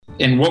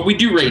And what we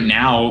do right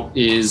now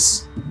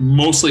is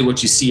mostly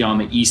what you see on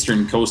the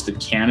eastern coast of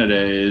Canada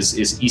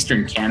is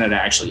Eastern Canada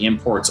actually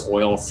imports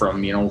oil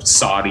from,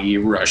 Saudi,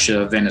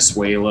 Russia,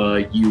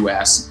 Venezuela,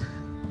 US,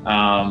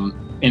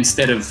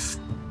 instead of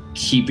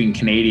keeping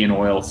Canadian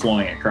oil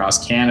flowing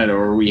across Canada,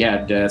 or we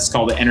had, it's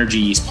called the Energy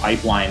East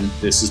Pipeline.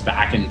 This is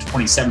back in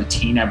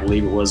 2017, I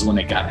believe it was, when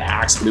it got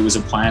axed, but it was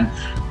a plan.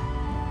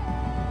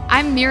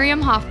 I'm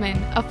Miriam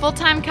Hoffman, a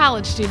full-time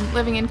college student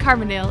living in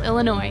Carbondale,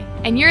 Illinois,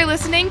 and you're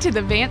listening to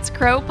the Vance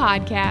Crow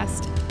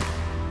Podcast.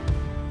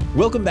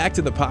 Welcome back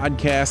to the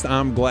podcast.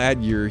 I'm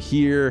glad you're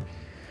here.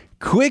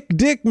 Quick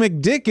Dick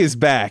McDick is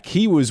back.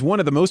 He was one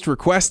of the most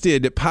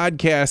requested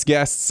podcast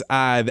guests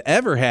I've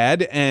ever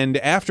had, and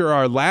after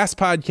our last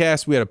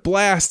podcast, we had a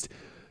blast.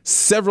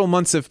 Several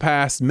months have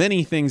passed,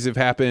 many things have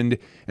happened,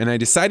 and I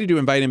decided to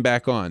invite him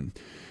back on.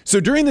 So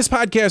during this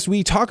podcast,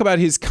 we talk about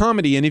his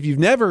comedy, and if you've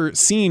never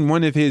seen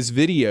one of his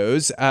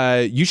videos,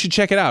 you should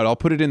check it out. I'll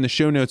put it in the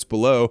show notes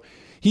below.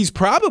 He's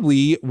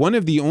probably one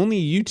of the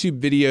only YouTube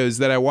videos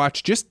that I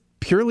watch just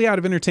purely out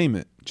of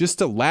entertainment, just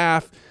to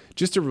laugh,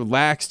 just to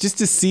relax, just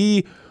to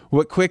see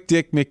what Quick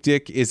Dick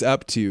McDick is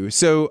up to.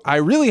 So I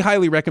really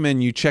highly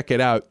recommend you check it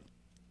out.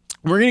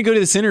 We're going to go to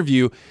this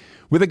interview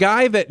with a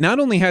guy that not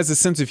only has a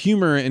sense of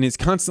humor and is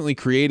constantly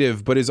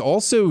creative, but is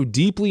also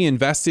deeply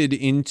invested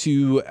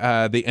into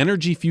the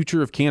energy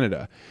future of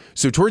Canada.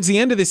 So towards the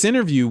end of this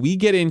interview, we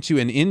get into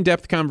an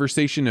in-depth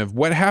conversation of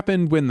what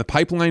happened when the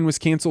pipeline was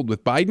canceled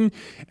with Biden,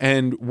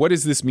 and what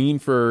does this mean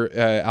for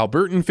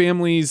Albertan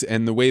families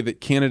and the way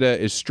that Canada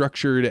is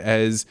structured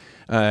as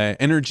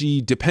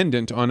energy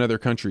dependent on other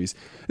countries.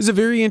 It's a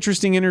very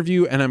interesting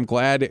interview, and I'm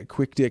glad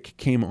Quick Dick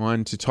came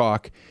on to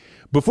talk.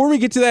 Before we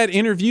get to that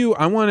interview,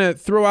 I want to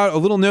throw out a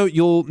little note.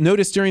 You'll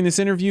notice during this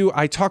interview,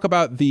 I talk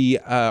about the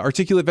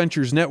Articulate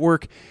Ventures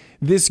Network.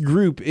 This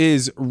group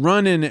is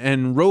running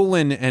and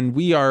rolling, and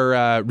we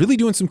are really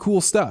doing some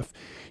cool stuff.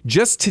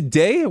 Just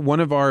today, one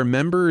of our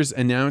members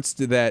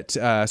announced that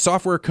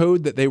software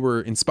code that they were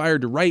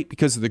inspired to write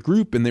because of the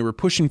group, and they were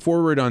pushing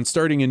forward on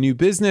starting a new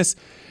business,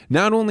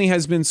 not only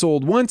has been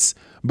sold once,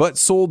 but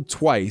sold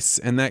twice.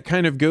 And that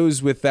kind of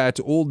goes with that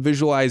old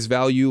visualize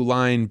value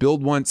line,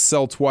 build once,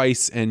 sell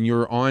twice, and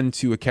you're on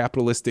to a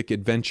capitalistic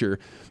adventure.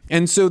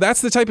 And so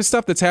that's the type of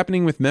stuff that's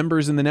happening with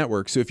members in the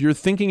network. So if you're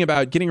thinking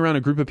about getting around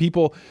a group of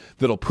people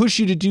that'll push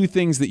you to do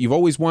things that you've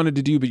always wanted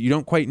to do, but you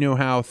don't quite know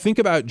how, think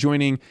about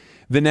joining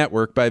the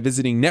network by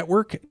visiting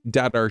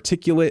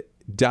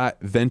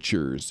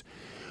network.articulate.ventures.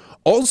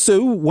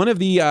 Also, one of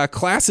the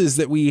classes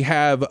that we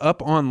have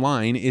up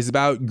online is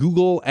about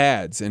Google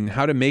Ads and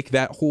how to make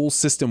that whole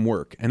system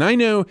work. And I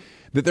know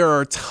that there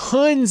are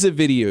tons of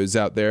videos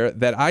out there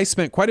that I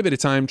spent quite a bit of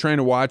time trying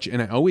to watch,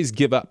 and I always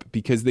give up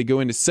because they go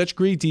into such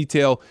great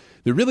detail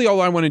that really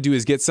all I want to do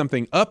is get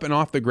something up and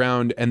off the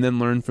ground and then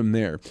learn from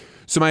there.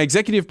 So my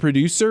executive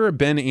producer,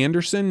 Ben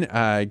Anderson,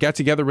 got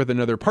together with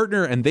another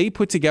partner, and they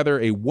put together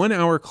a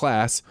 1-hour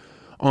class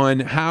on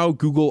how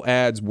Google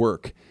Ads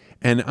work.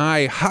 And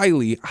I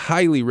highly,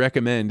 highly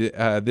recommend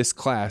this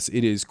class.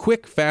 It is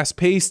quick,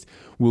 fast-paced,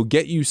 will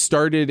get you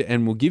started,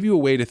 and will give you a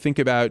way to think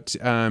about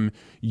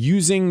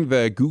using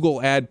the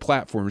Google ad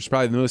platform, which is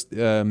probably the most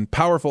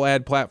powerful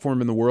ad platform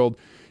in the world,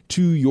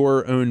 to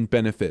your own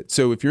benefit.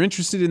 So if you're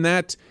interested in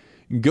that,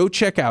 go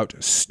check out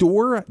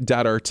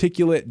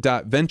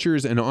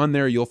store.articulate.ventures, and on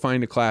there you'll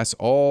find a class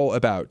all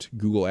about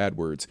Google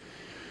AdWords.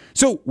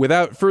 So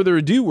without further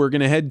ado, we're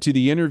going to head to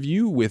the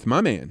interview with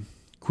my man,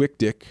 Quick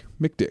Dick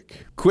McDick.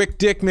 Quick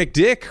Dick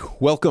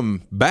McDick,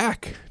 welcome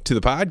back to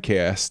the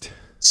podcast.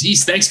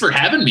 Geez, thanks for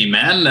having me,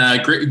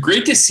 man.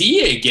 Great to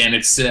see you again.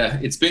 It's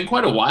been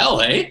quite a while,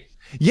 hey?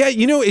 Yeah,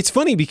 it's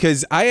funny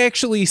because I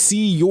actually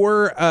see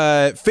your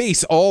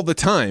face all the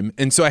time,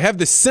 and so I have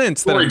the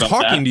sense that I'm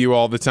talking to you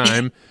all the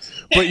time.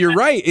 But you're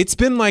right; it's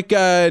been like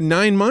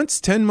 9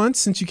 months, 10 months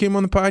since you came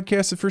on the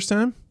podcast the first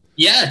time.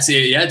 Yeah,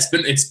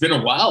 it's been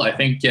a while. I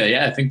think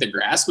I think the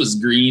grass was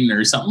green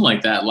or something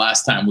like that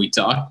last time we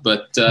talked.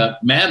 But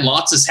man,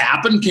 lots has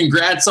happened.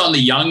 Congrats on the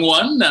young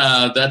one.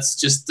 That's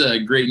just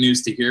great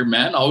news to hear,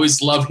 man.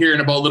 Always love hearing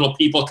about little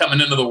people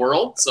coming into the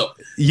world. So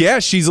yeah,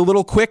 she's a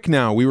little quick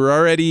now. We were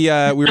already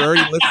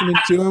listening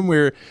to him.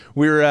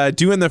 We're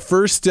doing the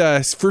first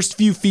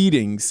few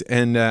feedings,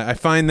 and I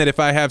find that if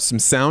I have some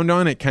sound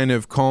on, it kind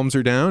of calms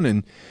her down.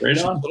 And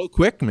she's a little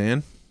quick,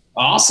 man.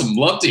 Awesome.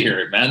 Love to hear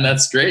it, man.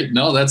 That's great.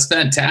 No, that's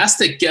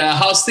fantastic.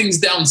 How's things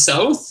down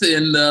south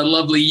in the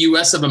lovely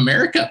U.S. of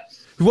America?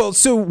 Well,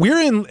 so we're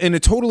in a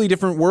totally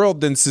different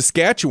world than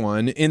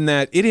Saskatchewan in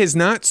that it has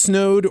not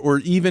snowed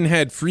or even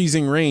had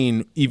freezing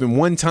rain even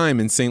one time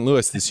in St.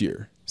 Louis this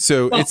year.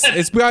 So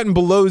it's gotten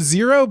below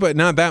zero, but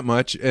not that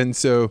much. And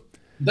so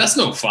that's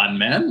no fun,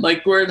 man.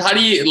 Like, how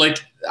do you like?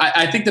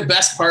 I think the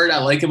best part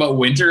I like about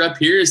winter up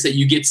here is that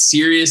you get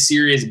serious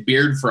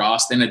beard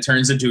frost, and it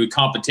turns into a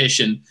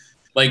competition.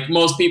 Like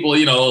most people,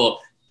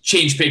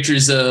 change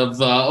pictures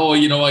of,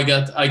 I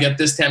got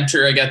this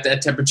temperature, I got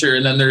that temperature.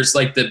 And then there's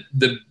like the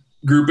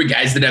group of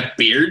guys that have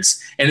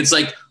beards, and it's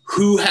like,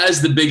 who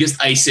has the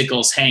biggest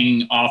icicles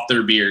hanging off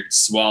their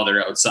beards while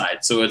they're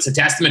outside. So it's a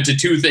testament to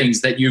two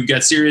things: that you've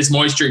got serious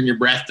moisture in your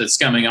breath that's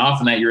coming off,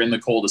 and that you're in the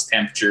coldest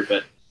temperature.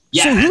 But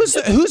yeah.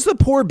 So who's the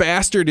poor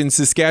bastard in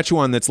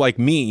Saskatchewan that's like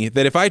me,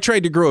 that if I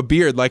tried to grow a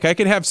beard, like I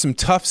could have some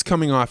tufts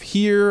coming off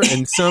here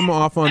and some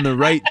off on the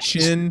right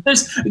chin?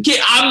 Okay,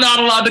 I'm not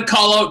allowed to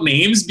call out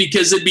names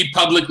because it'd be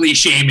publicly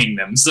shaming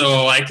them,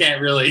 so I can't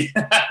really.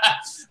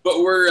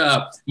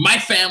 But my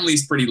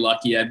family's pretty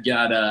lucky. I've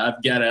got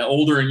an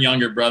older and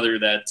younger brother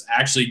that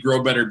actually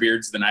grow better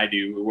beards than I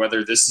do.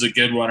 Whether this is a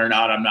good one or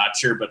not, I'm not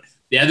sure. But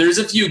yeah, there's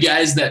a few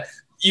guys that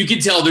you can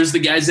tell. There's the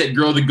guys that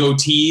grow the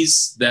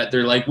goatees that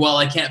they're like, well,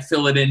 I can't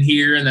fill it in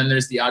here. And then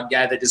there's the odd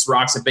guy that just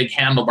rocks a big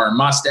handlebar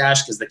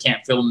mustache because they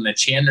can't fill in the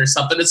chin or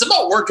something. It's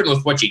about working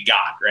with what you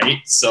got, right?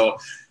 So,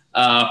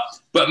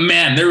 but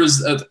man, there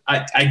was,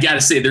 I got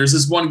to say, there's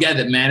this one guy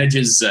that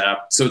manages,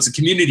 so it's a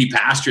community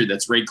pasture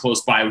that's right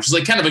close by, which is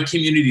like kind of a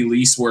community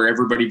lease where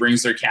everybody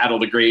brings their cattle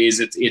to graze.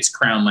 It's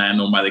crown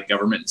land owned by the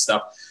government and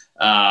stuff.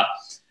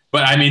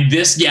 But I mean,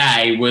 this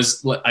guy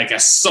was like a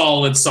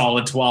solid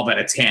 12 out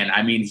of 10.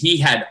 I mean, he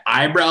had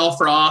eyebrow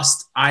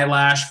frost,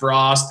 eyelash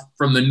frost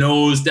from the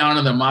nose down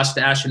to the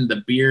mustache and the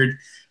beard.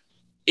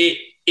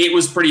 It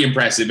was pretty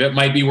impressive. It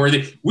might be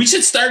worthy. We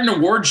should start an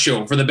award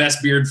show for the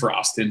best beard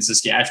frost in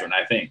Saskatchewan,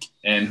 I think.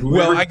 And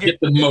whoever get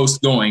the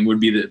most going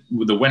would be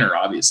the winner,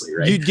 obviously,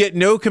 right? You'd get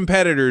no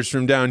competitors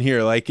from down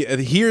here. Like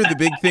here, the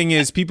big thing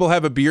is people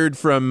have a beard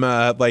from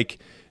like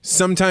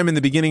sometime in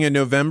the beginning of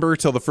November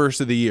till the first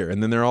of the year,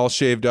 and then they're all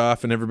shaved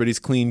off and everybody's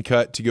clean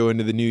cut to go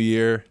into the new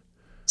year.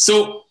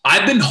 So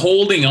I've been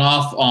holding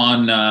off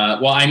on,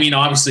 well, I mean,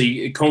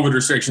 obviously COVID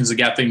restrictions have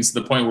got things to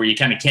the point where you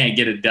kind of can't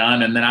get it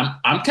done. And then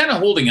I'm kind of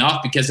holding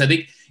off because I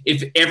think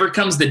if ever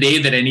comes the day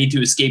that I need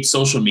to escape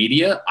social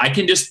media, I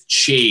can just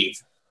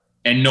shave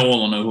and no one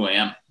will know who I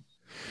am.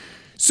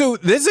 So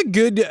this is a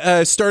good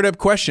startup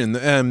question.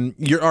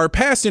 Our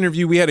past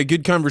interview, we had a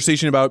good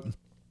conversation about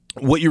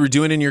what you were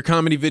doing in your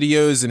comedy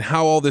videos and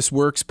how all this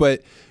works,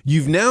 but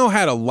you've now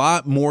had a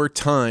lot more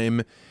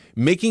time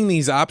making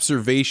these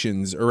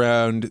observations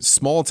around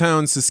small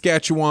town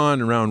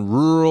Saskatchewan, around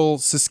rural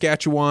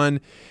Saskatchewan.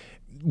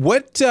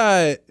 What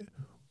I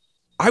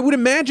would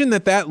imagine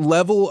that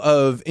level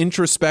of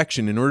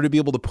introspection, in order to be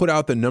able to put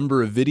out the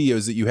number of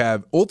videos that you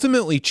have,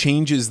 ultimately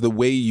changes the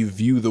way you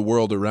view the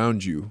world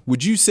around you.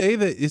 Would you say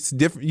that it's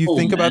different? You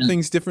think about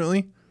things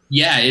differently?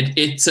 Yeah,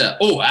 it's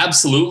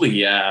absolutely.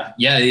 Yeah,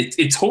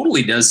 it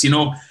totally does. You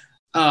know,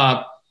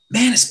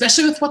 man,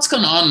 especially with what's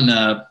going on.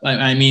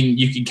 I mean,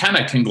 you can kind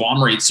of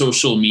conglomerate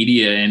social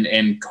media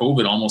and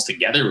COVID almost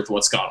together with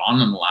what's gone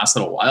on in the last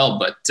little while.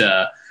 But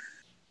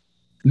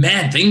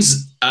man,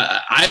 things,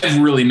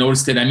 I've really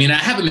noticed it. I mean, I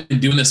haven't been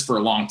doing this for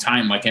a long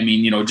time. Like, I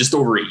mean, you know, just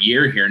over a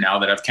year here now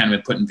that I've kind of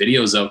been putting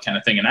videos out kind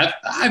of thing. And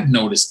I've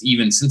noticed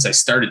even since I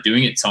started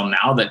doing it till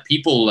now that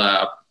people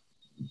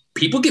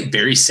get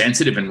very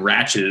sensitive and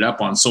ratcheted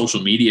up on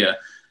social media.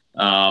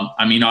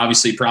 I mean,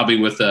 obviously probably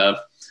with a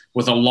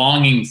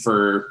longing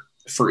for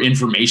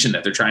information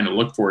that they're trying to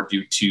look for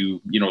due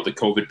to, you know, the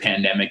COVID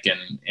pandemic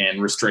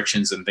and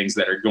restrictions and things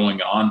that are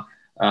going on,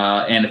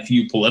 and a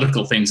few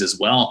political things as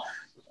well.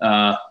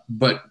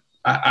 But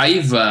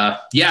I've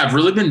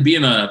really been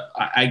being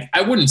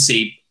I wouldn't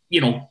say,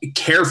 you know,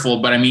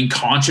 careful, but I mean,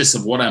 conscious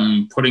of what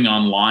I'm putting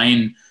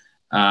online,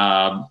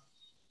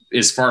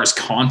 as far as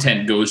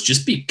content goes,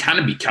 just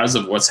because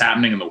of what's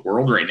happening in the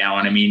world right now.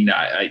 And I mean,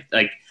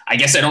 I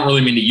guess I don't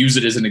really mean to use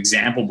it as an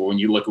example, but when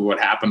you look at what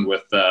happened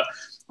with the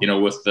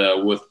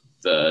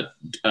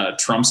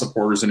Trump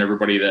supporters and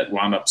everybody that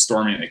wound up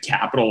storming the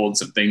Capitol and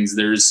some things,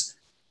 there's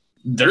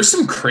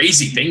some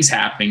crazy things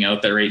happening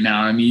out there right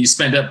now. I mean, you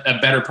spend a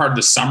better part of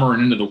the summer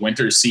and into the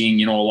winter seeing,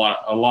 you know,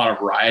 a lot of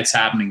riots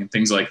happening and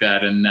things like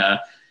that. And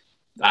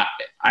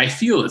I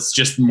feel it's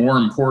just more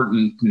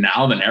important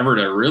now than ever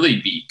to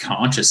really be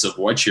conscious of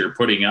what you're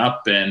putting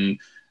up. And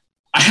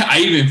I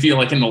even feel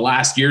like in the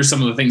last year,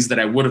 some of the things that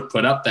I would have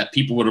put up that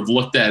people would have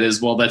looked at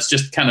as, well, that's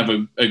just kind of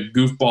a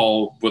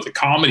goofball with a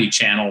comedy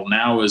channel,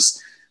 now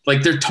is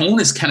like their tone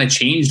has kind of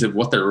changed of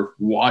what they're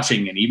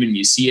watching. And even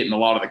you see it in a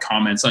lot of the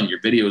comments on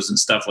your videos and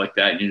stuff like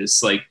that. And you're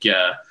just like,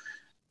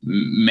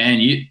 man,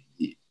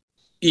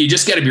 you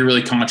just got to be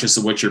really conscious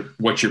of what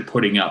you're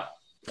putting up.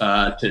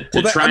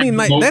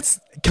 That's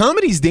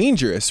comedy's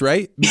dangerous,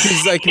 right?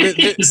 Because like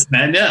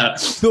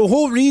the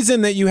whole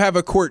reason that you have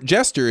a court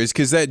jester is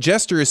because that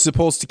jester is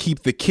supposed to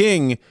keep the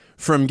king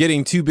from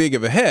getting too big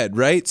of a head,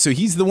 right? So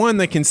he's the one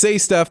that can say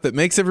stuff that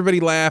makes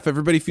everybody laugh,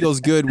 everybody feels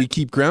good, we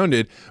keep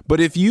grounded. But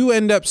if you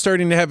end up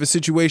starting to have a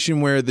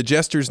situation where the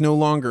jester's no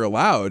longer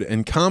allowed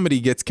and comedy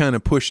gets kind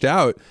of pushed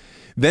out,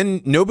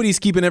 then nobody's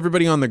keeping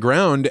everybody on the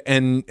ground,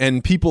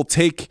 and people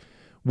take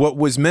what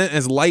was meant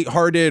as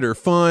lighthearted or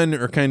fun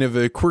or kind of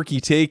a quirky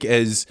take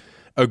as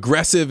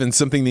aggressive and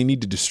something they need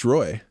to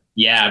destroy.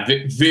 Yeah,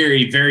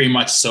 very, very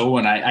much so.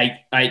 And I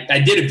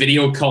did a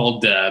video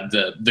called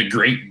the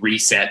Great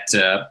Reset.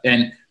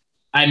 And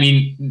I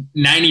mean,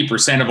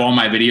 90% of all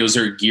my videos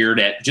are geared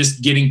at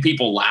just getting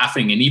people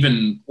laughing and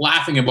even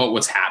laughing about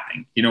what's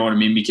happening. You know what I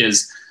mean?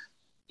 Because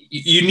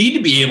you need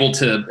to be able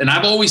to, and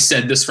I've always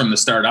said this from the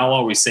start, I'll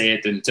always say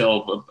it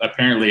until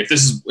apparently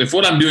if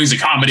what I'm doing is a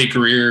comedy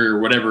career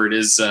or whatever it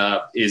is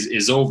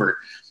over,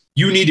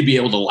 you need to be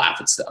able to laugh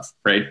at stuff.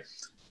 Right.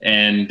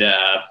 And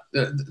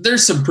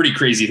there's some pretty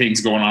crazy things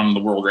going on in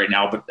the world right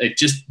now, but it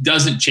just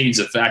doesn't change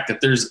the fact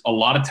that there's a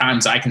lot of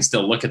times I can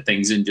still look at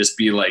things and just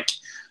be like,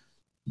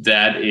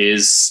 that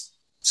is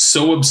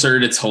so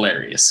absurd, it's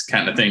hilarious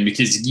kind of thing,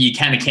 because you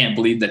kind of can't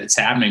believe that it's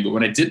happening. But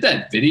when I did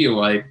that video,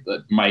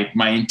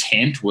 my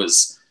intent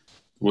was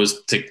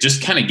to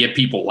just kind of get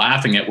people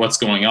laughing at what's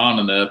going on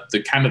and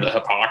the kind of the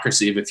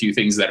hypocrisy of a few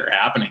things that are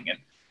happening. And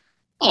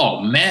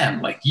oh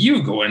man, like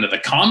you go into the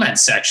comment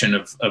section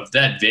of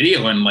that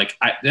video and like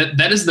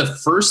that is the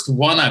first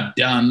one I've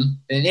done,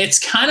 and it's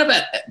kind of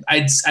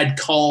I'd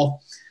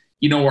call,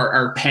 you know,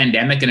 our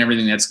pandemic and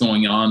everything that's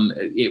going on.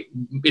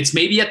 It's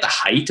maybe at the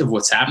height of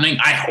what's happening.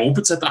 I hope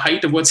it's at the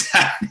height of what's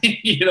happening,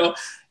 you know.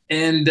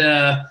 And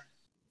I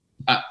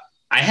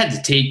had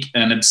to take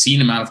an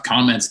obscene amount of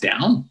comments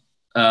down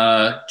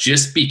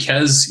just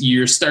because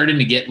you're starting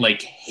to get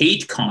like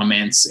hate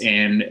comments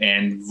and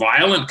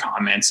violent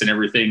comments and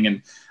everything.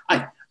 And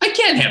I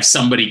can't have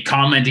somebody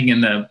commenting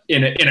in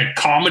a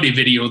comedy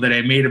video that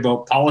I made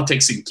about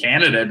politics in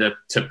Canada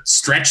to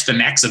stretch the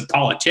necks of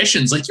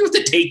politicians. Like, you have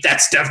to take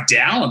that stuff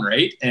down,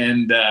 right?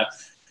 And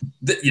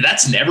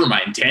that's never my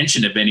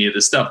intention of any of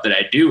the stuff that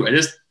I do. I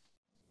just,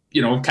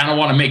 you know, kind of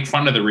want to make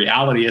fun of the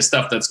reality of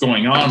stuff that's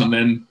going on and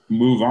then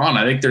move on.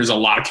 I think there's a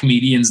lot of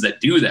comedians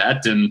that do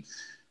that, and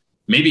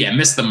maybe I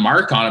missed the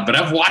mark on it, but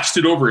I've watched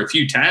it over a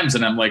few times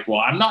and I'm like, well,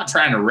 I'm not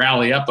trying to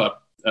rally up a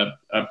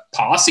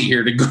posse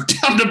here to go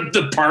down to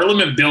the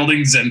Parliament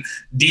buildings and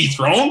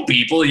dethrone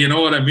people. You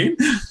know what I mean?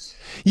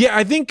 Yeah,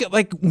 I think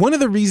like one of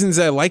the reasons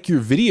I like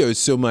your videos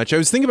so much, I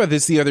was thinking about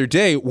this the other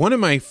day. One of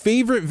my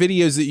favorite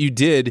videos that you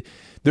did,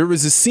 there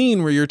was a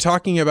scene where you're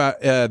talking about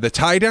the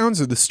tie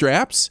downs or the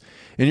straps.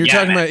 And you're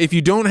talking about if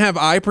you don't have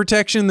eye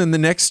protection, then the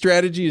next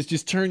strategy is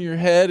just turn your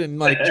head and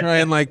like try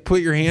and like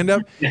put your hand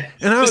up.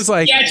 And I was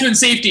like, Saskatchewan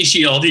safety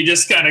shield. You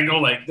just kind of go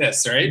like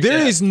this, right?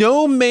 There is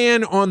no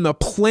man on the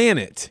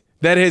planet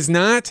that has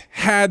not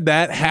had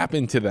that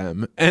happen to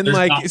them. And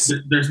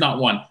there's not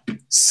one.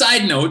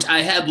 Side note,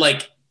 I had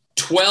like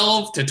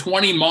 12 to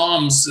 20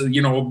 moms,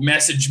 you know,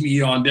 message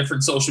me on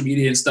different social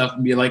media and stuff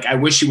and be like, I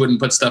wish you wouldn't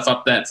put stuff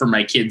up that for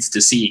my kids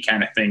to see,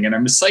 kind of thing. And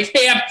I'm just like,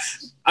 hey,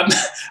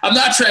 I'm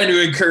not trying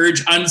to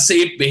encourage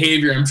unsafe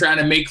behavior. I'm trying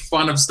to make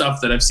fun of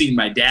stuff that I've seen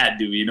my dad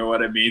do. You know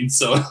what I mean?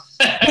 So,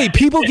 hey,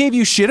 people gave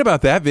you shit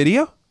about that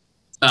video?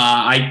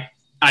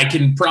 I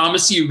can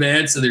promise you,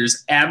 Vance,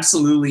 there's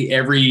absolutely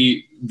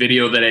every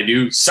video that I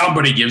do,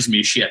 somebody gives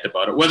me shit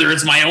about it, whether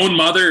it's my own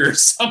mother or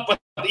somebody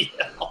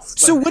else.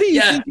 So what do you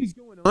think is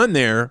going on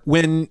there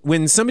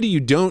when somebody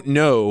you don't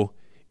know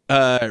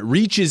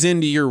reaches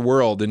into your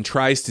world and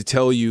tries to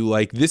tell you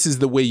like this is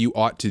the way you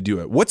ought to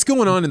do it? What's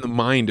going on in the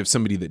mind of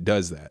somebody that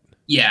does that?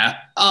 Yeah.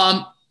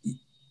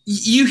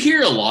 You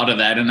hear a lot of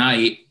that, and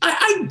I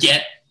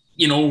get,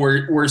 you know,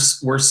 where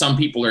some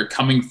people are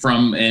coming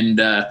from,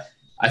 and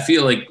I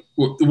feel like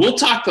we'll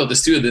talk about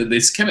this too.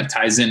 This kind of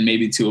ties in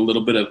maybe to a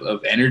little bit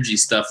of energy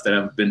stuff that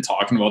I've been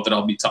talking about that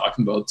I'll be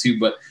talking about too.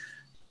 But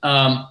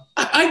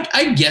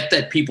I get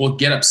that people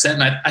get upset.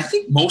 And I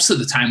think most of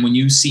the time when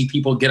you see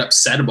people get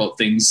upset about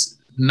things,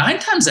 9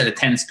 times out of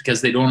 10, it's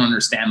because they don't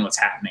understand what's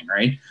happening.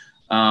 Right.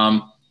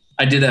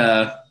 I did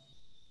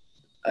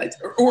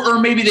or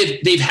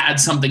maybe they've had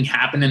something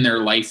happen in their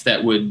life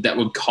that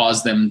would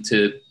cause them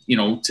to, you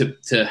know,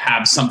 to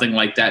have something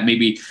like that,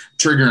 maybe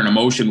trigger an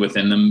emotion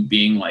within them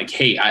being like,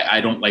 hey,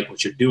 I don't like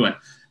what you're doing.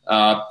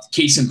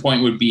 Case in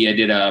point would be, I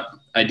did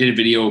a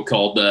video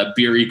called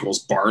Beer Equals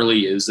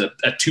Barley. Is a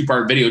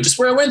 2-part video just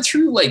where I went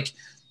through like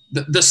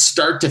the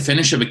start to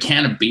finish of a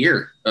can of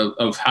beer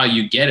of how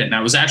you get it. And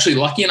I was actually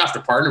lucky enough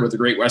to partner with the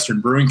Great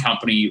Western Brewing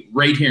Company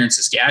right here in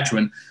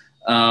Saskatchewan.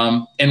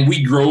 And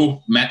we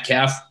grow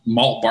Metcalf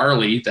malt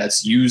barley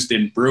that's used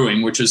in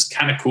brewing, which is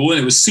kind of cool.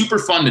 And it was super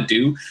fun to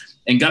do,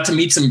 and got to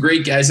meet some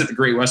great guys at the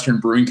Great Western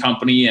Brewing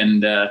Company.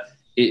 And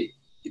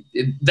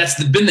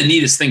that's been the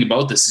neatest thing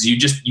about this is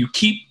you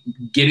keep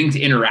getting to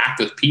interact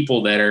with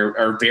people that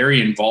are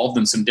very involved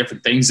in some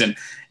different things.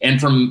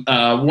 And from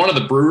one of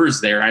the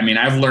brewers there, I mean,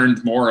 I've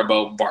learned more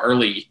about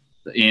barley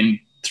in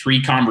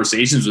 3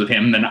 conversations with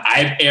him than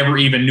I've ever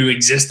even knew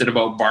existed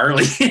about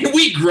barley.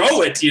 We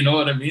grow it, you know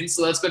what I mean?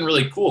 So that's been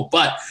really cool.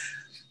 But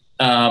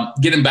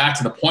getting back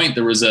to the point,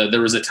 there was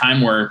a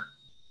time where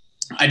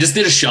I just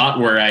did a shot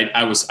where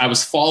I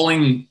was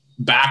falling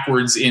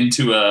backwards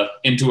into a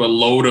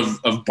load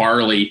of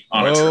barley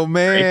on a truck.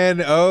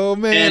 Right? Oh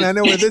man, I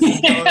know where this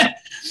is going.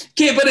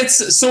 Okay, but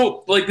it's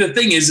so like the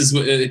thing is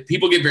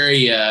people get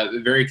very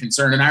very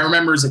concerned. And I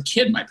remember as a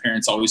kid, my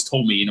parents always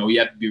told me, you know, you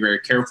have to be very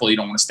careful. You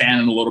don't want to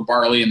stand in a load of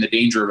barley and the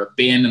danger of a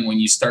bin. And when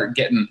you start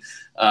getting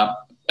a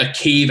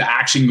cave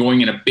action going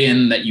in a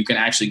bin, that you can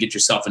actually get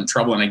yourself in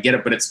trouble. And I get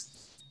it, but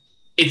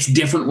it's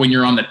different when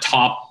you're on the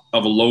top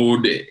of a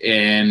load,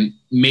 and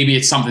maybe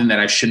it's something that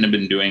I shouldn't have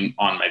been doing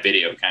on my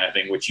video kind of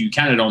thing, which you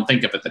kind of don't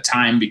think of at the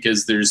time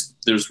because there's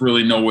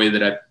really no way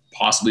that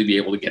possibly be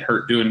able to get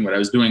hurt doing what I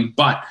was doing.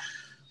 But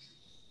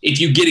if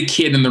you get a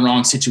kid in the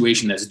wrong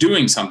situation that's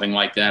doing something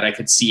like that, I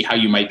could see how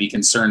you might be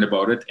concerned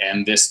about it.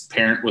 And this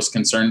parent was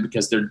concerned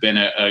because there'd been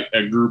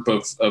a group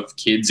of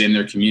kids in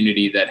their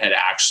community that had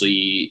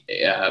actually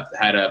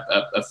had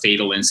a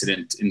fatal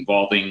incident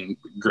involving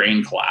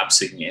grain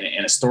collapsing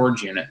in a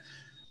storage unit.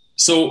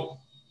 So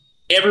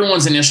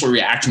everyone's initial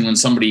reaction when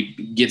somebody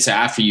gets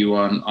after you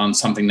on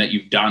something that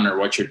you've done or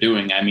what you're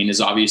doing, I mean, is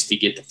obviously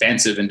get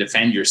defensive and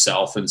defend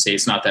yourself and say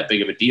it's not that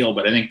big of a deal.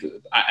 But I think,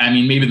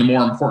 maybe the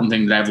more important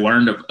thing that I've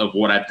learned of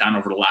what I've done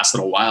over the last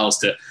little while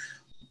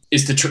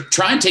is to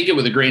try and take it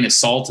with a grain of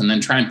salt, and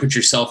then try and put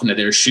yourself into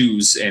their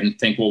shoes and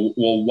think,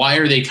 well, why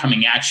are they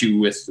coming at you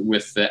with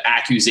the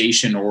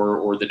accusation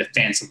or the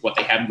defense of what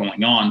they have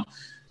going on?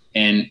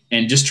 And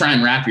just try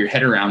and wrap your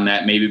head around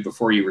that maybe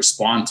before you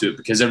respond to it,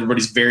 because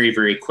everybody's very,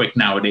 very quick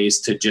nowadays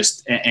to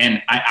just,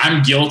 and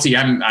I'm guilty.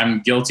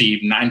 I'm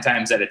guilty 9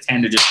 times out of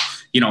 10 to just,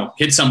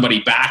 hit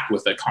somebody back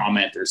with a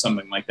comment or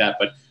something like that.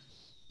 But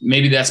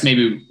maybe that's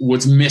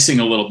what's missing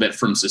a little bit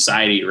from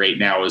society right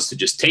now, is to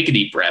just take a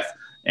deep breath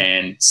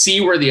and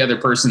see where the other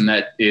person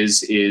that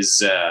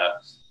is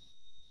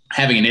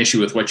having an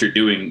issue with what you're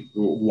doing,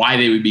 why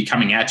they would be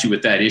coming at you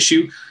with that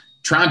issue.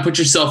 Try and put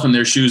yourself in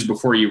their shoes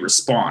before you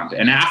respond.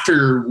 And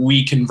after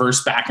we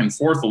conversed back and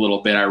forth a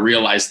little bit, I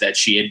realized that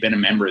she had been a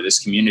member of this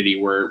community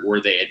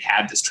where they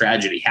had this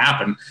tragedy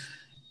happen.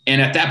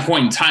 And at that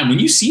point in time, when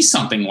you see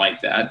something like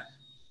that,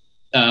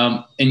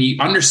 and you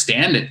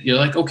understand it, you're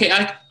like, okay,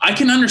 I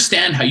can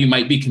understand how you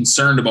might be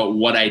concerned about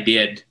what I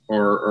did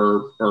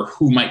or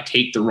who might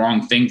take the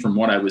wrong thing from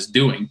what I was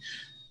doing.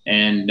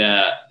 And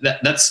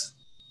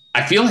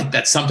I feel like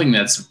that's something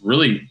that's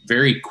really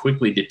very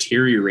quickly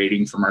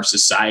deteriorating from our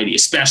society,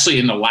 especially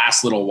in the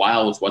last little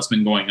while with what's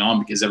been going on,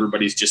 because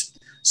everybody's just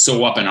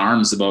so up in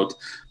arms about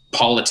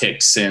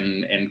politics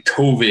and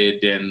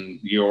COVID and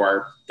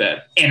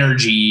the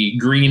energy,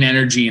 green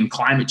energy and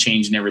climate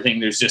change and everything.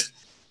 There's just,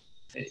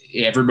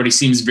 everybody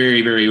seems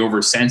very, very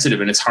oversensitive,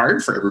 and it's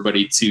hard for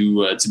everybody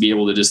to be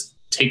able to just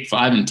take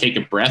 5 and take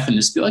a breath and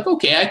just be like,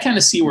 okay, I kind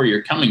of see where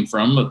you're coming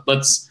from, but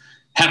let's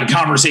have a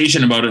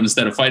conversation about it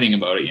instead of fighting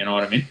about it. You know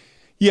what I mean?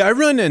 Yeah, I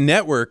run a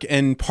network,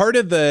 and part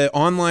of the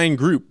online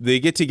group, they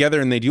get together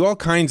and they do all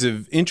kinds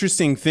of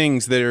interesting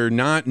things that are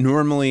not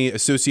normally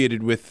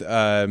associated with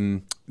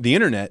the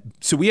internet.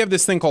 So we have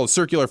this thing called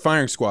Circular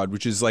Firing Squad,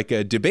 which is like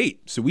a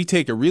debate. So we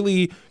take a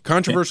really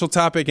controversial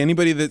topic.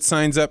 Anybody that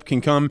signs up can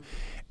come.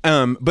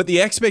 But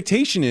the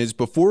expectation is,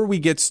 before we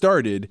get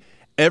started,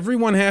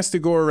 everyone has to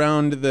go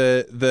around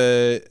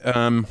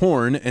the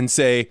horn and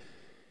say,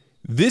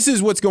 this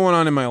is what's going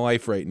on in my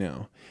life right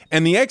now.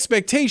 And the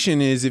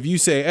expectation is, if you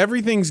say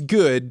everything's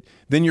good,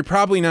 then you're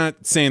probably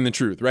not saying the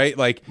truth, right?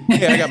 Like,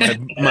 hey, I got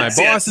my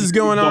bosses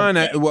going on.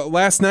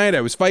 Last night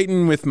I was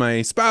fighting with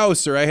my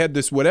spouse, or I had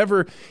this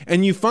whatever.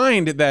 And you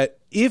find that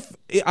if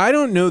I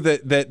don't know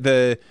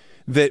that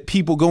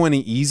people go any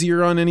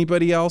easier on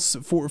anybody else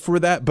for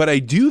that, but I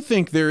do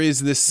think there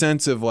is this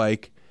sense of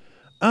like,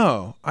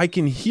 oh, I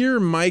can hear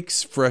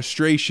Mike's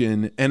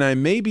frustration, and I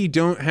maybe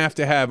don't have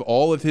to have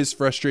all of his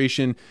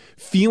frustration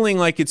feeling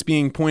like it's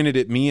being pointed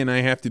at me and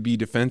I have to be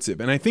defensive.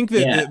 And I think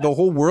that the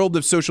whole world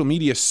of social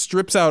media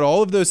strips out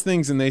all of those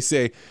things, and they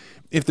say,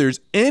 if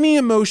there's any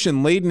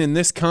emotion laden in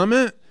this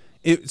comment,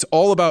 it's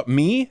all about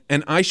me,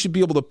 and I should be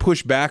able to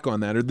push back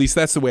on that, or at least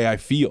that's the way I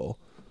feel.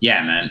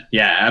 Yeah, man.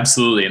 Yeah,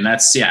 absolutely. And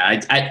that's,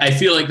 I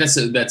feel like that's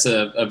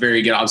a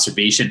very good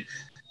observation.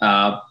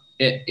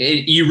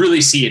 You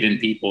really see it in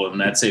people,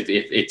 and that's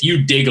if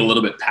you dig a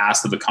little bit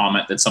past the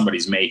comment that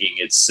somebody's making,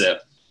 it's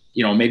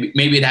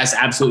maybe it has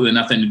absolutely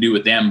nothing to do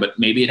with them, but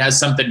maybe it has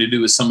something to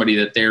do with somebody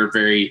that they're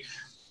very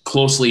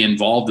closely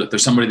involved with, or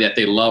somebody that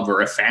they love,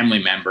 or a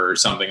family member or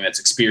something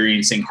that's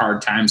experiencing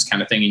hard times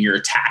kind of thing, and you're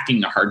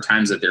attacking the hard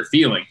times that they're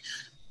feeling,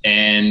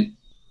 and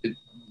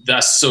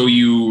thus so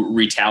you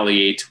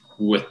retaliate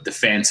with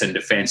defense, and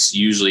defense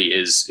usually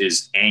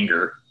is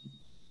anger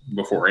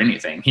before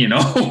anything,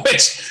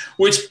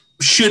 which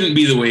shouldn't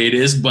be the way it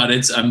is, but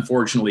it's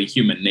unfortunately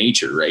human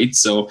nature, right?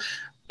 So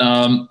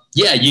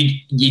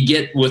you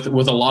get with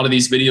a lot of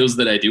these videos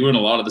that I do, and a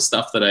lot of the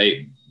stuff that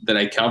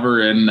I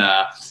cover, and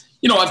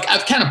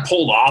I've kind of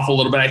pulled off a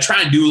little bit. I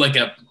try and do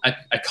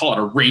I call it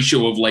a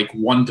ratio of like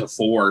 1 to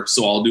 4.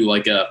 So I'll do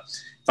if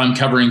I'm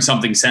covering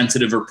something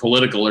sensitive or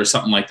political or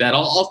something like that,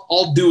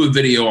 I'll do a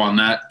video on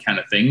that kind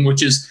of thing,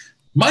 which is,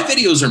 my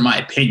videos are my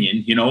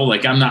opinion,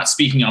 I'm not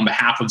speaking on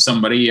behalf of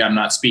somebody. I'm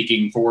not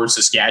speaking for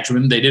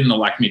Saskatchewan. They didn't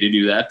elect me to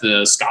do that.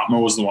 Scott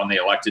Moe was the one they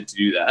elected to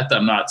do that.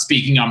 I'm not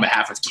speaking on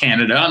behalf of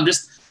Canada.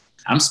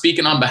 I'm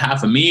speaking on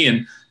behalf of me,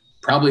 and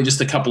probably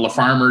just a couple of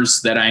farmers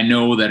that I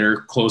know that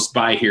are close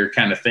by here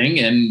kind of thing.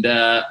 And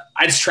I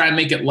just try and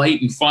make it light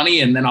and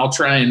funny. And then I'll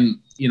try and,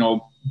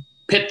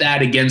 pit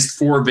that against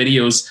 4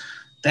 videos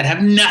that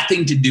have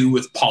nothing to do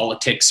with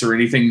politics or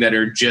anything, that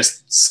are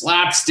just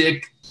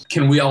slapstick,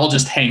 can we all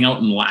just hang out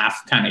and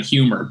laugh kind of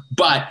humor.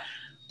 But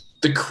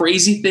the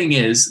crazy thing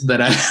is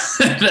that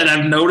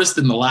I've noticed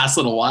in the last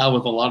little while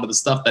with a lot of the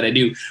stuff that I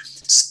do.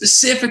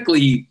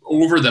 specifically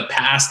over the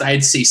past,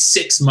 I'd say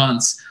 6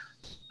 months,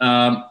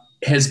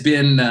 has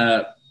been,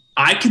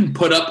 I can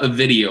put up a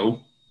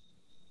video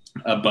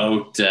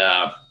about,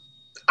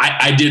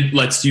 I did,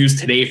 let's use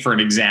today for an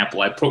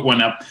example. I put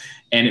one up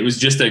and it was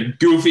just a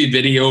goofy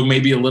video,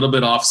 maybe a little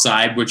bit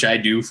offside, which I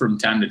do from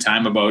time to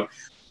time, about,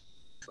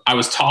 I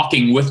was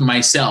talking with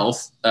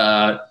myself,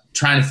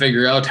 trying to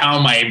figure out how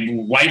my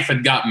wife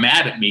had got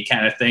mad at me,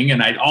 kind of thing.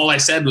 And all I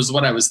said was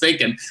what I was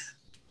thinking.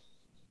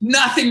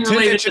 Nothing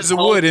related 10 inches of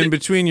wood in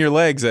between your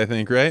legs, I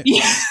think, right?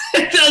 Yeah,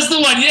 that's the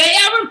one. Yeah,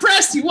 I'm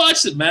impressed. You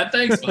watched it, man.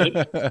 Thanks, bud.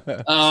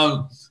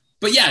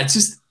 But yeah, it's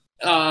just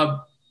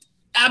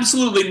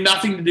absolutely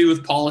nothing to do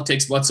with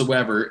politics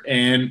whatsoever.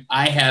 And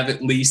I have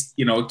at least,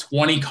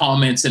 20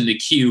 comments in the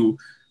queue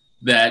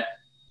that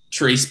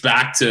trace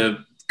back to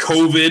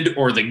COVID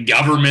or the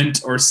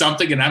government or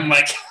something. And I'm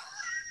like,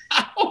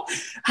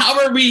 how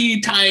are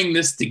we tying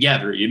this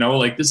together?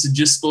 This is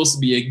just supposed to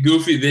be a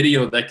goofy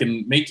video that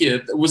can make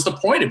you, was the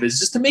point of it, is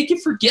just to make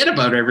you forget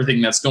about everything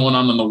that's going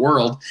on in the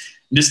world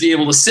and just be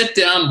able to sit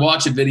down,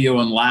 watch a video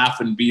and laugh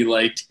and be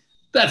like,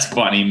 that's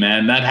funny,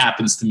 man. That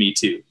happens to me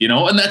too,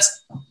 and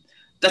that's,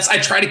 I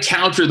try to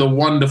counter the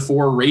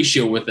 1-to-4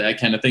 ratio with that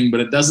kind of thing, but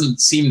it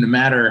doesn't seem to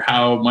matter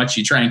how much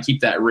you try and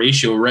keep that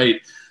ratio right.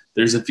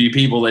 There's a few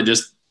people that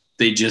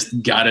they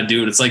just got to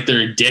do it. It's like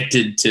they're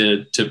addicted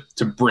to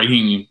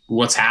bringing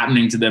what's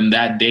happening to them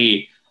that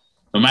day.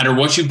 No matter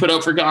what you put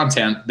out for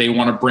content, they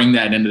want to bring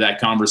that into that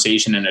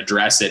conversation and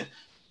address it.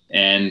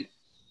 And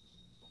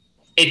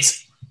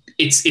it's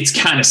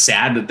kind of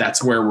sad that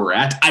that's where we're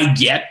at. I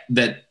get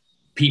that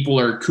people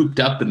are cooped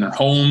up in their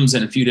homes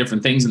and a few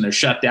different things and they're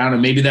shut down.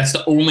 And maybe that's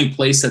the only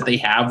place that they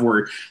have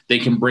where they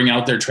can bring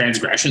out their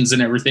transgressions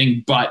and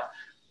everything. But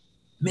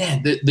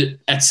man,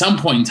 at some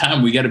point in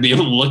time, we got to be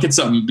able to look at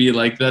something and be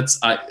like,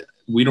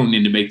 we don't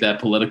need to make that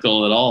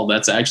political at all.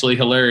 That's actually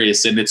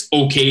hilarious. And it's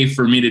okay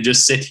for me to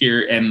just sit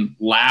here and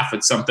laugh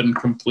at something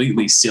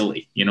completely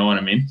silly. You know what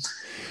I mean?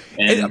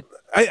 And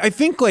I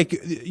think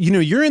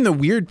you're in the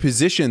weird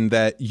position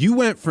that you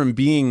went from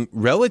being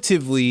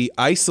relatively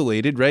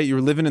isolated, right? You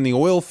were living in the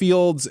oil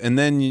fields and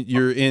then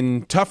you're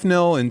in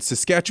Tufnell in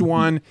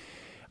Saskatchewan.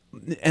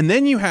 Mm-hmm. And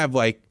then you have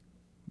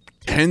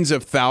tens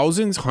of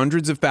thousands,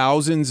 hundreds of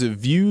thousands of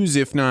views,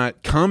 if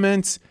not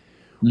comments.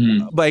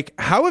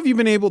 How have you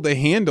been able to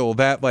handle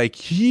that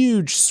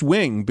huge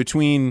swing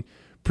between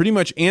pretty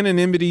much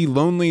anonymity,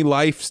 lonely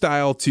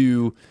lifestyle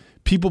to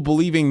people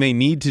believing they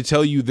need to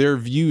tell you their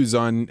views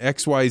on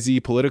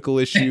XYZ political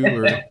issue?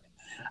 Or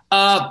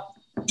I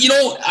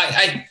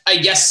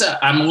guess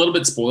I'm a little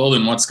bit spoiled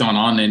in what's gone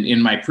on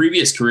in my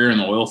previous career in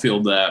the oil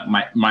field.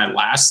 My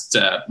last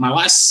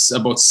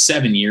about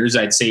 7 years,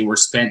 I'd say, were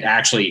spent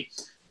actually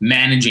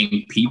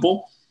managing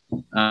people.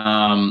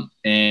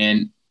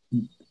 And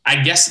I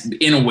guess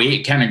in a way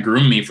it kind of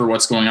groomed me for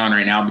what's going on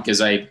right now,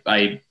 because I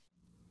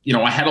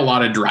had a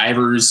lot of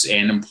drivers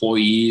and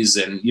employees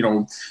and,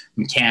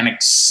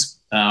 mechanics,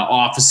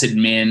 office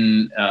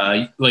admin,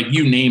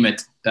 you name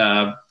it.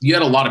 You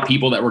had a lot of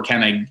people that were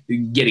kind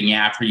of getting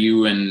after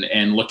you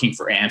and looking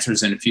for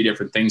answers and a few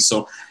different things.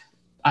 So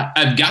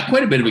I've got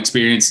quite a bit of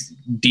experience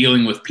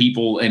dealing with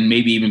people and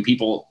maybe even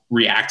people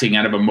reacting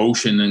out of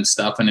emotion and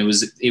stuff. And it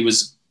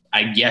was,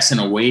 I guess, in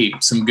a way,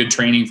 some good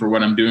training for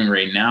what I'm doing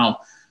right now.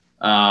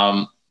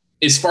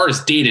 As far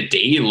as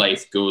day-to-day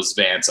life goes,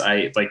 Vance,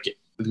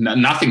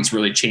 nothing's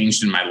really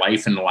changed in my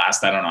life in the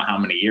last, I don't know how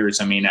many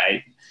years. I mean,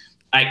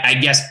 I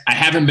guess I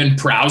haven't been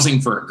browsing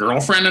for a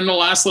girlfriend in the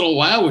last little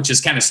while, which is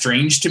kind of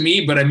strange to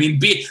me, but I mean,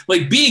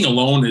 being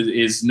alone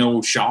is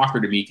no shocker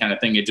to me, kind of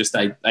thing. It just,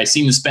 I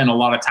seem to spend a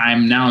lot of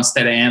time now,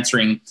 instead of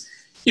answering,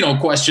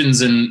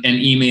 questions and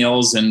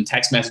emails and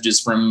text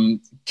messages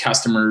from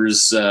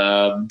customers,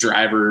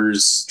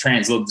 drivers,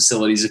 transload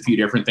facilities, a few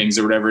different things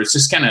or whatever. It's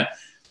just kind of,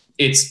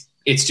 it's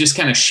just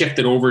kind of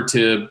shifted over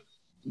to,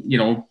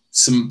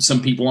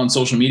 some people on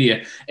social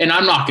media. And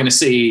I'm not going to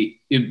say,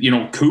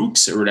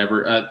 kooks or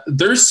whatever.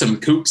 There's some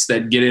kooks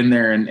that get in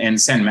there and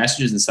send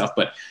messages and stuff,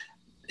 but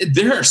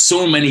there are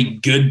so many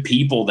good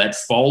people that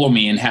follow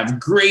me and have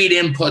great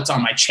inputs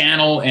on my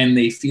channel, and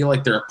they feel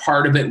like they're a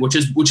part of it, which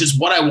is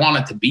what I want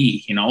it to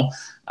be.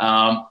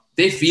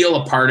 They feel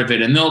a part of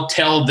it, and they'll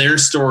tell their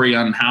story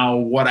on how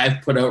what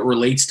I've put out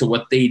relates to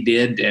what they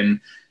did. And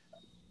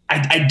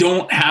I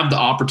don't have the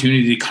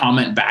opportunity to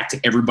comment back to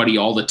everybody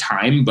all the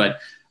time, but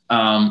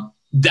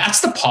that's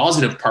the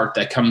positive part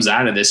that comes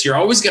out of this. You're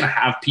always going to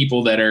have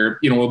people that are,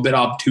 a bit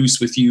obtuse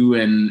with you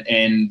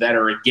and that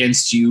are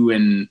against you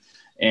and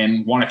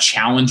want to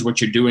challenge what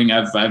you're doing.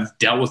 I've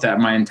dealt with that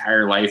my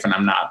entire life, and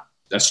I'm not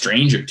a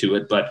stranger to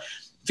it, but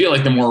I feel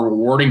like the more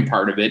rewarding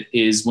part of it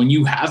is when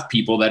you have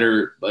people that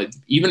are like,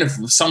 even if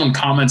someone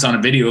comments on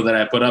a video that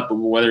I put up,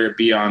 whether it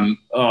be on,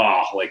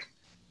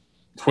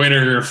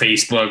 Twitter or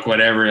Facebook,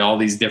 whatever, all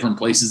these different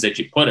places that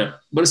you put it.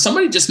 But if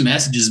somebody just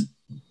messages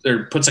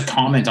or puts a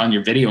comment on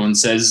your video and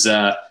says,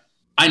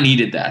 I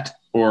needed that,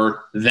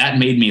 or that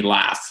made me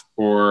laugh,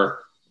 or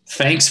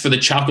thanks for the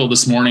chuckle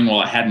this morning while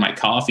I had my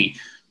coffee.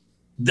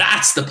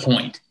 That's the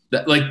point.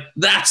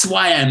 that's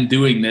why I'm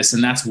doing this.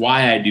 And that's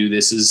why I do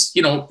this is,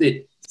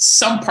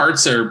 some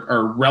parts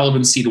are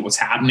relevancy to what's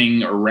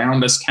happening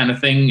around us kind of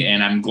thing.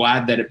 And I'm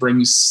glad that it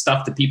brings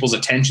stuff to people's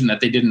attention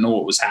that they didn't know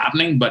what was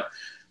happening, but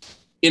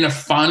in a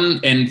fun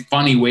and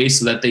funny way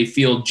so that they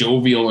feel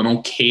jovial and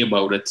okay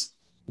about it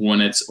when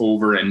it's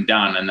over and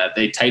done, and that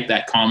they type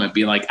that comment,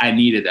 be like, I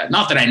needed that.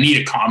 Not that I need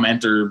a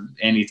comment or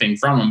anything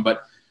from them,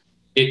 but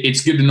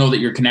it's good to know that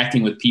you're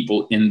connecting with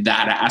people in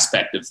that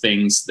aspect of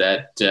things,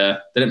 that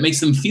it makes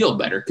them feel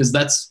better. Cause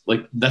that's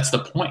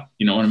the point.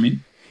 You know what I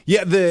mean?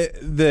 Yeah.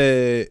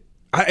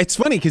 It's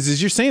funny because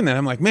as you're saying that,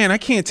 I'm like, man, I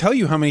can't tell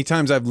you how many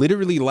times I've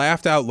literally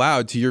laughed out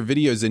loud to your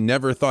videos and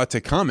never thought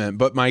to comment.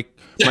 But my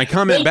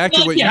comment back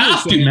to what you were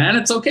saying, man,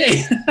 it's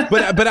okay.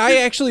 but I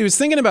actually was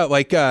thinking about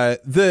like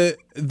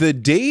the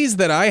days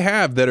that I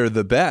have that are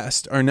the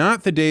best are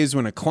not the days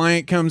when a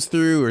client comes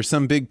through or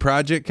some big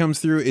project comes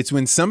through. It's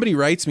when somebody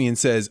writes me and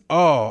says,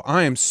 oh,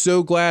 I am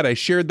so glad I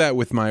shared that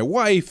with my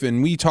wife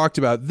and we talked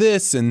about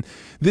this and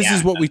this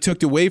is what we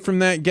took away from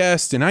that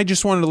guest. And I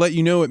just wanted to let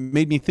you know it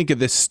made me think of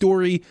this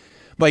story.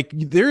 Like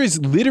there is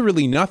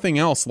literally nothing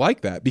else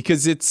like that,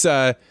 because it's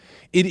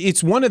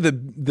one of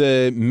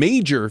the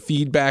major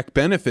feedback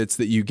benefits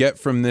that you get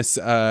from this.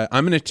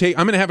 I'm going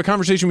to have a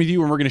conversation with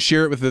you and we're going to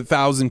share it with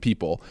 1,000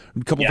 people,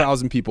 a couple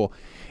thousand people.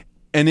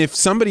 And if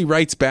somebody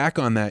writes back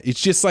on that,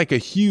 it's just like a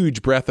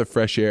huge breath of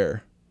fresh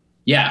air.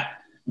 Yeah.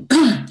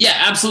 Yeah,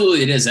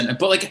 absolutely. It isn't.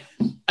 But like,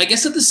 I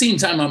guess at the same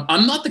time,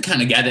 I'm not the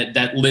kind of guy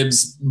that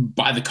lives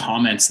by the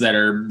comments that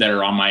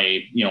are on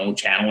my,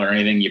 channel or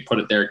anything. You put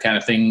it there kind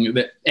of thing.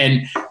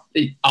 And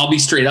I'll be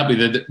straight up with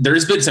you.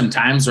 There's been some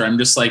times where I'm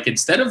just like,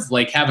 instead of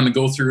like having to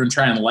go through and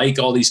try and like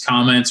all these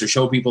comments or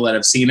show people that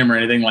have seen them or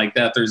anything like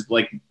that, there's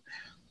like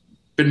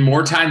been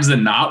more times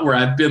than not where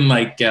I've been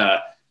like,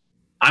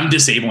 I'm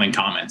disabling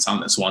comments on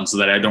this one so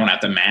that I don't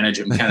have to manage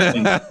them kind of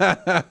thing.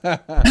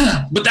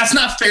 But that's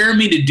not fair of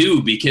me to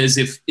do, because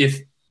if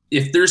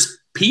there's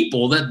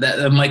people that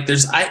I'm like,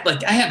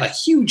 I have a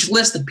huge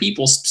list of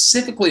people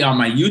specifically on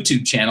my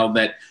YouTube channel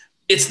that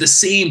it's the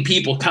same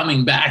people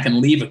coming back and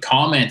leave a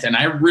comment. And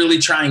I really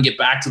try and get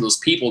back to those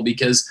people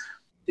because,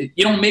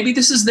 maybe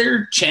this is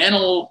their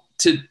channel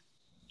to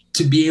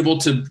be able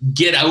to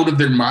get out of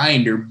their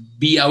mind or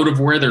be out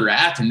of where they're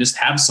at and just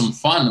have some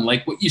fun. And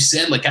like what you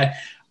said, like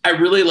I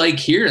really like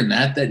hearing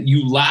that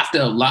you laughed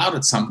out loud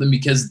at something,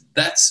 because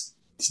that's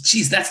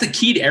the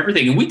key to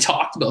everything. And we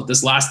talked about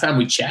this last time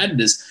we chatted,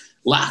 is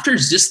laughter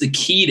is just the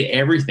key to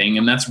everything.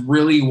 And that's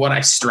really what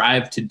I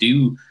strive to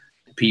do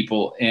to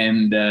people,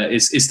 and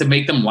is to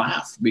make them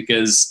laugh,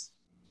 because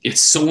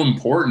it's so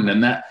important.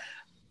 And that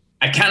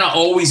I kind of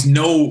always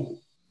know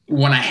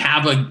when I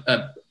have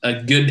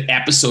a good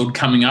episode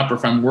coming up, or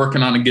if I'm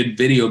working on a good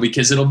video,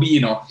 because it'll be,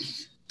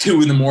 2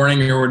 a.m.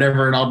 or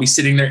whatever, and I'll be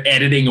sitting there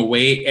editing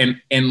away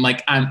and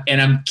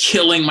I'm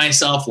killing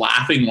myself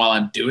laughing while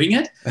I'm doing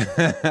it.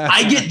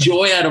 I get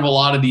joy out of a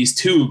lot of these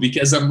too,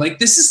 because I'm like,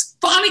 this is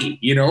funny,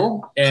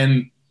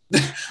 and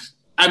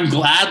I'm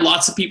glad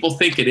lots of people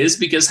think it is,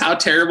 because how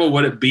terrible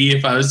would it be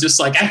if I was just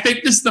like, I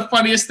think this is the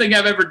funniest thing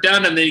I've ever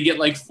done, and then you get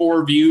like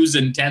 4 views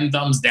and 10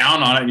 thumbs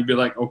down on it, and you'd be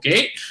like,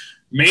 okay,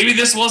 maybe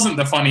this wasn't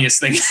the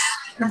funniest thing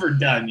ever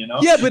done,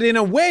 Yeah, but in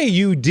a way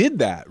you did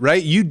that,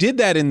 right? You did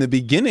that in the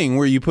beginning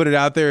where you put it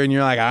out there and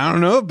you're like, I don't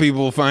know if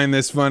people find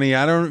this funny.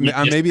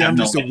 Maybe I'm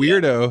just a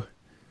weirdo.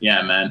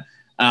 Yeah, man.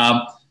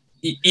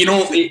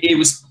 It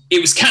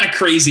was kind of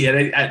crazy.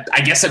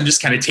 I guess I'm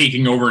just kind of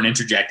taking over and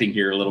interjecting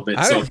here a little bit.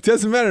 It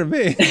doesn't matter to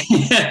me.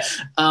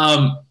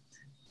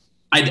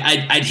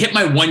 I'd hit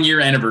my 1-year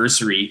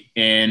anniversary,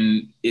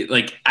 and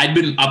I'd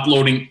been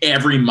uploading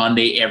every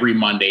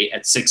Monday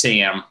at 6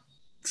 a.m.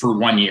 for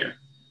 1 year.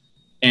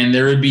 And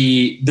there would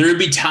be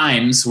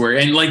times where,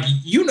 and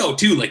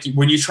too,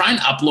 when you try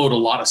and upload a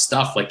lot of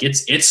stuff,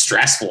 it's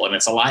stressful, and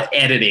it's a lot of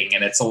editing,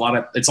 and it's a lot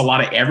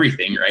of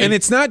everything, right? And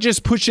it's not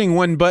just pushing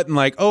one button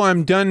like, oh,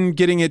 I'm done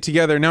getting it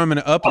together, now I'm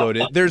going to upload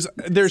it.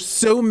 There's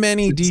so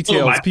many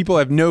details. People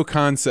have no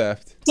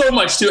concept. So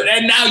much to it.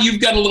 And now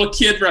you've got a little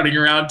kid running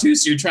around too,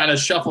 so you're trying to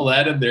shuffle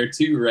that in there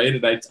too, right?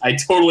 And I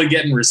totally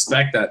get and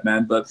respect that,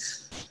 man. But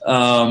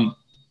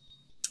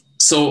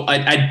so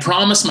I'd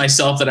promised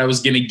myself that I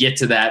was going to get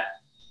to that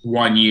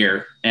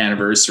 1-year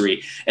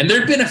anniversary. And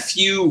there'd been a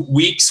few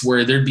weeks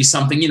where there'd be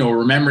something,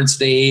 Remembrance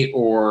Day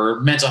or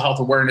Mental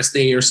Health Awareness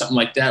Day or something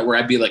like that, where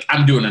I'd be like,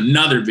 I'm doing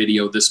another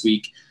video this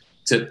week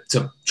to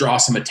draw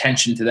some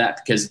attention to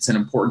that, because it's an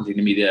important thing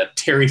to me. The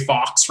Terry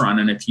Fox run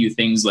and a few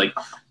things, like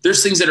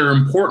there's things that are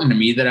important to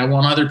me that I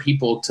want other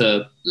people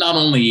to not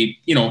only,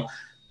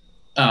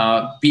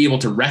 be able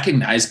to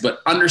recognize,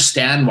 but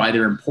understand why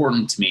they're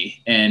important to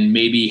me, and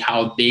maybe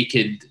how they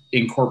could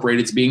incorporate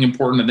it to being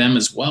important to them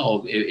as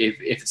well, if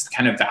it's the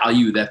kind of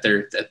value that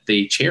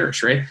they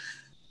cherish, right?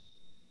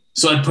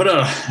 So I'd put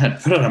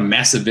out a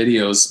mess of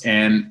videos,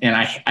 and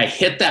I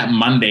hit that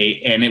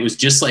Monday, and it was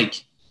just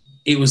like,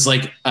 it was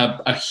like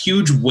a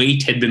huge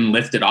weight had been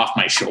lifted off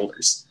my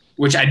shoulders,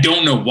 which I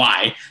don't know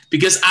why,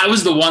 because I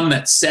was the one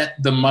that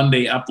set the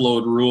Monday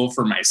upload rule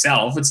for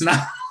myself. It's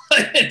not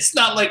It's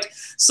not like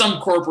some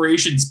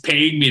corporation's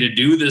paying me to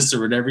do this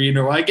or whatever.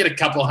 I get a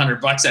couple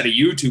 $100 out of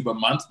YouTube a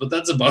month, but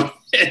that's about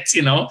it.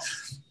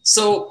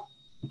 So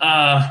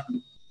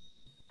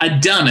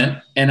I'd done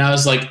it, and I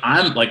was like,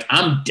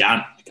 I'm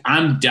done.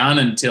 I'm done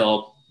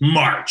until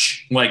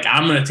March. Like,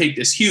 I'm going to take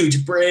this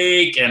huge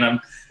break,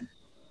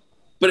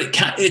 but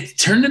it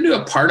turned into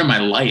a part of my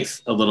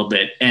life a little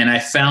bit. And I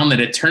found that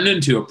it turned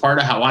into a part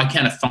of how I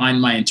kind of find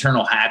my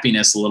internal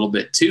happiness a little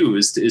bit too,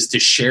 is to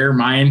share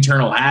my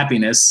internal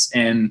happiness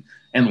and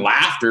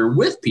laughter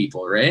with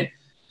people. Right.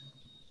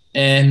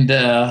 And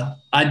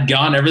I'd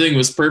gone, everything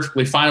was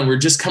perfectly fine. We were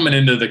just coming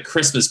into the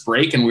Christmas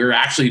break, and we were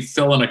actually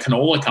filling a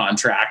canola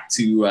contract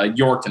to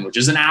Yorkton, which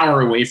is an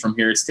hour away from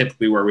here. It's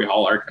typically where we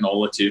haul our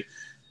canola to.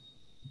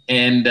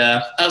 And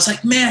I was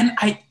like, man,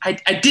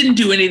 I didn't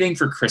do anything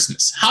for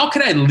Christmas. How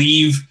could I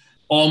leave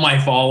all my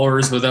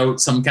followers without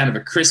some kind of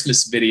a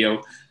Christmas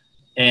video?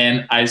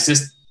 And I was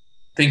just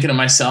thinking to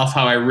myself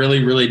how I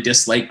really, really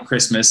dislike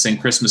Christmas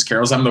and Christmas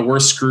carols. I'm the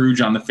worst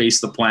Scrooge on the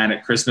face of the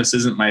planet. Christmas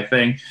isn't my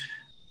thing.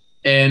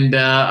 And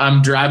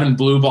I'm driving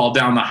Blue Ball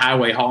down the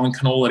highway hauling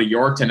canola to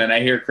Yorkton, and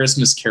I hear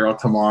Christmas Carol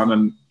come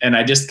on. And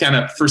I just kind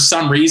of, for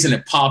some reason,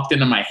 it popped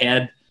into my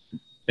head.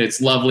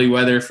 It's lovely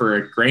weather for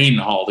a grain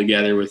haul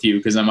together with you,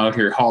 because I'm out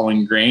here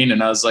hauling grain.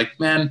 And I was like,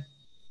 man,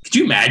 could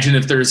you imagine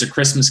if there's a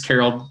Christmas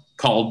Carol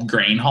called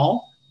Grain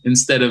Haul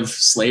instead of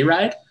Sleigh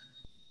Ride?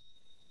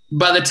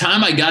 By the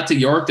time I got to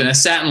Yorkton, I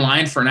sat in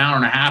line for an hour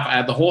and a half. I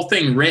had the whole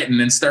thing written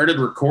and started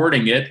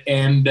recording it,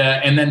 and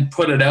then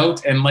put it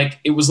out. And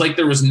it was like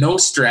there was no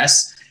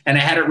stress, and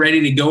I had it ready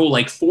to go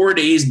like 4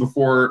 days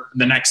before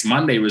the next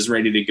Monday was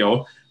ready to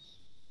go.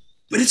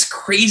 But it's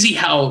crazy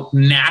how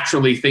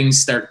naturally things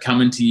start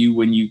coming to you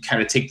when you kind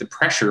of take the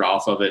pressure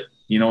off of it.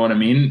 You know what I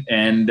mean?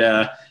 And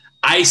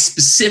I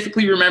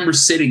specifically remember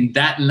sitting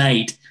that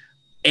night,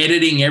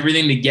 editing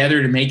everything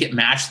together to make it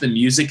match the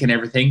music and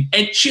everything,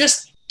 and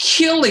just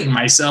killing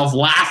myself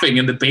laughing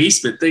in the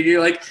basement, thinking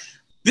like,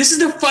 this is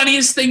the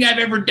funniest thing I've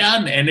ever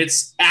done. And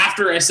it's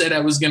after I said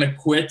I was going to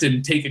quit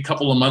and take a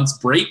couple of months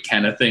break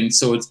kind of thing.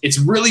 So it's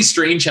really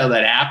strange how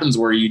that happens,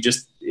 where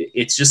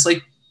it's just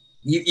like,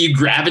 you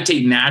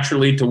gravitate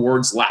naturally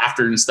towards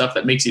laughter and stuff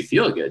that makes you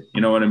feel good. You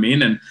know what I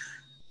mean? And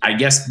I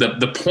guess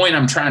the point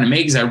I'm trying to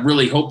make is I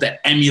really hope that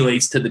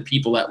emulates to the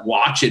people that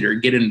watch it or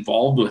get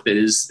involved with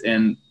it,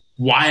 and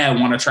why I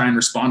want to try and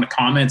respond to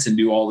comments and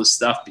do all this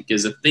stuff,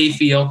 because if they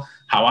feel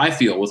how I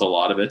feel with a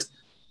lot of it,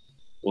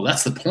 well,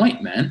 that's the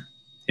point, man.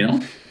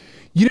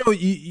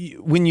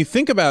 When you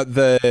think about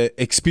the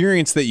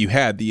experience that you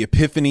had, the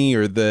epiphany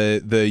or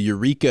the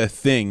eureka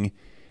thing,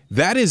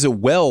 that is a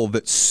well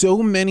that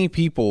so many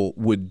people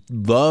would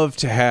love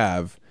to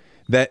have,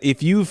 that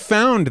if you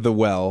found the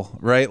well,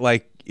 right,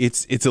 like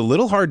it's a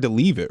little hard to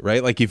leave it,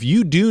 right? Like if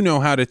you do know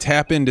how to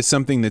tap into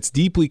something that's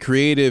deeply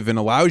creative and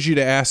allows you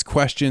to ask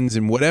questions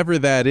and whatever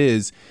that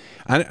is,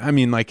 I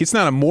mean, like, it's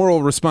not a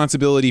moral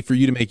responsibility for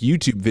you to make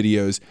YouTube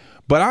videos,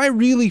 but I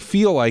really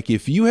feel like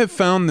if you have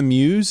found the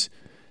muse,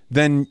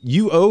 then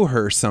you owe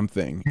her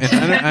something.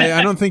 And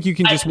I don't think you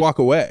can just walk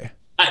away.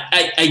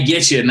 I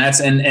get you. And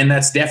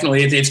that's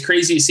definitely, it's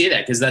crazy to say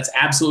that, because that's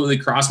absolutely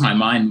crossed my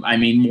mind. I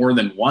mean, more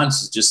than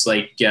once. It's just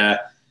like,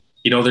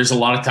 there's a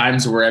lot of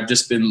times where I've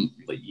just been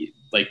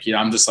like,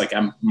 I'm just like,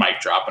 I'm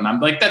mic dropping.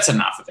 I'm like, that's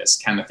enough of this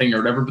kind of thing or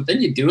whatever. But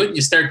then you do it and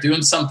you start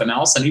doing something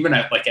else. And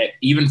I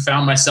even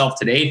found myself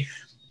today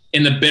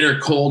in the bitter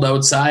cold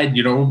outside,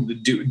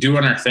 doing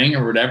our thing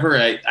or whatever.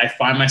 I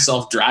find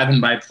myself driving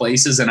by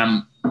places, and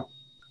I'm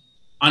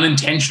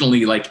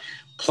unintentionally like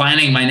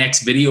planning my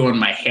next video in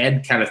my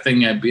head kind of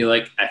thing. I'd be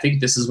like, I think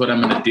this is what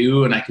I'm going to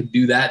do. And I could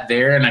do that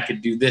there, and I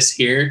could do this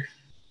here.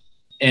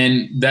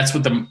 And that's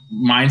what the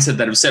mindset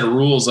that I've set of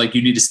rules, like,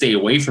 you need to stay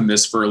away from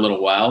this for a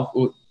little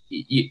while.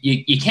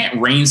 You can't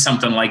rein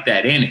something like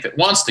that in. If it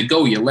wants to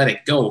go, you let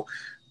it go.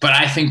 But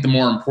I think the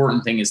more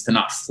important thing is to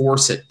not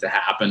force it to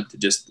happen, to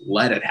just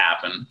let it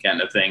happen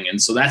kind of thing.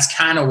 And so that's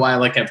kind of why,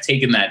 like, I've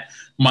taken that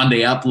Monday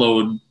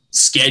upload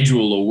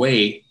schedule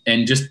away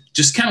and just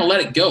kind of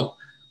let it go.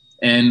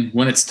 And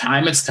when it's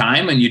time,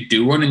 and you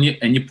do one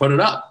and you put it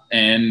up.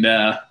 And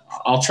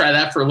I'll try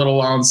that for a little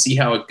while and see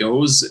how it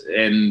goes.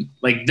 And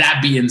like, that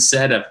being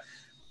said, I've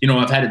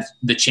had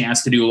the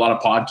chance to do a lot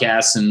of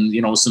podcasts and,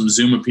 some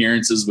Zoom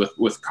appearances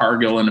with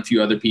Cargill and a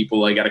few other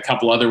people. I got a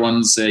couple other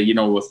ones,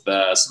 with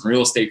some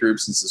real estate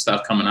groups and some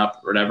stuff coming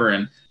up or whatever.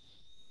 And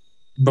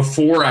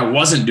before, I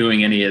wasn't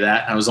doing any of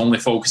that. I was only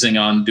focusing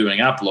on doing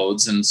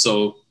uploads. And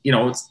so,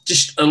 it's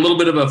just a little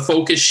bit of a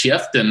focus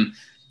shift, and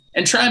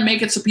try and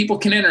make it so people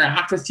can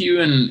interact with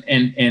you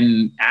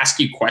and ask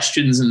you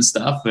questions and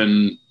stuff.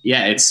 And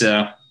yeah, it's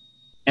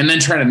and then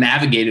try to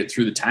navigate it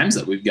through the times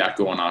that we've got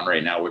going on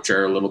right now, which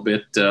are a little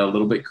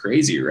bit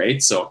crazy,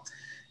 right? So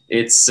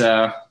it's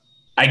I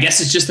guess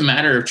it's just a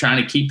matter of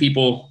trying to keep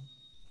people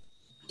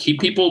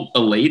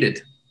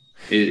elated.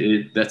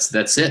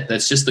 That's it.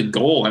 That's just the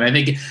goal. And I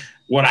think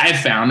what I've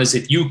found is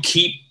if you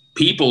keep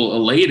people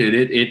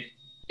elated,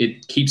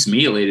 it keeps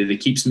me elated. It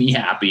keeps me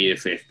happy.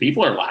 If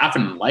people are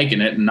laughing and liking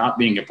it and not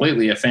being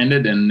completely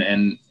offended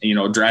and you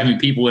know, driving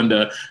people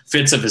into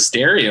fits of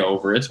hysteria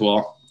over it,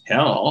 well,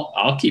 hell,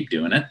 I'll keep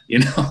doing it, you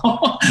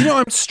know? You know,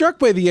 I'm struck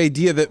by the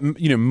idea that,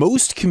 you know,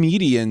 most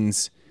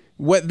comedians,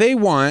 what they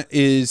want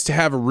is to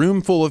have a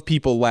room full of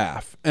people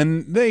laugh.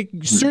 And they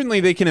certainly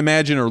they can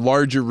imagine a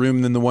larger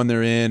room than the one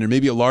they're in, or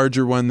maybe a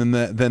larger one than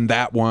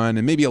that one,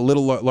 and maybe a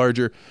little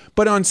larger.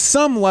 But on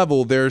some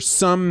level, there's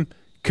some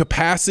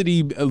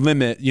capacity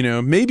limit. You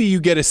know, maybe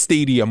you get a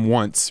stadium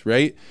once,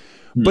 right?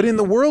 But in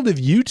the world of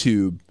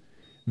YouTube,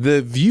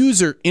 the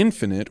views are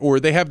infinite, or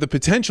they have the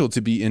potential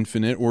to be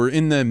infinite, or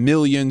in the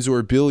millions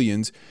or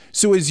billions.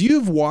 So as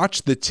you've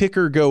watched the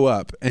ticker go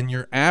up and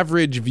your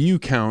average view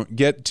count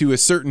get to a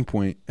certain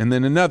point, and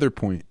then another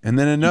point, and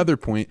then another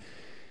point,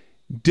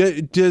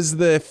 does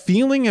the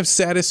feeling of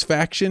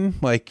satisfaction,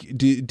 like,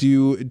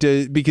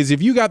 because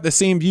if you got the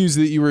same views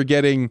that you were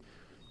getting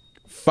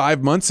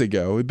 5 months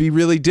ago, it'd be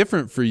really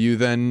different for you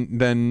than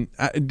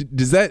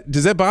does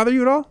that bother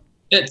you at all?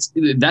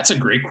 That's a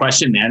great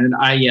question, man. And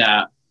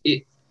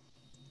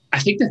I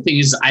think the thing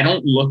is, I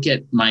don't look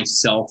at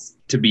myself,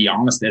 to be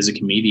honest, as a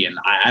comedian.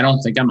 I don't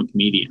think I'm a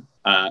comedian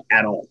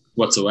at all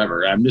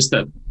whatsoever. I'm just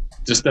a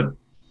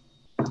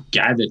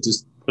guy that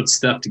just puts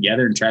stuff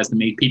together and tries to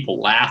make people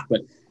laugh.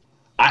 But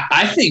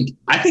I think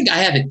I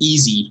have it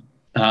easy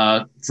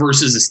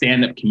versus a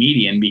stand-up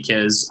comedian,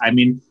 because I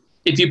mean,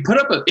 if you put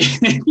up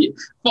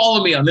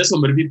follow me on this one,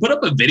 but if you put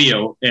up a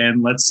video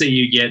and let's say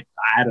you get,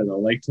 I don't know,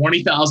 like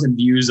 20,000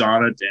 views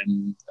on it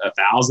and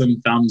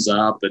 1,000 thumbs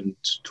up and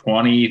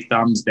 20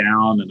 thumbs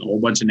down and a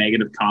whole bunch of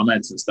negative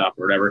comments and stuff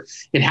or whatever,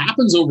 it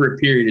happens over a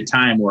period of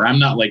time where I'm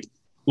not like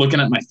looking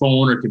at my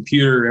phone or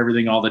computer or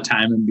everything all the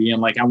time and being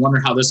like, I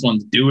wonder how this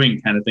one's doing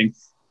kind of thing.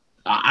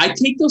 I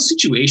take those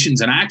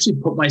situations and I actually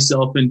put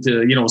myself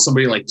into, you know,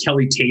 somebody like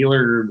Kelly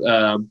Taylor,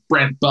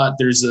 Brent Butt.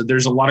 There's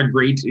a lot of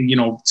great, you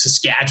know,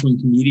 Saskatchewan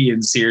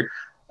comedians here.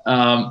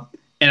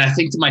 And I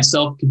think to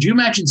myself, could you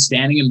imagine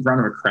standing in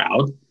front of a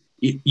crowd?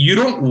 You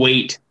don't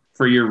wait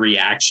for your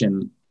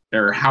reaction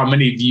or how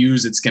many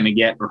views it's going to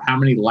get or how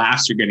many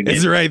laughs you're going to get.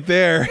 It's right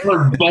there.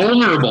 You're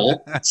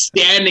vulnerable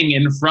standing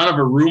in front of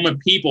a room of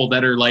people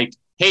that are like,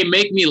 hey,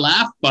 make me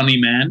laugh, funny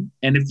man.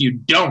 And if you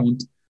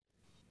don't,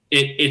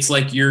 it's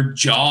like your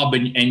job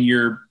and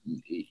your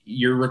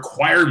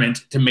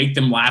requirement to make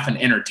them laugh and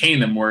entertain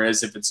them.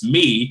 Whereas if it's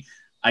me,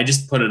 I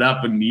just put it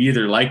up and you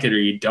either like it or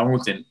you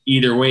don't. And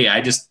either way, I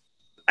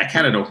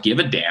kind of don't give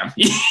a damn.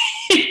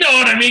 You know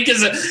what I mean?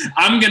 Because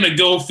I'm going to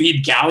go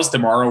feed cows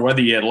tomorrow,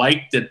 whether you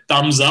like the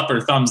thumbs up or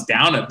thumbs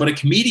down it. But a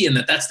comedian,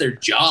 that's their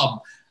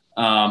job,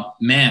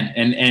 man.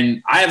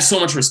 And I have so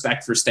much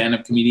respect for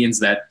stand-up comedians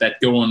that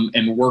go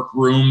and work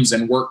rooms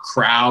and work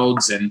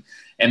crowds and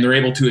they're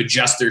able to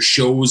adjust their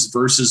shows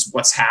versus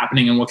what's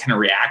happening and what kind of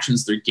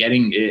reactions they're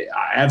getting.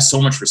 I have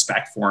so much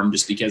respect for them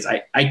just because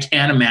I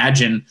can't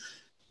imagine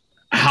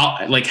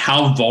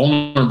how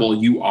vulnerable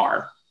you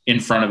are in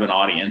front of an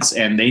audience,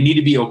 and they need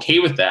to be okay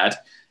with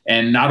that.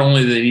 And not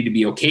only do they need to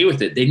be okay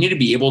with it, they need to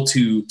be able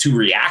to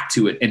react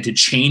to it and to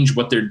change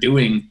what they're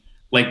doing,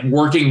 like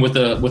working with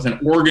an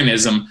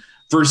organism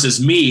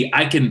versus me.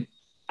 I can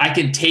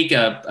take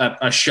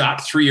a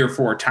shot 3 or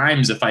 4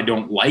 times if I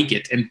don't like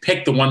it and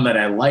pick the one that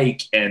I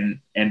like and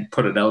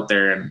put it out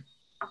there. And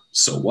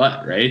so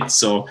what, right?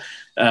 So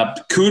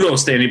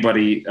kudos to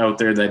anybody out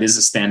there that is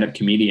a stand-up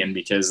comedian,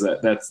 because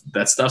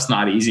that stuff's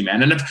not easy,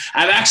 man. And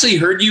I've actually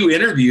heard you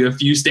interview a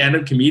few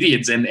stand-up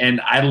comedians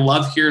and I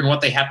love hearing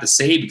what they have to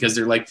say, because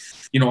they're like,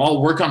 you know,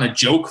 I'll work on a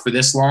joke for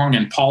this long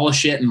and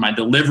polish it and my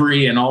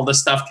delivery and all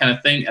this stuff kind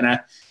of thing.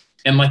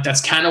 And like, that's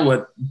kind of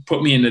what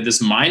put me into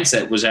this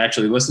mindset, was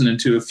actually listening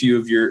to a few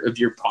of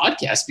your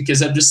podcasts,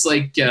 because I'm just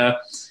like,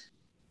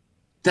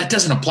 that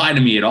doesn't apply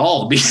to me at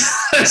all.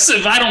 Because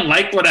if I don't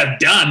like what I've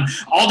done,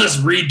 I'll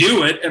just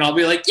redo it and I'll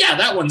be like, yeah,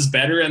 that one's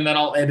better. And then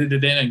I'll edit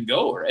it in and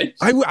go, right?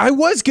 I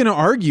was going to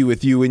argue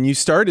with you when you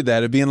started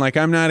that, of being like,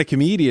 I'm not a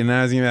comedian. And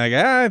I was going to be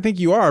like, I think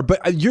you are.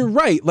 But you're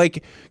right.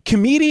 Like,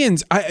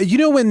 comedians, you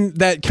know, when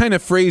that kind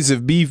of phrase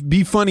of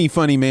be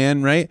funny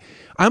man, right?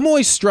 I'm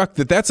always struck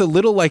that that's a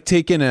little like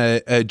taking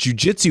a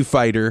jiu-jitsu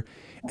fighter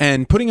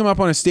and putting him up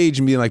on a stage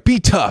and being like, be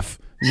tough.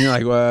 And you're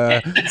like,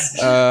 well,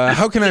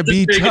 how can I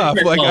be tough?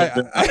 Like,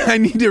 I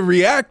need to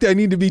react. I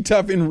need to be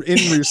tough in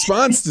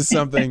response to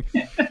something.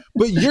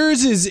 But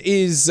yours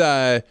is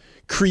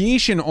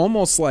creation,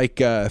 almost like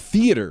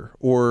theater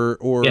or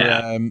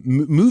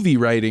movie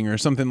writing or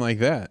something like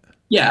that.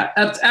 Yeah,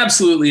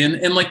 absolutely.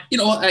 And like, you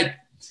know,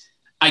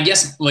 I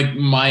guess like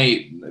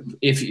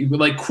if you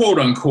like, quote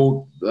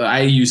unquote,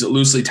 I use it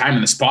loosely, time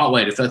in the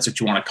spotlight, if that's what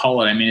you want to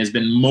call it. I mean, it's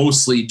been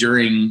mostly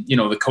during, you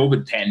know, the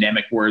COVID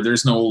pandemic, where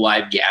there's no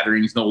live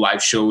gatherings, no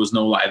live shows,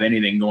 no live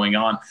anything going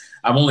on.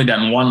 I've only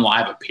done one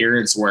live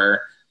appearance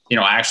where, you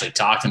know, I actually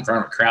talked in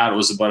front of a crowd. It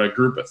was about a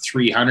group of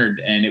 300,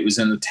 and it was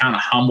in the town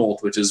of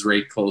Humboldt, which is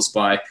right close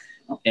by.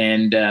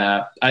 And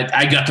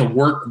I got to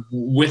work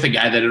with a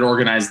guy that had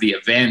organized the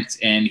event,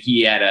 and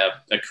he had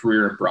a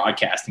career in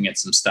broadcasting and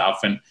some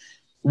stuff. And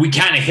we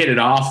kind of hit it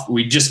off.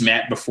 We just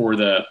met before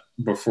the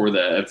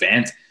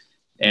event,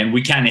 and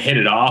we kind of hit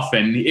it off.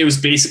 And it was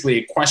basically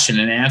a question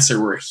and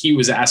answer where he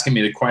was asking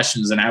me the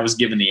questions and I was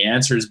giving the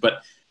answers.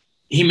 But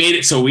he made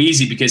it so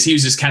easy because he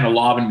was just kind of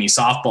lobbing me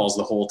softballs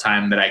the whole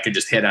time that I could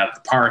just hit out of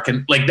the park.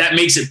 And like, that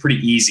makes it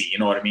pretty easy. You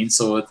know what I mean?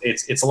 So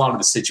it's a lot of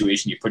the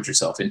situation you put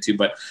yourself into,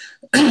 but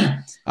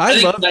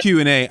I love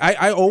Q&A.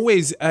 I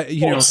always,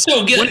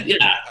 so good.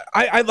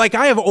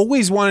 I have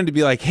always wanted to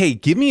be like, hey,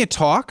 give me a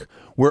talk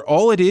where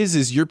all it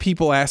is your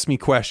people ask me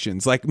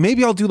questions. Like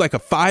maybe I'll do like a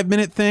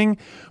 5-minute thing,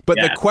 but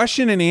the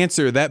question and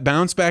answer, that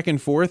bounce back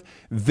and forth,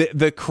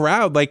 the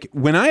crowd, like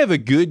when I have a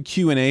good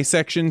Q&A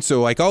section,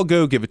 so like I'll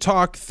go give a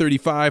talk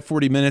 35,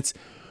 40 minutes.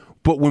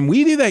 But when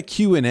we do that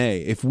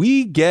Q&A, if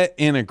we get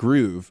in a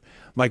groove,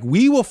 like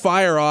we will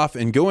fire off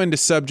and go into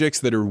subjects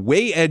that are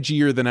way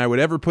edgier than I would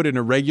ever put in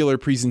a regular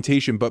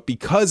presentation. But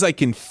because I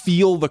can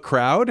feel the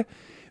crowd,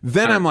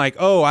 then I'm like,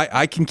 oh,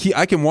 I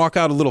can walk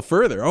out a little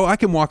further. Oh, I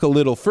can walk a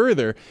little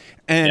further.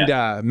 And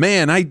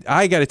man, I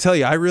got to tell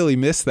you, I really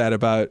miss that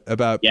about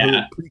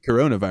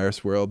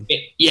pre-coronavirus world.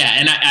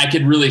 And I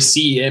could really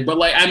see it. But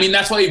like, I mean,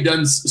 that's why you've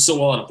done so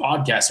well at a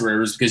podcast or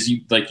whatever, is because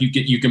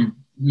you can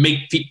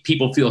make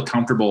people feel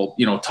comfortable,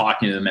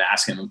 talking to them and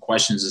asking them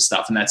questions and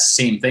stuff. And that's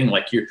the same thing.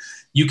 Like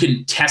you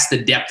can test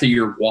the depth of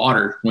your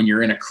water when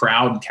you're in a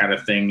crowd kind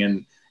of thing.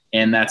 And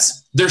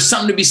there's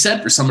something to be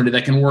said for somebody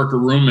that can work a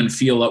room and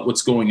feel out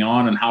what's going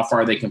on and how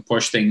far they can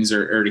push things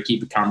or to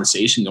keep a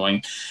conversation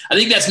going. I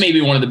think that's maybe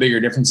one of the bigger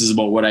differences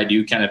about what I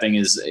do kind of thing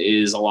is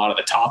a lot of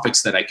the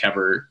topics that I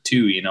cover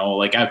too.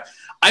 Like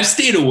I've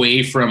stayed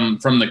away from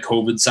the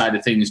COVID side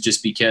of things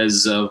just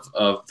because of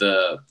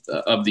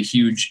the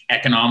huge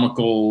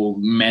economical,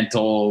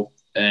 mental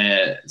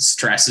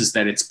stresses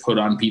that it's put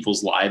on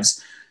people's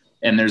lives.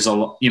 And there's a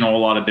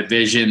lot of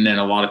division and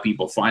a lot of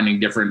people finding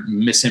different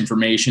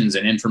misinformations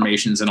and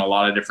informations and a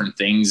lot of different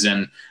things.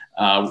 And,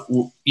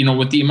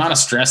 with the amount of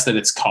stress that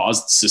it's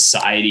caused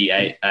society,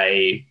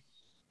 I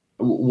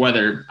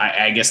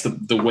guess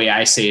the way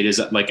I say it is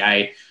that, like,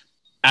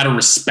 out of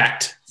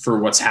respect for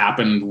what's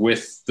happened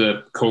with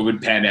the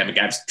COVID pandemic,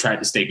 I've tried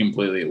to stay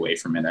completely away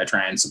from it. I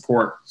try and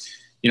support,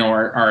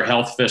 our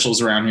health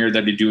officials around here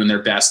that are doing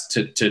their best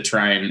to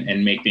try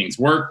and make things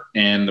work.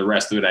 And the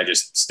rest of it, I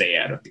just stay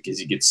out of,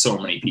 because you get so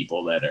many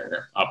people that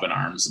are up in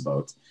arms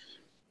about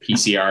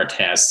PCR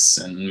tests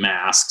and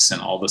masks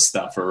and all this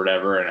stuff or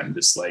whatever. And I'm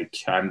just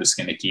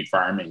going to keep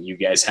farming. You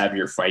guys have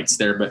your fights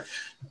there. But,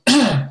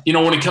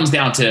 when it comes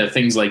down to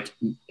things like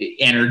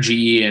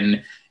energy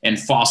and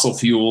fossil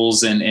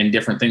fuels and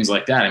different things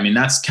like that, I mean,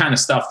 that's kind of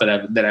stuff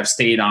that I've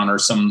stayed on, or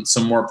some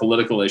more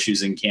political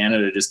issues in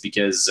Canada, just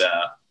because,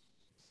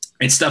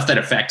 it's stuff that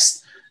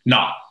affects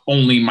not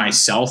only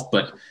myself,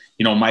 but,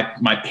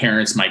 my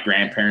parents, my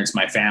grandparents,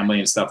 my family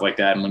and stuff like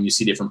that. And when you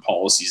see different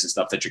policies and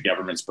stuff that your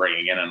government's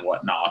bringing in and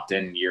whatnot,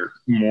 and you're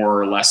more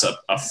or less a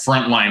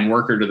frontline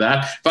worker to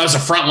that. If I was a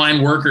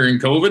frontline worker in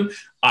COVID,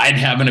 I'd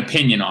have an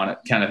opinion on it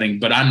kind of thing,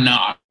 but I'm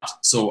not.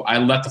 So I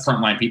let the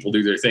frontline people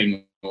do their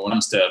thing. When it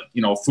comes to,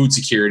 food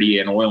security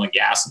and oil and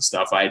gas and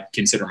stuff, I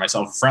consider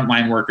myself a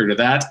frontline worker to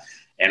that.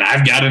 And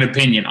I've got an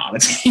opinion on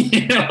it.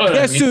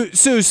 I mean?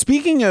 So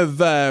speaking of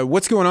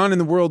what's going on in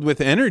the world with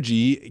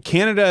energy,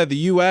 Canada, the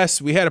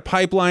U.S., we had a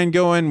pipeline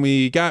going.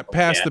 We got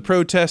past the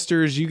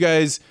protesters. You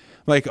guys,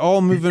 like,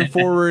 all moving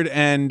forward,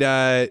 and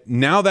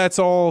now that's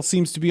all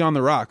seems to be on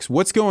the rocks.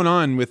 What's going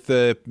on with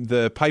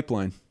the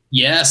pipeline?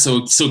 Yeah,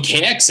 so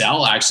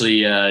KXL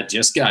actually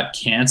just got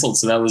canceled.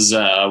 So that was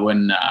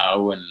when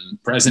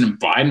President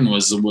Biden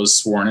was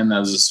sworn in. That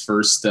was his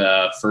first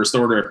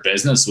order of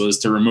business, was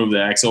to remove the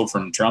XO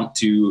from Trump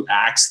to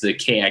axe the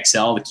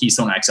KXL, the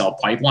Keystone XL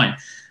pipeline.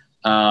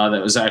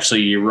 That was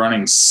actually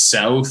running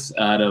south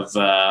out of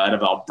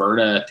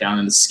Alberta down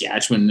in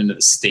Saskatchewan into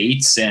the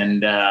States,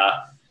 and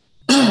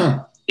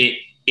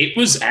it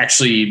was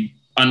actually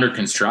under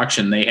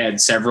construction. They had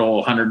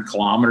several hundred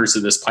kilometers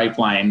of this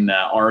pipeline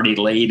already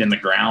laid in the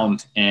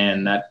ground,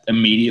 and that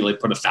immediately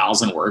put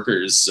 1,000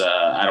 workers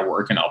out of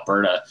work in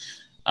Alberta.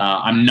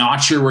 I'm not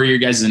sure where your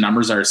guys'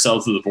 numbers are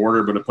south of the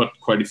border, but it put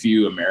quite a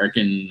few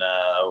American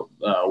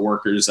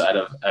workers out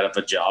of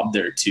a job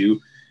there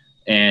too.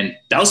 And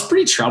that was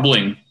pretty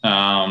troubling.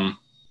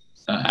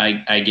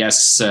 I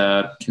guess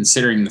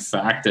considering the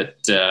fact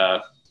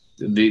that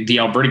the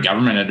Alberta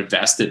government had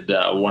invested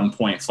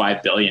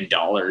 $1.5 billion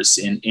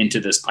into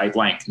this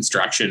pipeline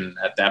construction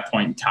at that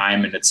point in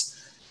time. And it's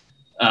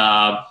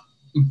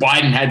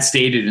Biden had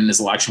stated in his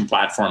election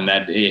platform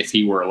that if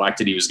he were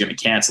elected, he was going to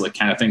cancel it,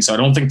 kind of thing. So I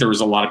don't think there was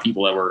a lot of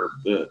people that were,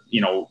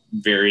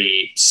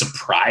 very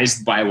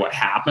surprised by what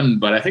happened.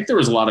 But I think there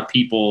was a lot of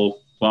people,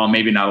 well,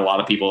 maybe not a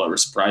lot of people, that were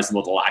surprised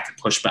about the lack of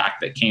pushback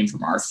that came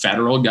from our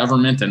federal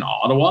government in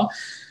Ottawa.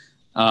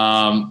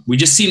 We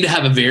just seem to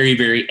have a very,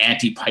 very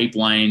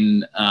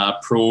anti-pipeline,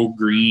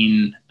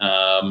 pro-green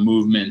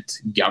movement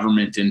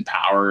government in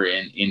power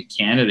in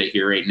Canada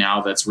here right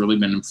now. That's really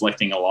been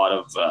inflicting a lot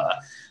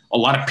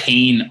of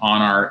pain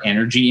on our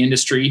energy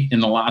industry in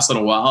the last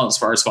little while, as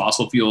far as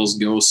fossil fuels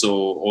go.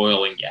 So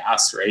oil and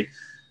gas, right?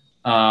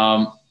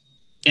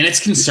 And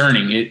it's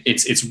concerning.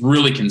 It's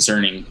really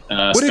concerning.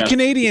 What are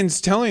Canadians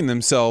telling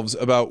themselves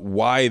about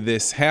why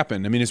this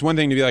happened? I mean, it's one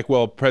thing to be like,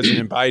 well,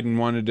 President Biden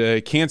wanted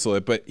to cancel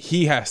it, but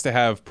he has to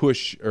have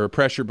push or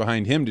pressure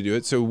behind him to do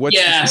it. So what's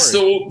the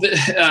story?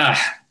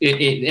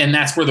 And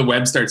that's where the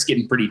web starts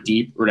getting pretty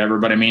deep or whatever.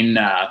 But I mean,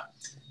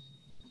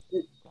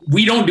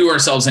 we don't do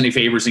ourselves any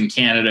favors in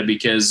Canada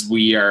because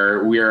we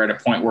are at a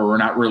point where we're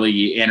not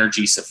really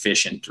energy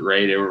sufficient,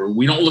 right? Or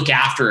we don't look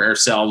after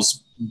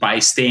ourselves by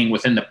staying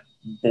within the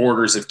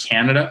borders of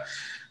Canada.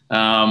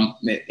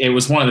 It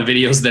was one of the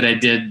videos that I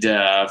did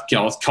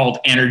called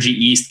Energy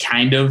East,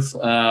 kind of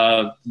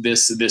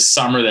this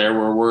summer there,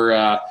 where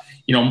we're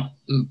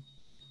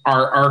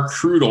our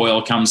crude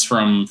oil comes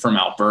from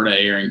Alberta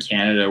here in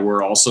Canada.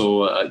 We're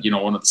also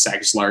one of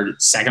the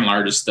second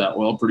largest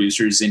oil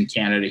producers in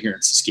Canada here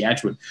in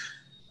Saskatchewan.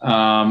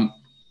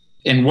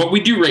 And what we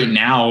do right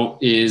now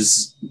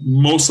is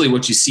mostly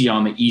what you see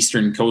on the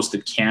eastern coast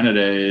of Canada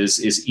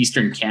is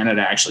Eastern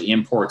Canada actually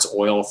imports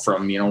oil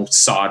from,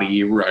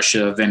 Saudi,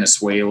 Russia,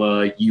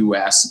 Venezuela,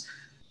 US,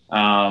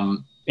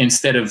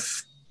 instead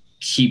of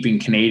keeping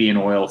Canadian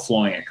oil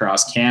flowing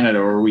across Canada.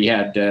 Or we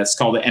had, it's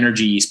called the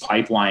Energy East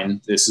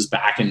Pipeline. This is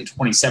back in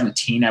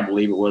 2017, I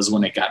believe it was,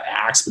 when it got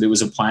axed, but it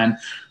was a plan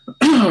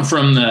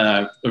from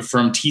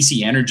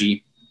TC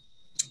Energy,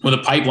 with a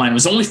pipeline. It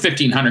was only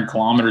 1,500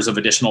 kilometers of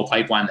additional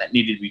pipeline that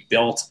needed to be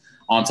built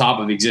on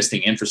top of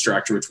existing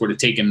infrastructure, which would have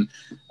taken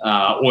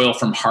oil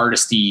from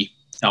Hardisty,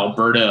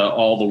 Alberta,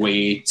 all the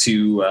way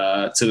to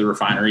the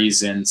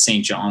refineries in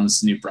St.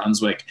 John's, New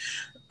Brunswick.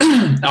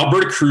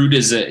 Alberta crude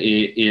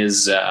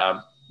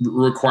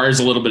requires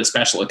a little bit of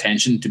special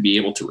attention to be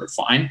able to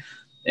refine,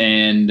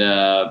 and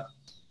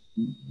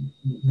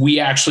we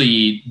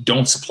actually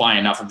don't supply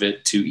enough of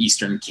it to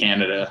Eastern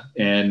Canada.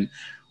 And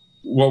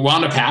what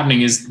wound up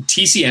happening is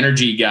TC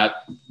Energy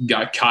got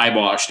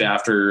kiboshed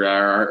after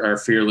our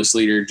fearless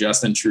leader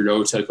Justin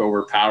Trudeau took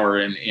over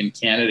power in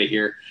Canada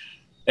here.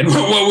 And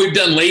what we've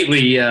done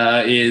lately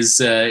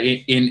is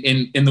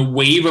in the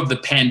wave of the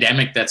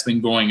pandemic that's been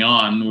going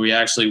on, we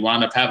actually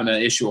wound up having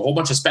to issue a whole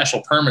bunch of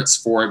special permits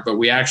for it. But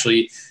we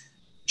actually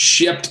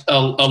shipped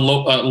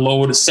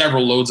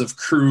several loads of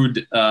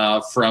crude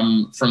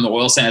from the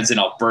oil sands in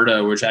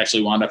Alberta, which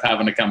actually wound up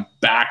having to come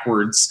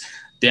backwards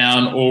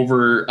down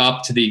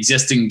up to the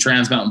existing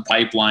Trans Mountain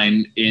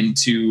pipeline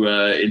into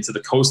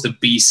the coast of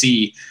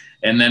BC,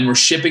 and then we're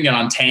shipping it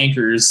on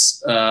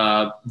tankers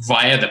via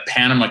the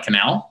Panama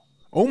Canal.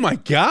 Oh my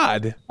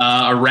God!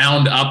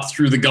 Around up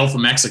through the Gulf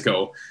of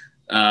Mexico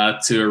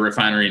to a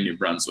refinery in New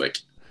Brunswick.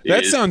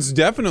 That sounds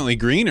definitely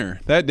greener.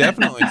 That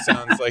definitely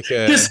sounds like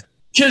a.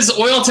 Because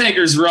oil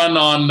tankers run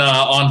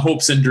on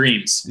hopes and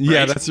dreams. Right?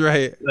 Yeah, that's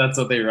right. That's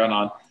what they run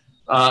on.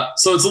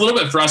 So it's a little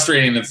bit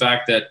frustrating, the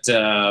fact that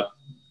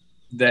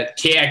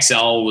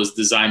KXL was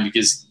designed,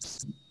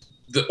 because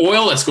the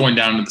oil that's going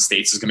down to the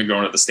States is going to go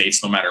into the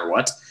States no matter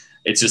what.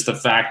 It's just the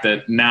fact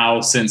that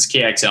now, since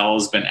KXL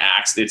has been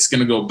axed, it's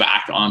going to go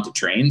back onto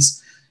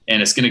trains,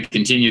 and it's going to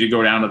continue to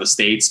go down to the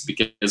States,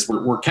 because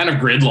we're kind of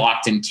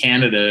gridlocked in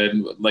Canada.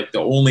 And like, the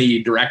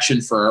only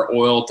direction for our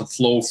oil to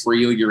flow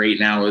freely right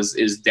now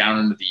is down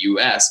into the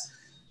US.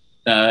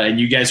 And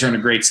you guys are in a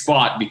great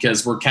spot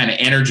because we're kind of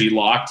energy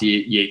locked.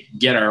 You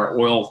get our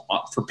oil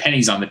for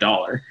pennies on the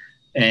dollar.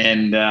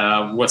 And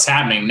what's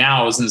happening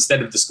now is,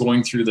 instead of just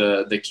going through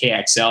the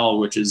KXL,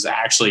 which is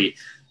actually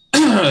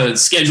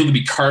scheduled to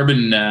be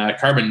carbon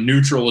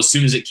neutral as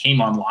soon as it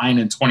came online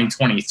in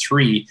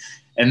 2023,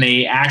 and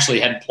they actually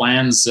had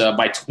plans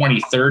by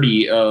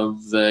 2030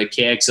 of the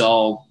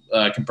KXL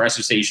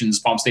compressor stations,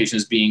 pump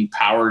stations, being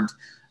powered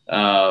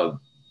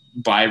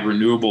by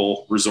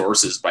renewable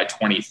resources by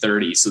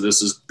 2030. So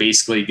this is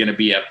basically going to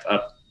be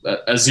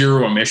a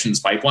zero emissions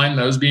pipeline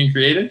that was being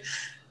created.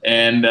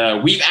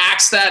 And we've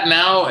axed that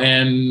now,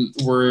 and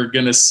we're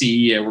gonna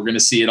see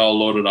it all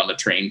loaded onto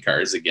train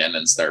cars again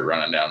and start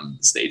running down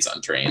the States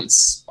on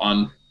trains,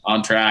 on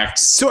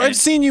tracks. So I've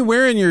seen you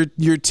wearing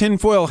your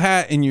tinfoil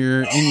hat in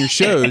your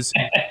shows.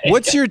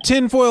 What's your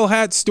tinfoil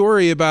hat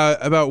story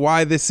about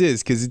why this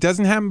is? Because it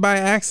doesn't happen by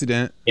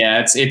accident.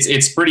 Yeah,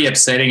 it's pretty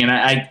upsetting, and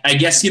I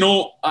guess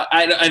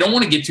I don't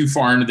want to get too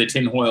far into the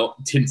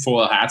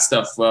tinfoil hat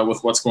stuff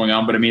with what's going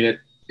on, but I mean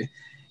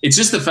it's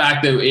just the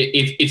fact that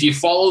if you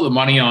follow the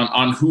money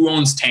on who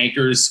owns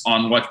tankers,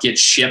 on what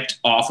gets shipped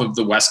off of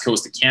the west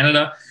coast of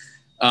Canada,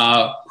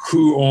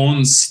 who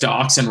owns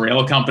stocks and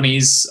rail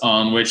companies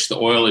on which the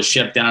oil is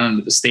shipped down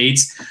into the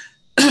States.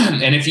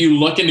 And if you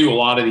look into a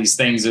lot of these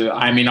things,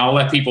 I mean, I'll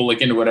let people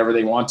look into whatever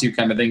they want to,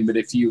 kind of thing. But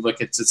if you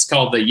look, it's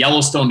called the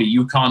Yellowstone to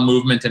Yukon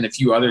movement, and a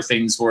few other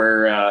things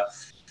where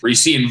you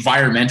see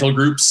environmental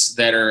groups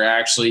that are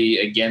actually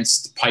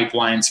against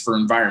pipelines for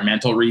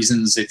environmental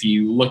reasons. If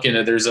you look at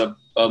it, there's a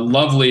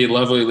lovely,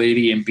 lovely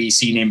lady in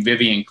BC named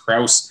Vivian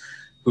Krause,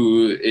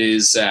 who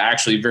is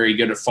actually very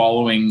good at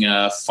following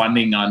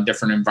funding on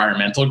different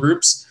environmental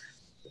groups.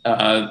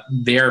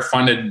 They are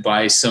funded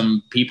by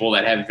some people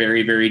that have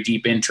very, very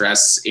deep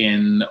interests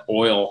in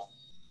oil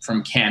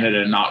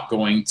Canada not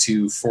going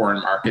to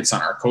foreign markets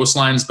on our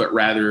coastlines, but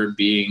rather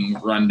being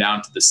run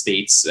down to the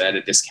States at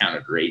a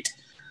discounted rate.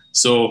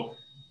 So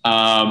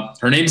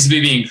her name is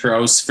Vivian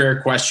Krause.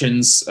 Fair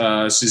questions.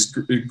 She's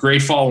a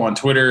great follow on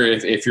Twitter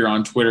if you're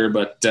on Twitter,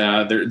 but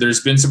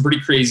there's been some pretty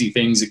crazy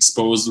things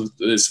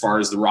exposed as far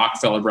as the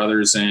Rockefeller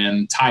brothers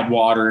and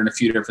Tidewater and a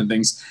few different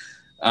things.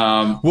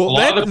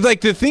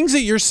 Like the things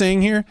that you're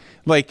saying here,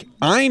 like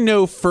I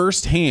know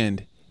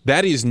firsthand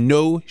that is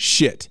no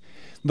shit.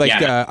 Like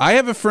I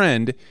have a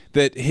friend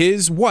that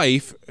his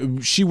wife,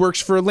 she works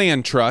for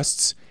land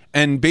trusts,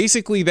 and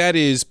basically that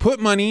is put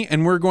money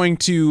and we're going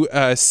to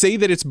say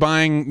that it's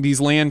buying these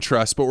land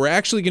trusts, but we're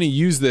actually going to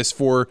use this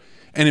for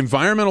an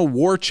environmental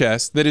war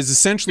chest that is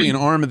essentially an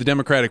arm of the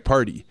Democratic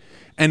Party.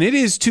 And it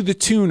is to the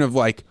tune of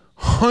like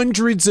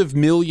hundreds of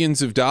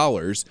millions of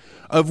dollars,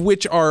 of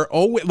which are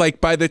always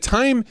like by the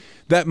time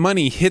that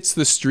money hits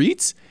the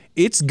streets,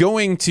 it's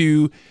going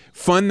to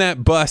fund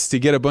that bus to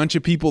get a bunch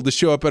of people to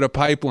show up at a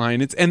pipeline.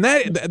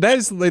 That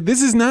is like,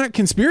 this is not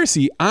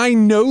conspiracy. I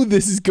know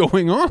this is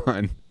going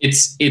on.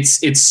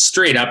 It's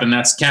straight up, and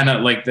that's kind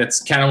of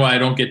why I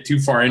don't get too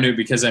far into it,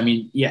 because I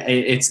mean,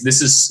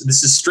 this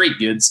is straight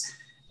goods,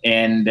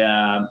 and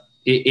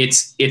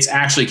it's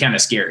actually kind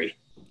of scary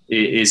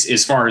is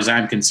as far as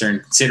I'm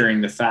concerned, considering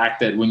the fact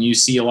that when you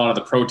see a lot of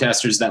the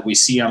protesters that we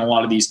see on a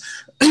lot of these,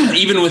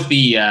 even with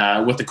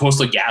the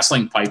Coastal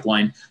GasLink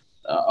pipeline,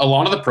 a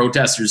lot of the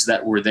protesters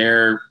that were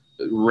there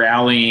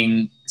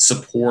rallying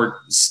support,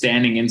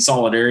 standing in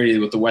solidarity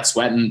with the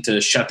Wet'suwet'en to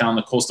shut down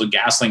the Coastal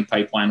GasLink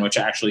pipeline, which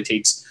actually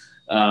takes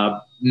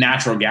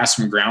natural gas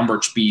from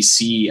Groundbirch,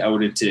 BC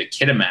out into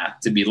Kitimat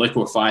to be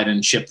liquefied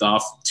and shipped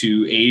off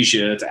to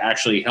Asia to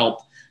actually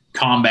help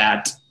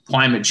combat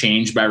climate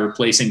change by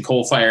replacing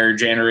coal-fired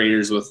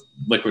generators with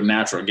liquid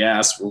natural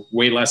gas for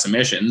way less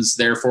emissions,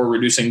 therefore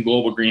reducing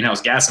global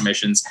greenhouse gas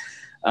emissions.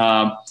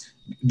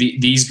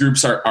 These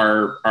groups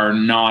are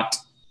not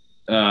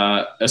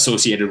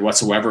associated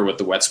whatsoever with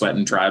the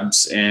Wet'suwet'en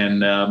tribes, and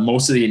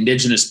most of the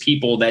indigenous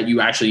people that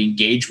you actually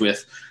engage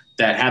with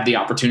that have the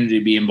opportunity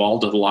to be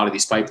involved with a lot of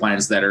these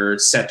pipelines that are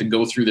set to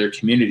go through their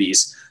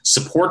communities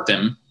support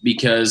them,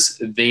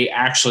 because they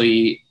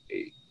actually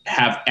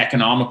have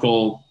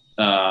economical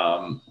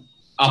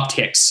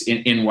upticks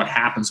in what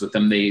happens with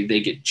them.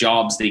 They get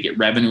jobs, they get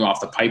revenue off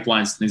the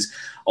pipelines.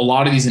 A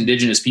lot of these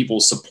indigenous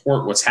people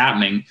support what's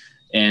happening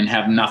and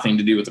have nothing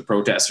to do with the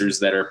protesters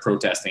that are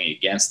protesting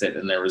against it.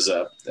 And there was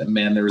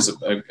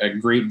a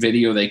great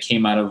video that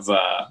came out of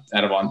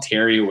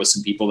Ontario with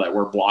some people that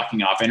were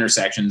blocking off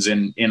intersections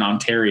in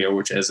Ontario,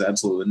 which has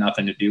absolutely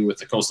nothing to do with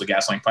the Coastal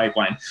GasLink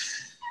pipeline.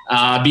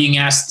 Being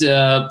asked,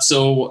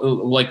 so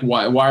like,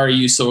 why are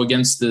you so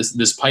against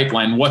this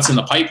pipeline? What's in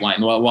the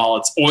pipeline? Well,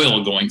 it's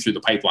oil going through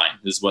the pipeline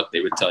is what they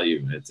would tell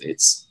you.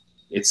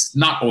 It's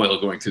not oil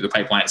going through the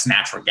pipeline. It's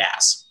natural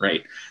gas,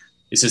 right?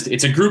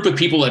 It's a group of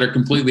people that are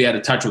completely out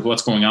of touch with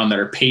what's going on, that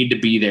are paid to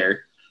be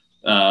there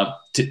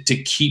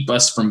to keep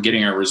us from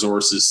getting our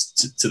resources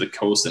to the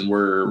coast. And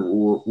we're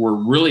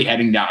really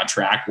heading down a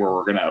track where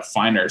we're going to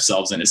find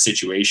ourselves in a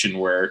situation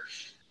where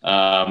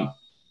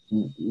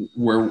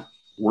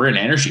we're in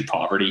energy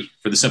poverty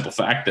for the simple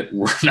fact that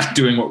we're not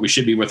doing what we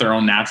should be with our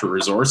own natural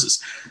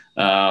resources.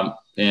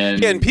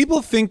 And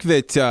people think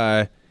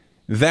that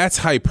that's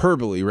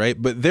hyperbole,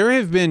 right? But there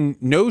have been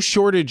no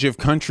shortage of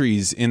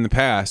countries in the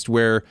past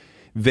where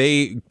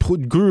they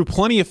grew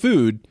plenty of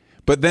food,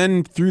 but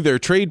then through their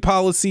trade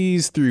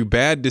policies, through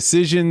bad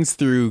decisions,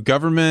 through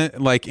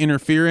government like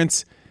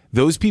interference,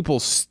 those people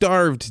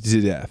starved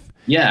to death.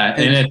 Yeah,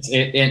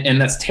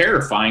 and that's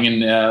terrifying.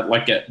 And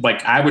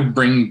like I would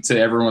bring to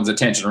everyone's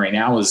attention right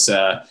now is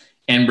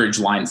Enbridge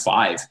Line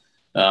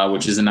 5,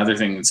 which is another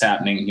thing that's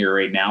happening here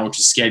right now, which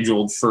is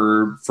scheduled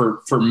for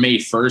May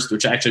 1st,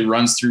 which actually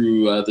runs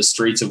through the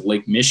Straits of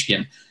Lake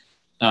Michigan.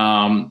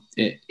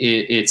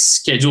 It's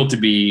scheduled to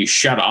be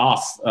shut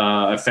off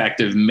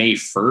effective May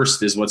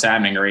 1st is what's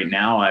happening right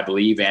now. I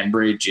believe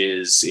Enbridge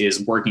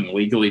is working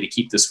legally to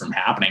keep this from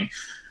happening.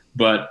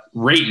 But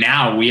right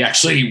now,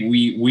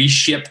 we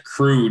ship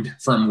crude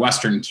from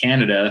Western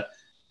Canada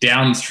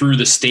down through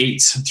the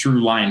States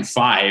through Line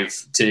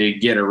 5 to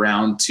get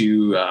around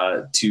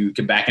to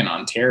Quebec and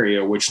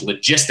Ontario, which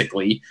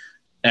logistically,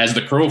 as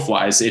the crow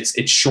flies,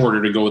 it's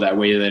shorter to go that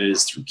way than it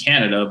is through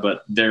Canada.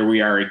 But there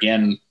we are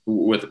again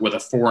with a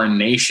foreign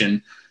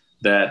nation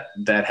that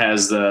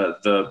has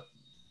the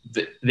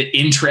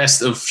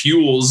interest of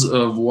fuels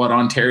of what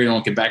Ontario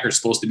and Quebec are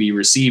supposed to be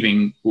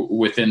receiving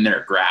within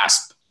their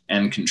grasp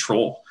and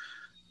control.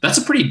 That's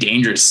a pretty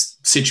dangerous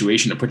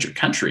situation to put your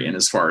country in,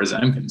 as far as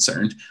I'm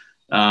concerned.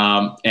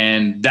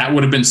 And that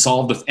would have been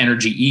solved with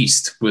Energy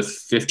East, with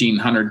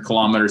 1,500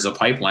 kilometers of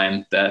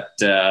pipeline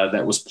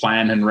that was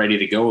planned and ready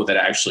to go, that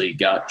actually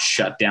got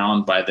shut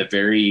down by the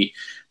very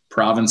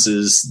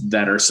provinces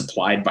that are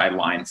supplied by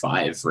Line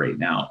 5 right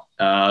now.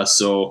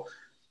 So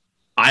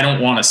I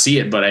don't want to see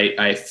it, but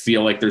I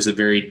feel like there's a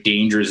very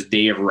dangerous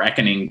day of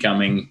reckoning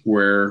coming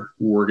where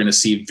we're going to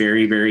see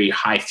very, very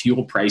high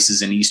fuel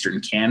prices in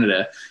Eastern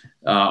Canada,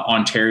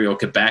 Ontario,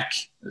 Quebec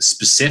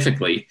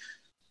specifically,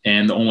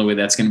 And the only way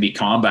that's going to be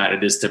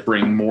combated is to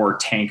bring more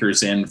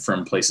tankers in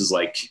from places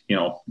like,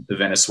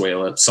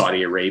 Venezuela,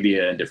 Saudi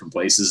Arabia, and different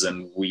places.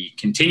 And we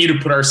continue to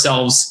put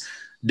ourselves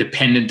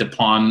dependent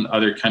upon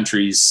other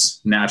countries'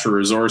 natural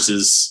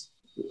resources,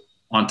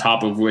 on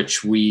top of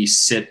which we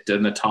sit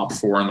in the top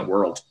 4 in the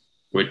world,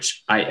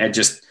 which I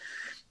just,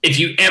 if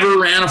you ever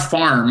ran a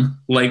farm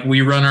like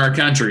we run our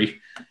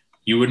country,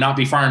 you would not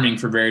be farming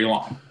for very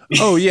long.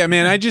 Oh, yeah,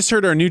 man. I just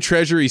heard our new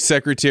Treasury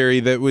Secretary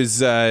that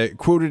was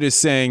quoted as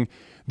saying,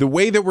 the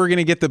way that we're going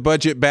to get the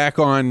budget back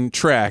on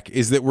track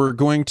is that we're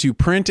going to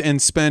print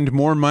and spend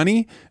more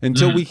money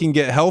until we can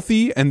get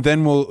healthy, and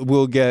then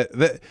we'll get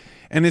that.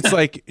 And it's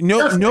like,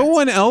 no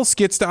one else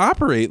gets to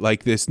operate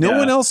like this. No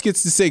one else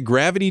gets to say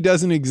gravity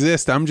doesn't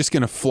exist. I'm just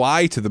going to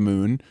fly to the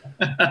moon.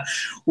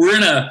 We're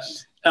in a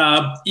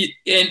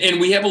and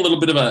we have a little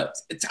bit of a,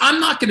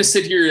 I'm not going to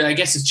sit here, I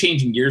guess it's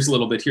changing gears a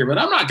little bit here, but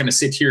I'm not going to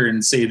sit here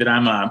and say that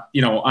I'm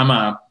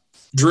a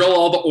drill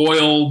all the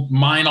oil,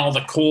 mine all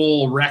the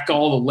coal, wreck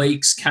all the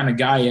lakes kind of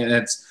guy.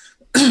 That's,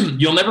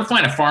 you'll never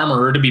find a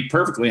farmer, or to be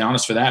perfectly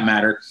honest for that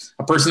matter,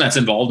 a person that's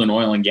involved in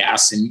oil and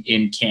gas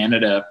in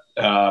Canada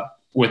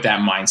with that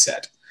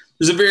mindset.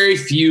 There's a very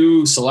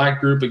few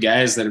select group of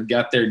guys that have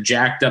got their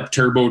jacked up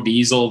turbo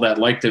diesel that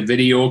like to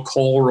video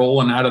coal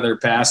rolling out of their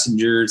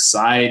passenger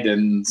side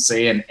and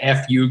saying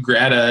F you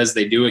Greta as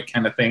they do it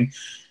kind of thing.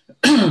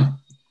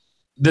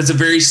 There's a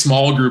very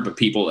small group of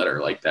people that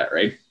are like that,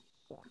 right?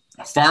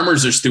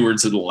 Farmers are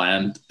stewards of the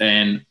land.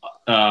 And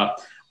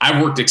I've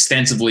worked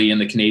extensively in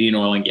the Canadian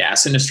oil and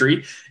gas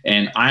industry,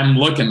 and I'm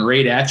looking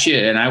right at you.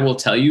 And I will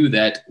tell you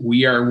that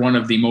we are one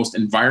of the most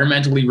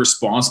environmentally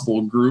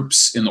responsible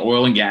groups in the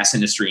oil and gas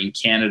industry in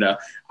Canada.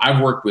 I've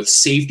worked with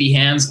safety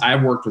hands.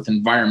 I've worked with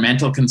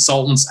environmental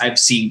consultants. I've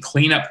seen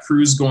cleanup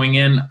crews going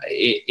in.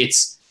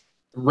 It's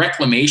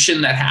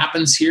reclamation that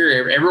happens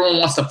here. Everyone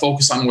wants to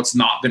focus on what's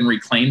not been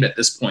reclaimed at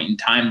this point in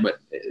time, but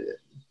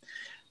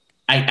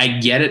I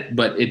get it,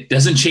 but it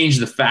doesn't change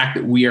the fact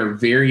that we are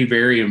very,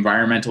 very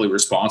environmentally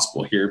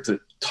responsible here, to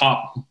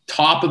top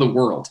of the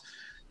world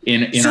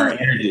in our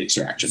energy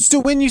extraction. So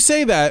when you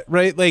say that,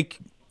 right, like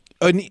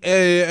a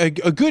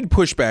good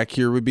pushback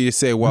here would be to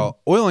say, well,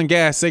 oil and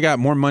gas, they got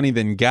more money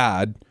than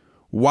God.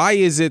 Why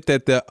is it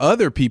that the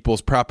other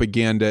people's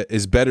propaganda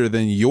is better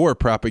than your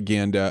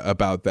propaganda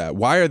about that?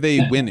 Why are they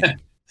winning?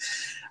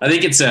 I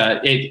think it's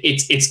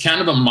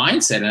kind of a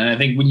mindset, and I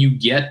think when you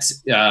get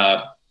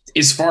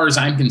as far as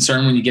I'm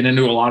concerned, when you get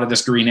into a lot of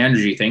this green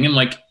energy thing, and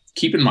like,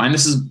 keep in mind,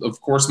 this is of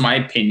course my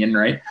opinion,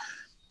 right?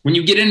 When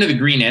you get into the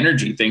green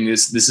energy thing,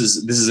 this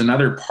is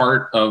another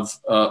part of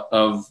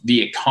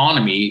the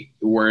economy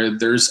where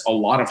there's a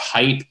lot of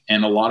hype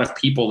and a lot of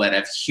people that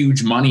have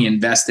huge money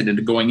invested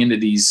into going into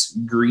these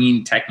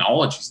green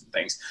technologies and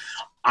things.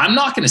 I'm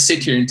not going to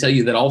sit here and tell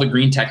you that all the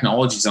green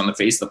technologies on the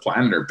face of the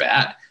planet are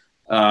bad.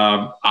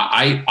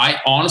 I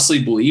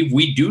honestly believe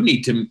we do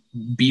need to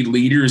be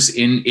leaders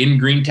in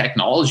green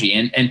technology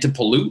and to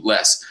pollute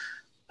less.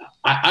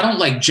 I don't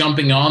like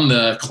jumping on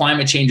the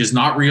climate change is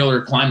not real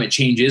or climate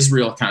change is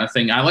real kind of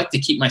thing. I like to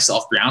keep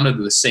myself grounded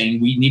with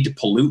saying we need to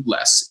pollute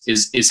less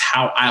is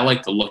how I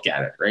like to look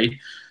at it,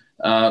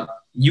 right?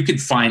 You could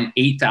find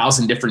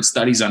 8,000 different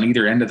studies on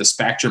either end of the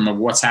spectrum of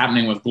what's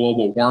happening with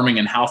global warming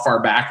and how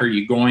far back are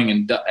you going.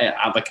 And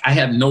I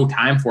have no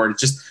time for it.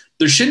 It's just,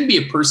 there shouldn't be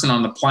a person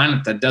on the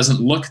planet that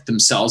doesn't look at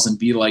themselves and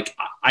be like,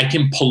 I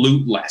can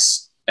pollute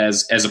less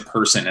as a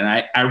person.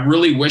 And I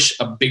really wish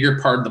a bigger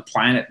part of the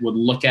planet would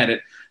look at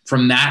it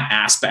from that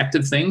aspect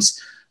of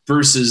things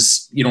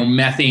versus,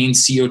 methane,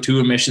 CO2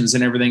 emissions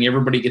and everything.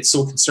 Everybody gets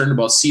so concerned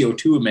about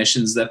CO2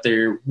 emissions that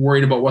they're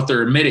worried about what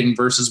they're emitting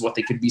versus what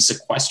they could be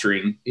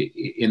sequestering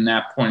in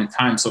that point in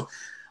time. So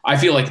I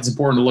feel like it's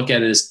important to look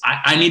at it as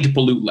I need to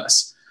pollute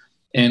less.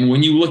 And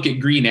when you look at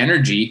green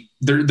energy,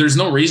 there's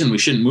no reason we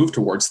shouldn't move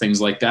towards things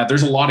like that.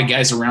 There's a lot of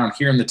guys around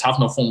here in the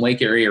Tuffnell-Foam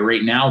Lake area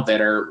right now that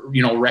are,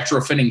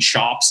 retrofitting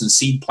shops and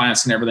seed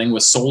plants and everything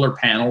with solar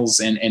panels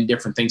and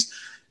different things.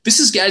 This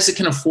is guys that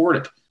can afford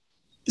it.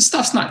 This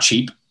stuff's not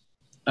cheap.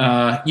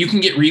 You can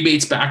get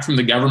rebates back from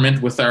the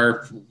government with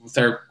our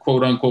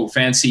quote unquote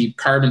fancy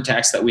carbon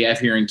tax that we have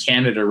here in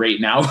Canada right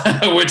now,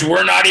 which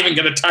we're not even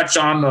going to touch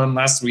on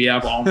unless we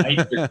have all night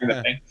kind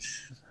of thing.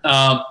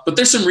 But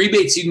there's some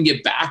rebates you can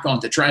get back on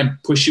to try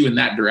and push you in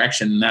that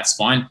direction, and that's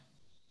fine.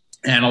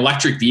 And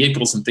electric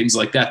vehicles and things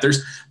like that.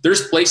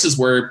 There's places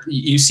where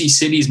you see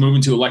cities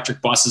moving to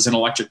electric buses and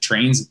electric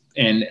trains,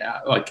 and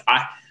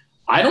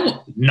I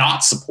don't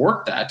not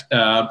support that.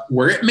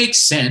 Where it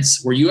makes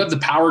sense, where you have the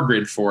power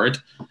grid for it,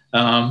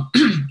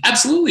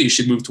 absolutely you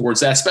should move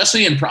towards that,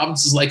 especially in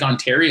provinces like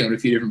Ontario and a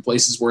few different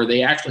places where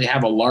they actually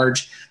have a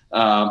large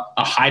a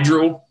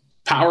hydro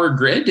power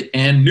grid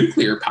and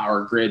nuclear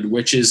power grid,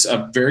 which is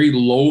a very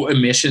low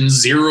emissions,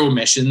 zero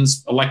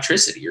emissions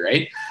electricity,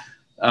 right?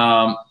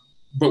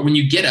 But when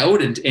you get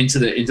out into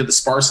the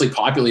sparsely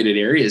populated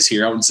areas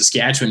here out in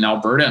Saskatchewan,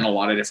 Alberta, and a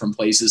lot of different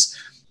places,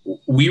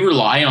 we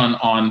rely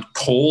on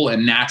coal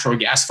and natural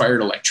gas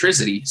fired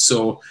electricity.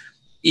 So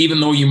even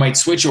though you might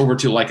switch over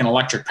to like an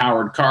electric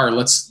powered car,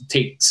 let's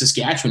take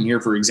Saskatchewan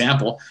here, for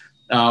example.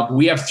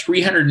 We have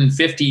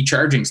 350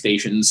 charging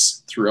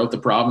stations throughout the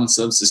province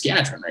of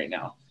Saskatchewan right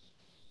now.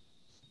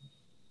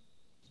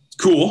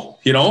 Cool,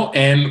 you know,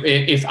 and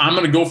if I'm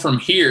going to go from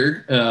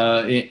here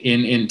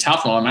in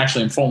Tufnell, I'm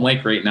actually in Foam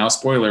Lake right now,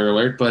 spoiler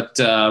alert, but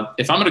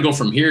if I'm going to go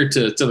from here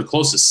to the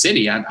closest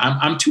city, I'm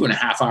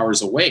 2.5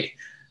 hours away.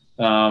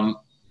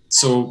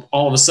 So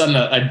all of a sudden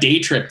a day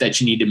trip that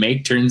you need to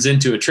make turns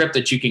into a trip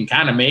that you can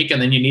kind of make,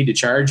 and then you need to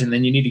charge, and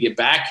then you need to get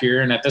back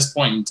here. And at this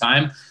point in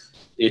time,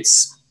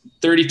 it's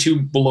 32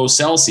 below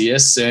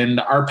Celsius, and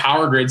our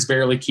power grids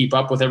barely keep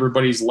up with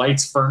everybody's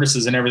lights,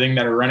 furnaces, and everything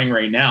that are running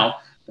right now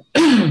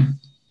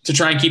to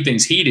try and keep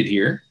things heated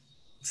here.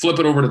 Flip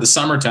it over to the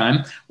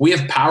summertime. We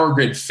have power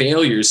grid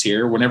failures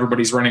here when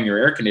everybody's running their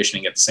air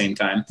conditioning at the same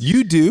time.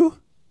 You do?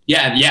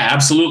 Yeah,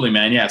 absolutely,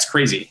 man. Yeah, it's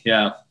crazy.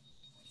 Yeah.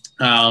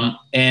 We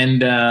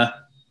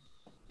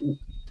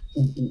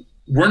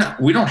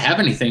don't have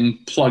anything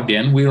plugged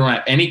in. We don't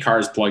have any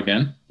cars plugged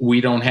in.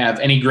 We don't have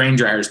any grain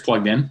dryers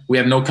plugged in. We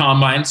have no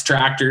combines,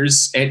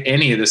 tractors,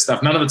 any of this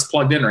stuff. None of it's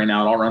plugged in right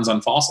now. It all runs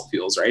on fossil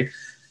fuels, right?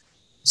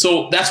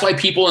 So that's why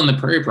people in the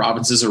prairie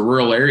provinces or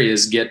rural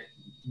areas get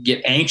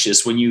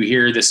anxious when you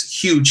hear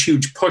this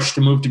huge push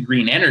to move to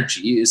green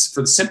energy, is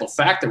for the simple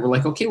fact that we're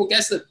like, okay, well,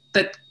 guys,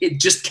 that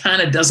it just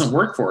kind of doesn't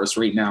work for us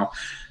right now.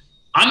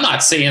 I'm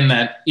not saying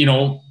that, you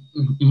know,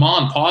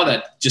 ma and pa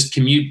that just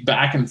commute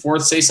back and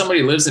forth, say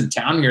somebody lives in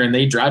town here and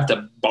they drive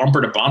to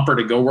bumper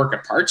to go work a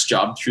parts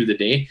job through the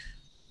day.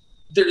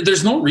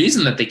 There's no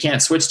reason that they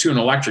can't switch to an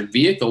electric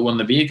vehicle when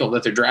the vehicle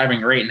that they're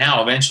driving right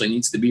now eventually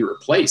needs to be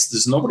replaced.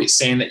 There's nobody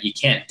saying that you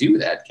can't do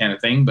that kind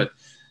of thing. But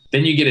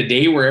then you get a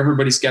day where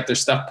everybody's got their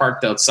stuff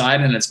parked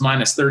outside and it's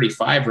minus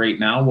 35 right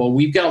now. Well,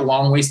 we've got a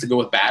long ways to go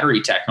with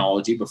battery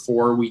technology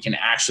before we can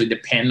actually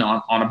depend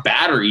on a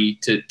battery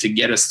to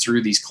get us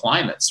through these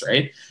climates,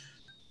 right?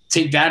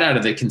 Take that out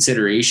of the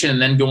consideration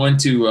and then go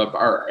into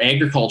our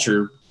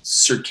agriculture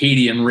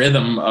circadian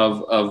rhythm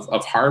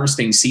of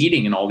harvesting,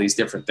 seeding, and all these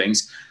different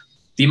things.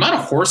 The amount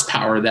of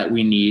horsepower that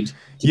we need.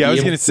 Yeah, I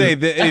was going to say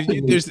that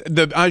if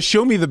there's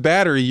show me the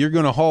battery you're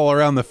going to haul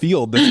around the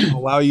field that's going to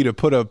allow you to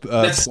put a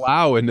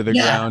plow into the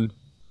ground.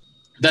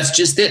 That's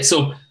just it.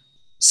 So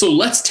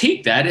let's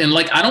take that, and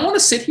like, I don't want to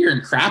sit here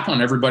and crap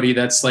on everybody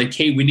that's like,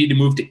 hey, we need to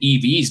move to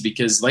EVs,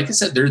 because like I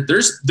said,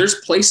 there's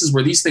places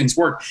where these things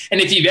work. And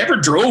if you've ever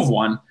drove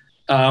one,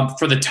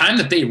 for the time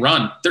that they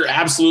run, they're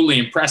absolutely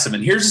impressive.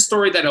 And here's a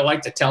story that I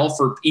like to tell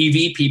for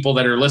EV people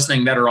that are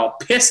listening that are all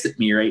pissed at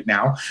me right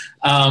now.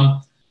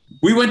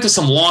 We went to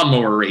some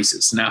lawnmower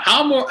races. Now,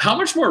 how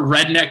much more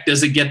redneck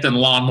does it get than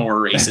lawnmower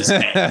races,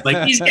 man?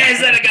 Like these guys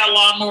that have got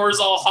lawnmowers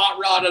all hot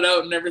rodded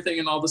out and everything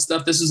and all this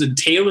stuff. This was in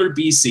Taylor,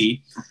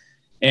 BC.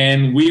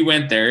 And we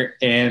went there,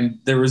 and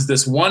there was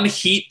this one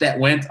heat that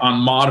went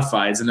on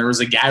modifieds, and there was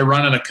a guy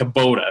running a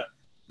Kubota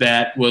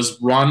that was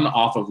run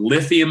off of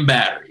lithium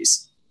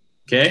batteries.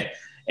 Okay.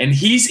 And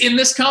he's in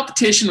this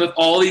competition with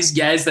all these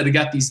guys that have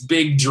got these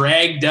big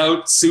dragged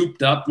out,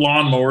 souped up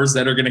lawnmowers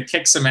that are going to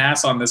kick some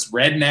ass on this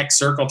redneck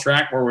circle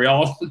track where we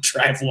all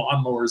drive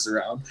lawnmowers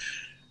around.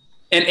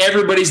 And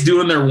everybody's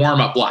doing their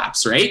warm-up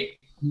laps, right?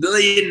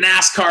 The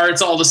NASCAR,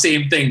 it's all the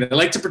same thing. They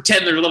like to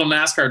pretend they're little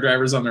NASCAR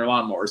drivers on their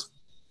lawnmowers.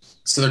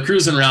 So they're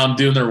cruising around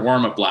doing their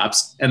warm-up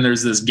laps. And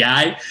there's this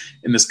guy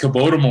in this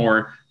Kubota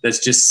mower that's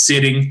just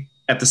sitting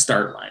at the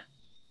start line.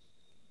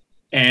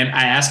 And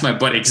I asked my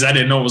buddy, because I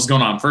didn't know what was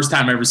going on. First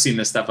time I ever seen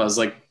this stuff, I was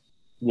like,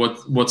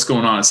 what's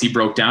going on? Is he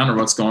broke down or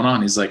what's going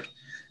on? He's like,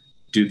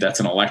 dude,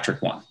 that's an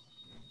electric one.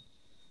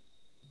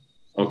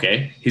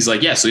 Okay. He's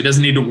like, yeah, so he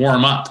doesn't need to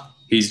warm up.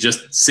 He's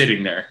just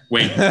sitting there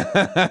waiting.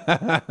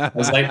 I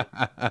was like,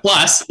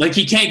 plus, like,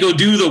 he can't go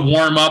do the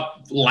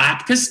warm-up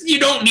lap, because you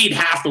don't need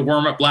half the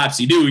warm-up laps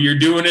you do. You're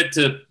doing it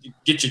to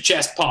get your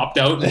chest popped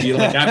out and be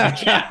like, I'm a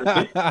cat.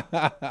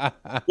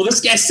 Right? Well, this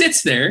guy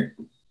sits there,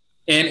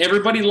 and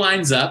everybody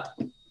lines up,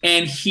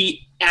 and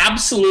he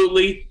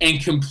absolutely and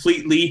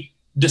completely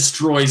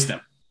destroys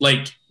them.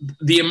 Like,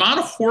 the amount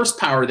of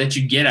horsepower that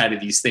you get out of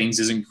these things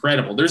is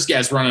incredible. There's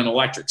guys running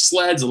electric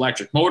sleds,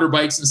 electric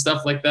motorbikes, and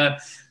stuff like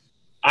that.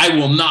 I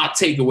will not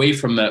take away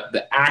from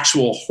the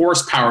actual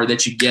horsepower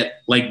that you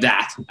get like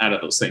that out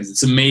of those things.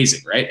 It's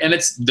amazing, right? And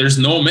there's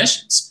no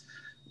emissions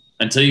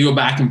until you go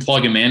back and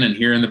plug them in. And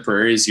here in the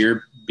prairies,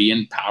 you're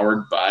being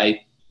powered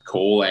by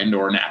coal and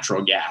or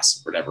natural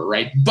gas, whatever,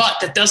 right? But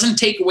that doesn't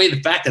take away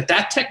the fact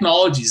that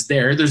technology is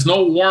there. There's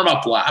no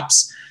warm-up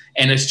laps,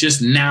 and it's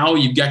just now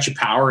you've got your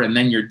power and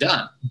then you're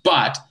done.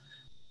 But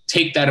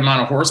take that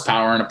amount of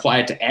horsepower and apply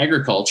it to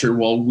agriculture.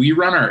 Well, we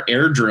run our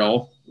air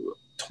drill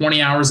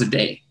 20 hours a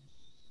day.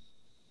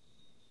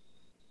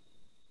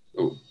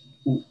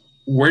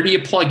 Where do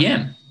you plug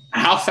in?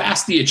 How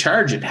fast do you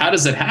charge it? How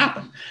does it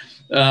happen?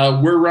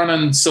 We're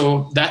running,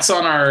 so that's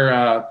on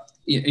our,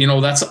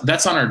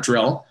 that's on our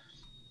drill.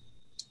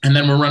 And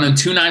then we're running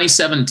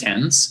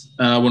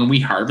 29710s when we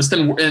harvest.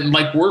 And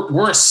like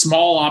we're a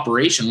small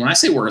operation. When I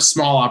say we're a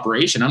small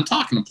operation, I'm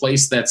talking a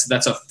place that's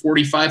a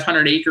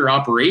 4,500 acre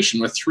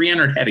operation with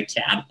 300 head of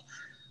cattle.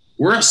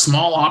 We're a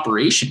small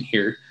operation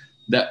here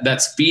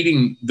that's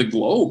feeding the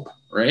globe,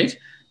 right?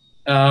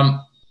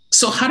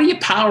 So how do you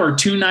power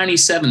two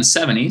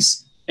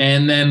 9770s?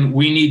 And then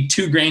we need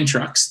 2 grain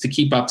trucks to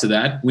keep up to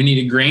that. We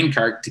need a grain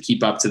cart to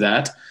keep up to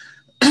that.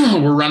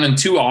 We're running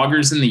 2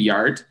 augers in the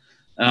yard.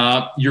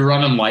 You're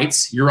running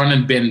lights. You're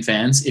running bin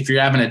fans. If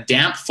you're having a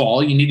damp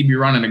fall, you need to be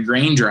running a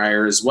grain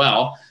dryer as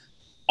well.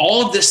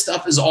 All of this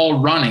stuff is all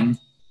running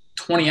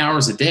 20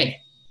 hours a day.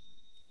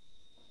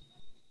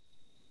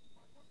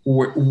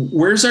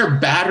 Where's our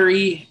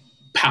battery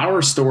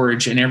power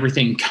storage and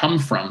everything come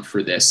from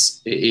for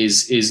this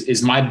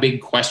is my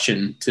big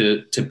question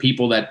to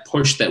people that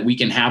push that we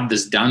can have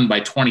this done by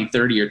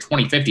 2030 or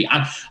 2050.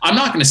 I'm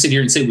not going to sit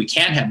here and say we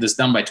can't have this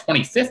done by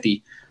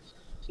 2050,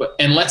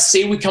 and let's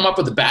say we come up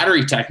with a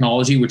battery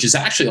technology, which is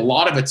actually a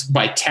lot of it's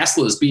by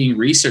Tesla is being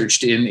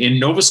researched in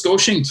Nova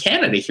Scotia and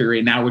Canada here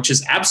right now, which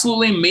is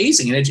absolutely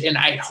amazing. And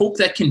I hope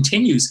that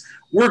continues.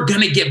 We're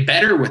going to get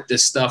better with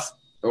this stuff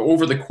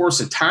over the course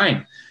of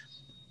time.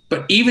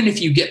 But even if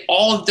you get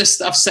all of this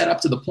stuff set up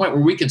to the point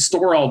where we can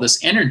store all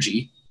this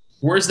energy,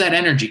 where's that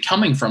energy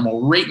coming from? Well,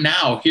 right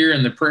now here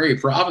in the prairie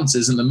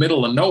provinces in the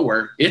middle of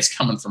nowhere, it's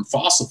coming from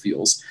fossil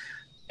fuels.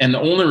 And the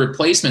only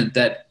replacement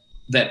that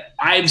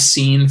I've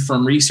seen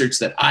from research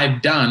that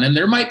I've done, and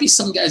there might be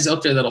some guys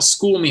out there that'll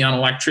school me on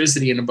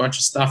electricity and a bunch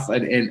of stuff,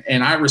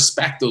 and I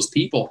respect those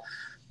people.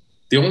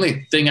 The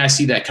only thing I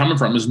see that coming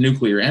from is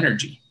nuclear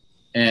energy.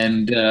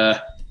 And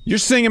you're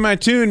singing my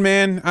tune,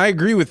 man. I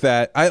agree with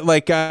that.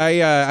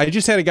 I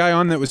just had a guy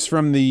on that was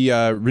from the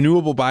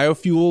renewable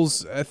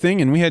biofuels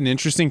thing, and we had an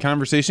interesting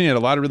conversation. He had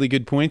a lot of really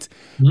good points,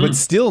 but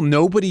still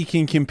nobody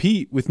can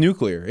compete with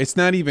nuclear. It's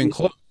not even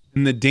close.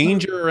 And the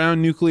danger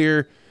around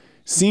nuclear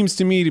seems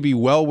to me to be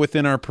well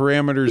within our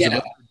parameters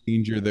of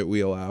danger that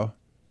we allow.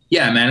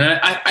 Yeah, man.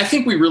 I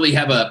think we really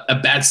have a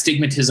bad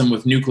stigmatism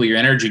with nuclear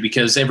energy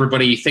because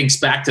everybody thinks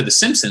back to The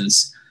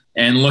Simpsons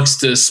and looks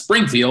to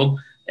Springfield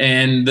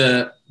and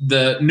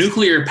the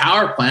nuclear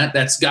power plant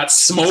that's got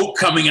smoke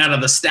coming out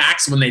of the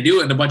stacks when they do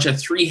it and a bunch of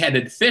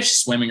 3-headed fish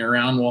swimming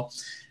around. Well,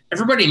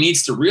 everybody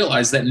needs to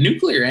realize that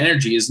nuclear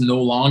energy is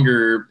no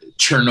longer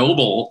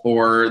Chernobyl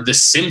or The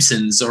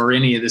Simpsons or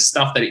any of this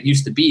stuff that it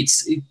used to be.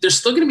 There's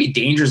still going to be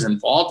dangers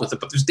involved with it,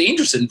 but there's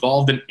dangers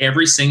involved in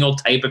every single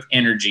type of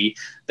energy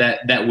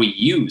that we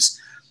use.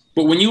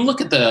 But when you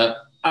look at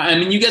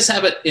you guys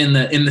have it in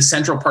the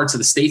central parts of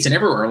the states and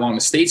everywhere along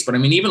the states. But I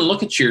mean, even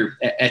look at your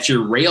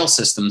rail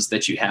systems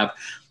that you have.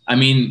 I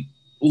mean,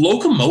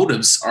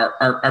 locomotives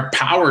are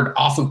powered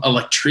off of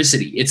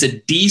electricity. It's a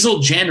diesel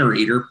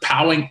generator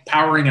powering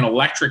an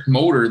electric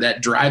motor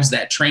that drives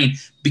that train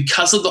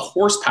because of the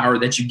horsepower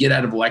that you get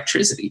out of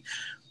electricity.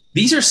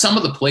 These are some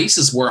of the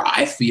places where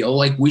I feel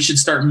like we should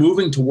start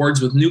moving towards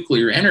with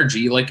nuclear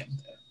energy. Like,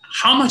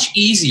 how much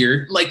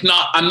easier,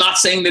 I'm not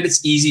saying that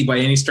it's easy by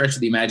any stretch of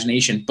the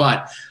imagination,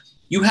 but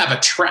you have a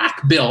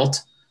track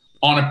built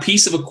on a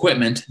piece of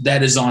equipment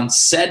that is on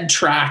said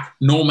track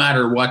no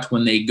matter what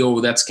when they go,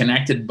 that's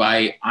connected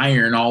by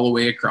iron all the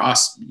way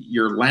across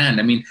your land.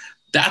 I mean,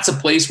 that's a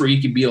place where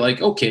you could be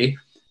like, okay,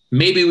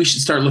 maybe we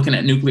should start looking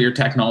at nuclear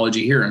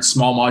technology here and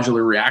small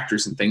modular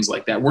reactors and things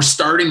like that. We're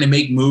starting to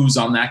make moves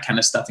on that kind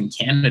of stuff in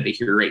Canada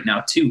here right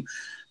now too.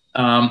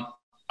 I'm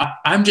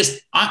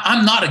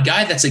not a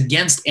guy that's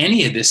against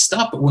any of this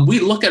stuff, but when we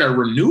look at our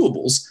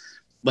renewables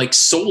like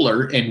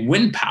solar and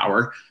wind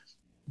power,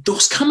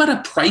 those come at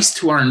a price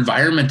to our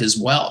environment as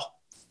well.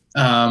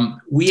 I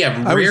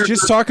was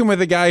just talking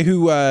with a guy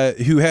who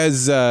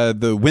has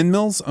the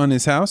windmills on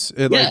his house,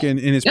 in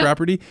his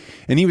property,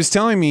 and he was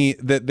telling me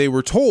that they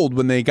were told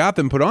when they got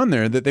them put on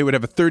there that they would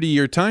have a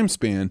 30-year time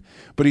span.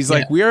 But he's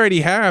like, we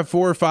already have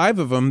 4 or 5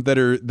 of them that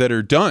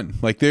are done.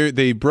 Like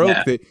they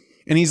broke it,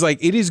 and he's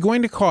like, it is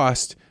going to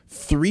cost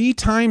 3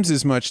 times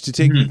as much to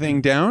take the thing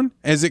down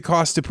as it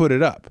costs to put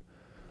it up.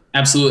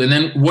 Absolutely. And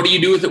then what do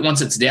you do with it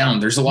once it's down?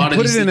 There's a lot of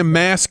these put it in a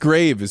mass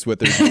grave is what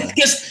they're doing.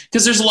 Because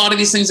there's a lot of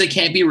these things that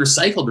can't be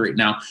recycled right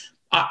now.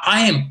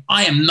 I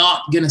am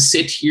not going to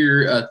sit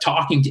here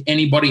talking to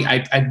anybody.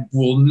 I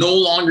will no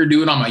longer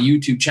do it on my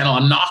YouTube channel.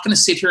 I'm not going to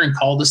sit here and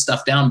call this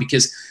stuff down,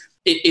 because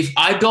if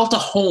I built a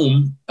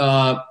home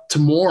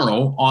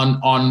tomorrow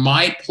on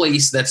my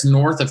place that's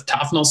north of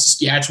Tufnell,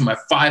 Saskatchewan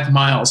by 5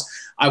 miles,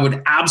 I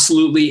would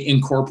absolutely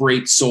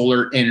incorporate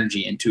solar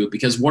energy into it,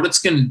 because what it's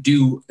going to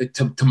do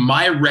to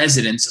my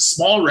residence, a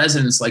small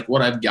residence like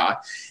what I've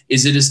got,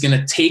 is it is going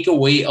to take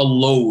away a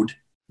load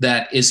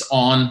that is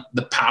on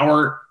the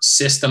power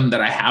system that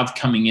I have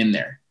coming in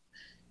there.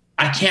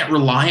 I can't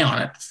rely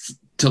on it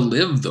to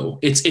live, though.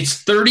 It's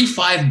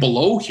 35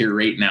 below here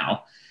right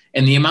now.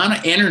 And the amount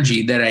of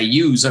energy that I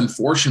use,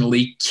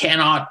 unfortunately,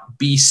 cannot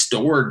be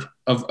stored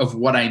of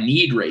what I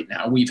need right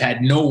now. We've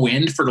had no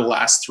wind for the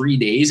last 3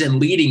 days. And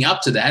leading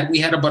up to that, we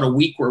had about a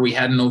week where we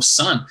had no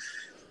sun.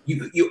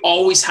 You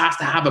always have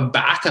to have a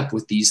backup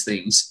with these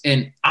things.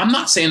 And I'm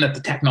not saying that the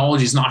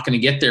technology is not going to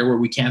get there where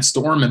we can't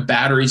store them in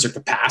batteries or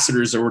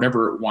capacitors or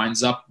whatever it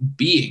winds up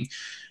being.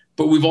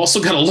 But we've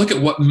also got to look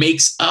at what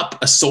makes up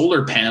a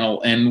solar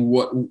panel and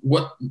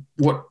what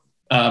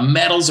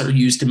metals are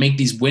used to make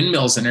these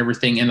windmills and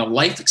everything, and the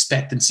life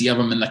expectancy of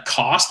them and the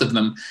cost of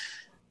them.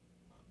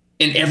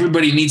 And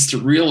everybody needs to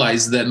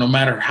realize that no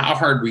matter how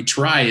hard we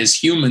try as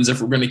humans,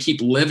 if we're going to keep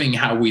living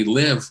how we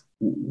live,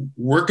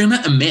 we're going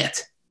to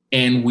emit,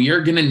 and we are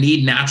going to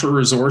need natural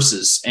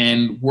resources.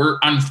 And we're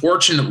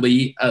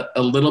unfortunately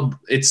a little,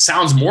 it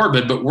sounds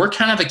morbid, but we're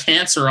kind of a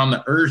cancer on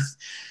the earth.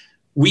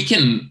 We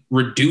can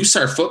reduce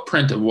our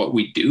footprint of what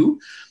we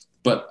do.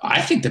 But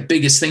I think the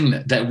biggest thing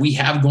that we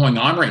have going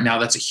on right now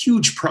that's a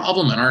huge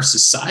problem in our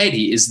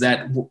society is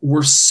that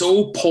we're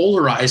so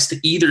polarized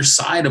to either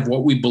side of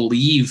what we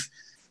believe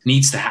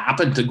needs to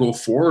happen to go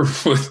forward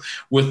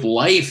with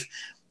life.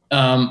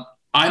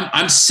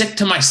 I'm sick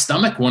to my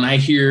stomach when I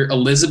hear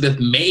Elizabeth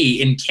May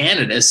in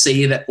Canada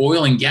say that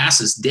oil and gas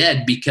is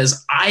dead,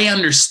 because I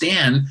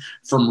understand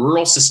from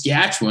rural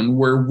Saskatchewan,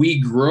 where we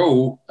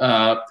grow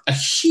a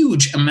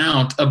huge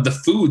amount of the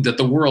food that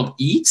the world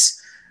eats,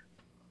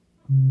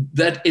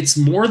 that it's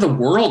more the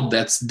world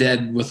that's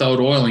dead without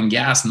oil and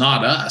gas,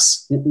 not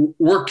us.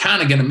 We're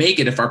kind of going to make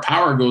it if our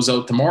power goes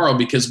out tomorrow,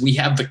 because we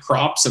have the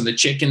crops and the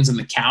chickens and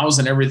the cows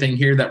and everything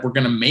here that we're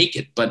going to make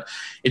it. But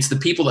it's the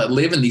people that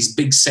live in these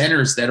big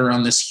centers that are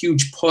on this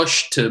huge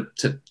push to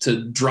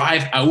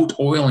drive out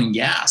oil and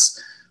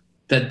gas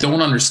that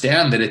don't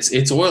understand that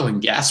it's oil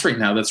and gas right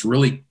now that's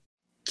really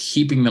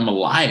keeping them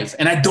alive.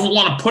 And I don't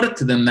want to put it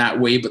to them that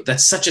way, but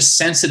that's such a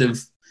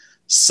sensitive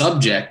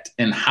subject.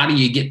 And how do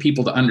you get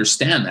people to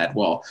understand that?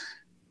 Well,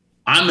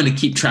 I'm going to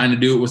keep trying to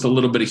do it with a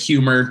little bit of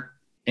humor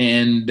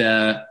and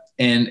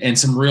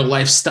some real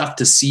life stuff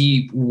to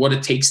see what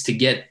it takes to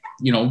get,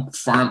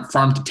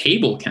 farm to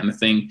table kind of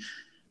thing.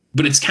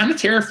 But it's kind of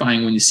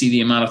terrifying when you see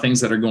the amount of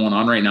things that are going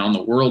on right now in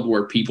the world,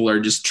 where people are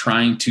just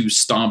trying to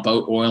stomp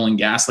out oil and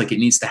gas like it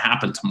needs to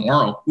happen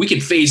tomorrow. We can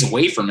phase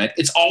away from it.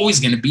 It's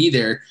always going to be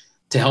there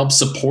to help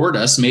support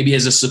us, maybe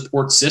as a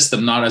support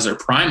system, not as our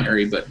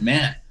primary, but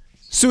man.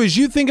 So as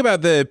you think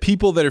about the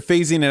people that are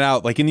phasing it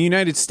out, like in the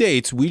United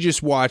States, we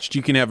just watched,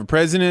 you can have a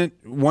president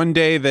one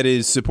day that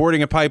is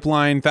supporting a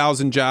pipeline,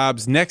 1,000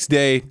 jobs. Next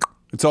day,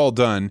 it's all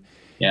done.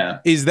 Yeah.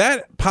 Is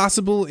that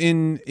possible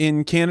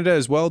in Canada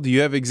as well? Do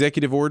you have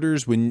executive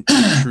orders when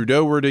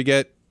Trudeau were to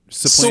get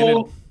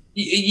supplanted? So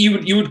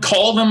you would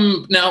call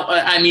them now.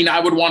 I mean, I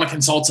would want to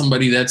consult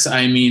somebody that's,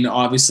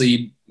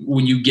 obviously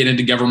when you get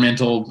into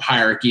governmental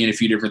hierarchy and a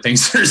few different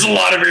things, there's a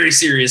lot of very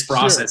serious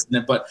process in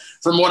it. But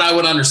from what I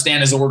would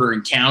understand is order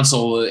in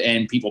council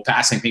and people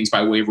passing things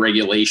by way of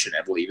regulation,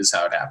 I believe is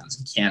how it happens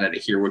in Canada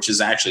here, which is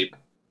actually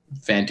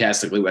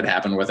fantastically what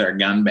happened with our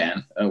gun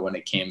ban when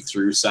it came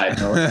through. Side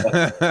note.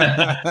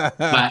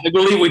 I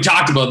believe we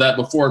talked about that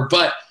before,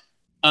 but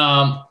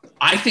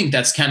I think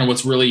that's kind of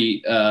what's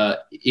really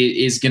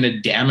is going to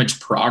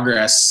damage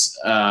progress.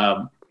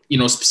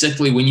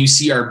 Specifically when you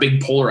see our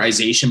big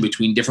polarization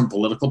between different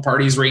political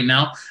parties right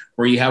now,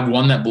 where you have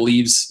one that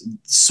believes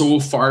so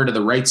far to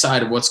the right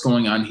side of what's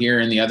going on here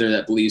and the other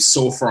that believes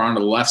so far on to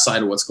the left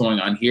side of what's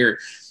going on here,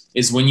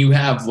 is when you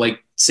have,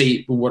 like,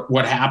 say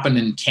what happened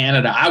in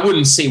Canada. I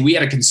wouldn't say we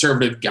had a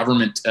conservative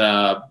government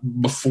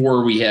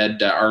before we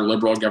had our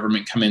Liberal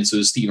government come in. So it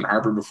was Stephen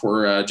Harper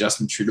before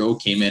Justin Trudeau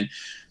came in.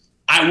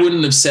 I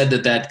wouldn't have said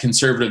that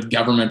conservative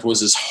government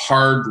was as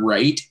hard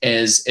right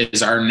as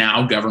our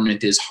now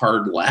government is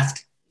hard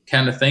left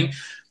kind of thing.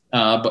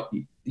 But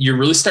you're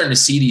really starting to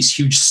see these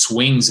huge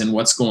swings in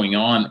what's going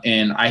on.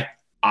 And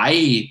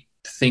I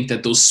think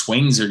that those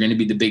swings are going to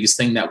be the biggest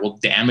thing that will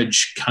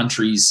damage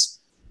countries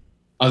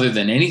other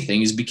than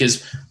anything, is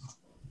because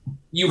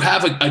you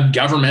have a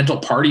governmental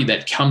party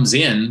that comes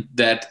in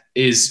that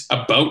is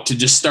about to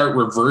just start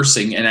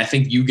reversing. And I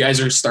think you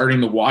guys are starting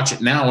to watch it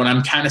now. And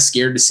I'm kind of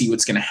scared to see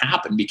what's going to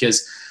happen,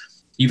 because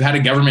you've had a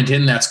government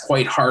in that's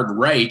quite hard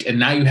right. And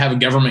now you have a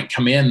government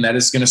come in that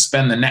is going to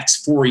spend the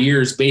next 4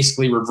 years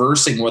basically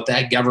reversing what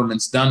that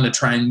government's done to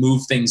try and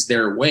move things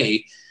their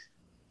way.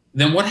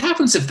 Then what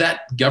happens if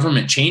that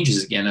government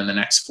changes again in the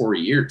next 4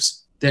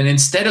 years? Then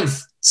instead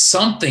of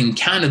something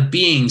kind of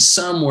being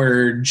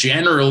somewhere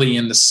generally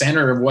in the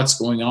center of what's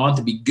going on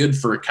to be good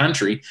for a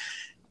country,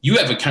 you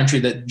have a country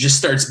that just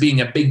starts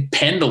being a big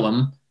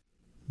pendulum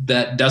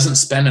that doesn't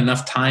spend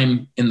enough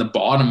time in the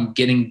bottom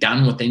getting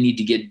done what they need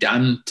to get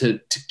done to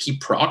keep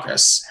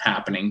progress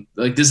happening.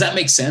 Like, does that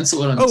make sense?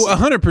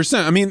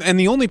 100%. I mean, and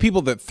the only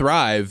people that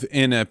thrive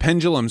in a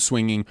pendulum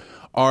swinging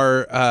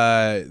are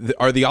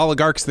the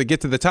oligarchs that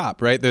get to the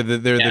top, right? They're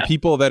the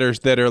people that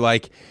are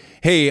like,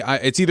 hey,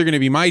 it's either going to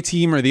be my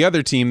team or the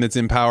other team that's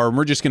in power, and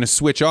we're just going to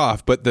switch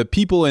off. But the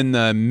people in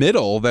the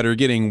middle that are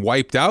getting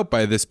wiped out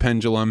by this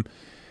pendulum,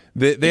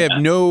 they have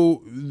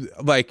no,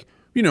 like,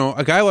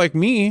 a guy like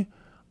me,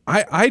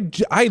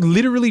 I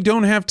literally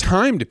don't have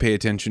time to pay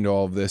attention to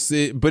all of this.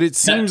 But it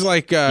seems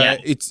like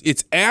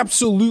it's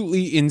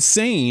absolutely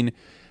insane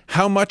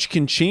how much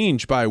can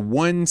change by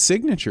one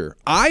signature.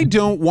 I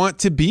don't want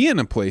to be in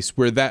a place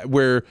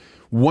where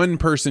one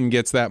person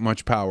gets that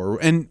much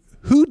power. And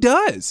who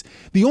does?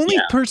 The only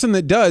person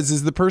that does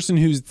is the person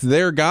who's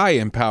their guy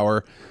in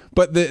power.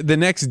 But the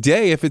next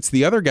day, if it's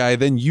the other guy,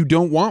 then you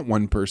don't want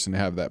one person to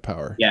have that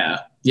power. Yeah.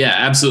 Yeah,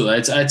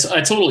 absolutely.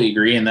 I totally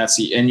agree,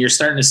 and you're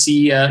starting to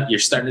see a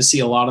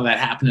lot of that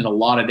happen in a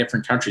lot of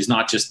different countries,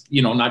 not just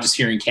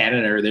here in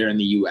Canada or there in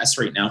the U.S.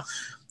 right now,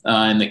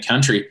 in the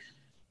country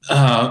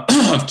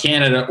of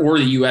Canada or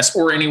the U.S.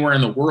 or anywhere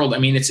in the world. I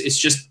mean, it's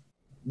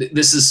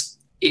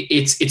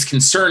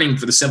concerning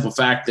for the simple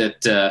fact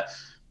that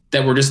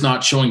we're just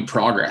not showing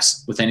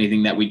progress with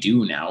anything that we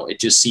do now. It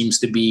just seems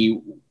to be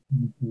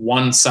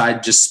one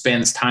side just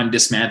spends time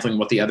dismantling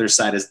what the other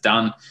side has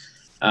done.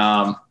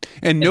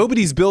 And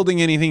nobody's building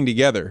anything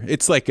together.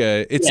 It's like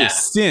a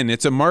sin.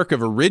 It's a mark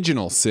of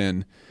original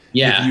sin.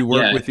 If you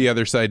work with the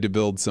other side to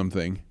build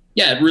something.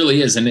 Yeah, it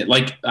really is. And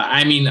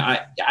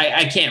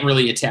I can't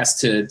really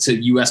attest to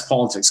U.S.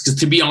 politics because,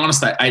 to be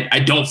honest, I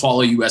don't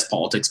follow U.S.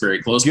 politics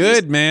very closely.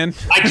 Good, man.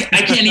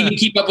 I can't even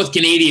keep up with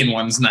Canadian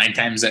ones 9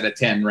 times out of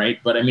 10, right?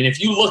 But I mean, if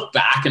you look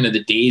back into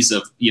the days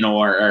of,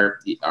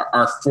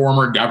 our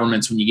former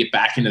governments, when you get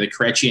back into the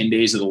Chrétien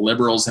days of the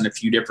Liberals and a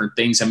few different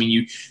things, I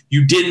mean,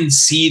 you didn't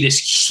see this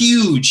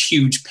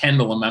huge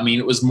pendulum. I mean,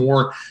 it was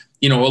more,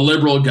 a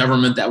liberal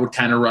government that would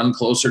kind of run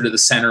closer to the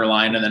center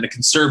line, and then a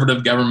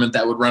conservative government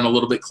that would run a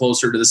little bit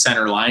closer to the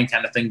center line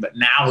kind of thing. But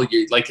now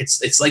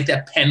it's like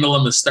that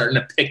pendulum is starting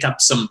to pick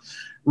up some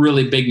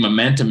really big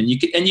momentum, and you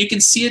can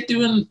see it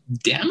doing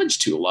damage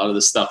to a lot of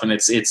the stuff, and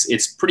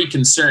it's pretty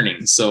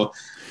concerning. So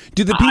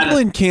do the people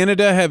in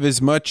Canada have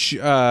as much,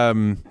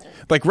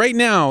 like right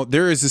now,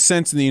 there is a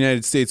sense in the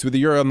United States, whether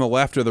you're on the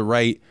left or the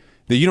right,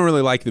 that you don't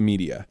really like the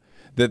media,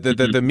 that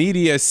the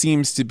media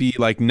seems to be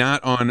like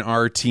not on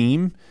our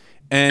team.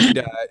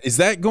 And is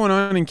that going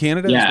on in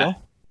Canada as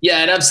well?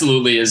 Yeah, it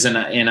absolutely is. And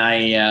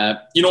I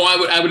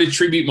would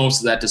attribute most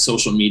of that to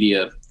social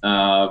media.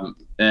 Have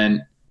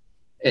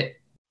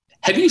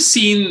you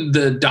seen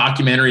the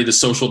documentary, The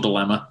Social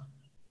Dilemma?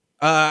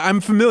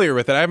 I'm familiar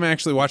with it. I haven't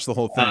actually watched the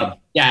whole thing.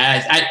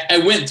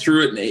 I went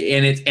through it,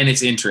 and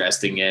it's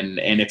interesting.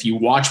 And if you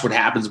watch what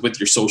happens with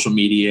your social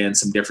media and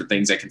some different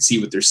things, I can see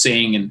what they're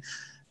saying. And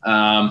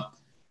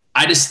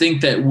I just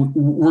think that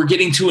we're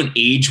getting to an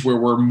age where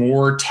we're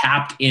more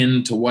tapped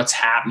into what's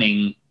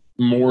happening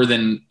more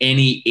than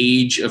any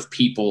age of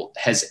people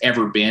has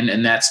ever been.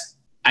 And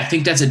I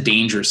think that's a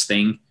dangerous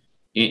thing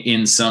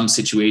in some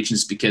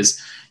situations,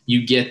 because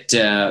you get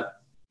to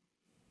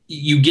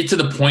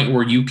the point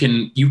where you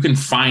can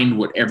find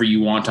whatever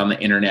you want on the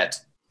internet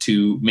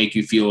to make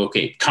you feel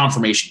okay.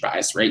 Confirmation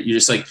bias, right? You're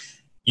just like,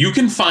 you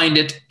can find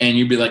it and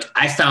you'd be like,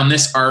 I found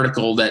this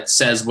article that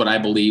says what I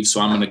believe, so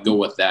I'm going to go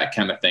with that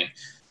kind of thing.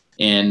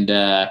 And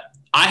I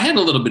had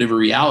a little bit of a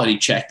reality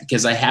check,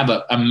 because I have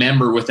a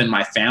member within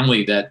my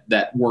family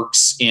that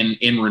works in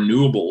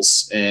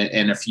renewables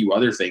and a few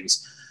other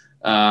things.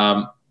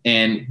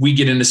 And we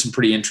get into some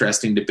pretty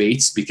interesting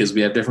debates because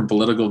we have different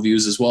political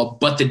views as well.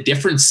 But the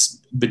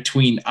difference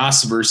between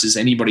us versus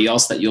anybody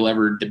else that you'll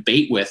ever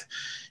debate with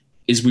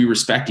is we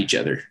respect each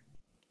other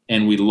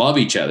and we love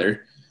each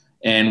other.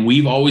 And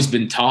we've always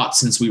been taught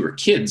since we were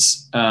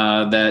kids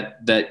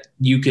that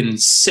you can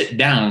sit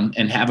down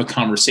and have a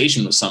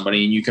conversation with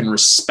somebody, and you can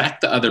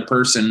respect the other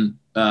person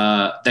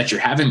that you're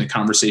having the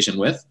conversation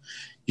with.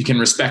 You can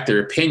respect their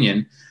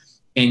opinion,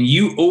 and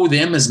you owe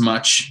them as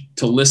much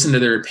to listen to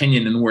their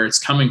opinion and where it's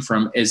coming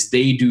from as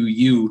they do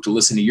you to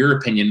listen to your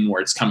opinion and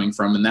where it's coming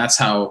from. And that's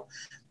how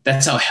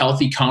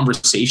healthy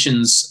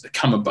conversations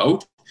come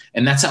about.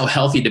 And that's how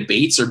healthy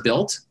debates are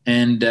built.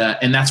 And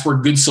that's where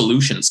good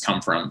solutions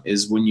come from,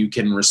 is when you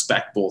can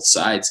respect both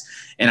sides.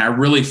 And I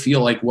really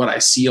feel like what I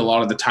see a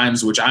lot of the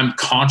times, which I'm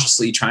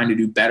consciously trying to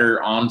do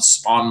better on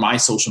my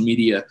social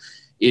media,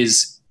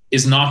 is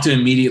not to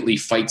immediately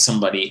fight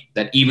somebody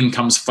that even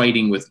comes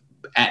fighting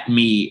at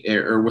me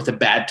or with a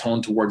bad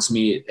tone towards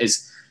me.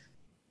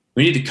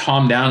 We need to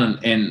calm down.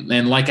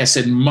 And like I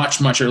said,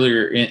 much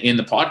earlier in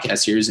the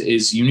podcast here,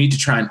 is you need to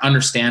try and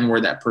understand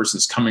where that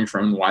person's coming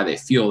from and why they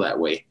feel that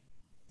way.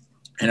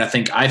 And I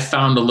think I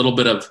found a little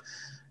bit of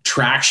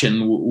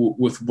traction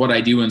with what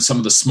I do in some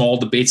of the small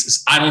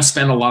debates. I don't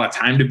spend a lot of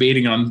time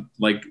debating on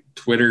like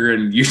Twitter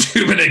and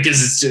YouTube, and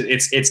because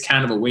it's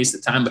kind of a waste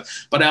of time.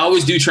 But I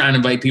always do try and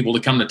invite people to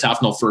come to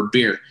Tufnell for a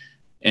beer,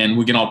 and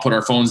we can all put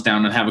our phones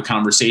down and have a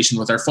conversation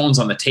with our phones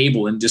on the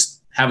table and just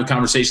have a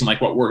conversation like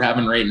what we're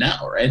having right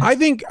now, right? I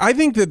think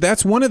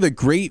that's one of the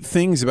great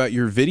things about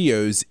your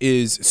videos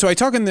is, so I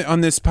talk on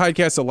this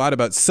podcast a lot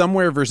about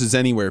somewhere versus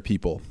anywhere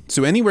people.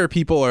 So anywhere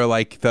people are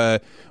like I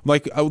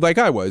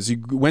was.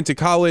 You went to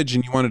college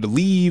and you wanted to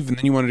leave, and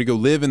then you wanted to go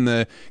live in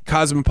the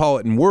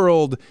cosmopolitan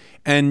world,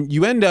 and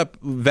you end up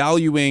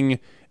valuing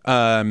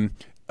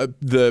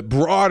the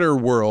broader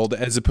world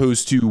as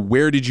opposed to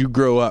where did you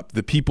grow up,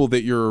 the people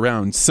that you're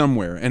around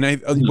somewhere. And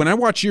when I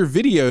watch your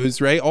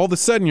videos, right, all of a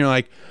sudden you're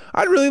like,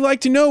 I'd really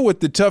like to know what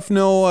the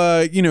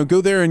Tufnell,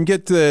 go there and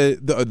get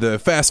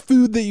the fast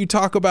food that you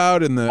talk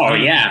about, and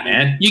yeah,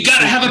 man, you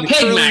gotta have a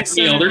Peg Mac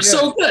meal. They're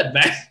so good,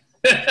 man.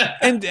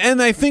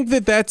 and I think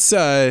that's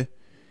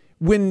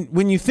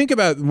when you think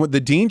about what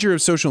the danger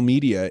of social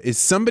media is,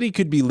 somebody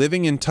could be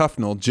living in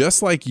Tufnell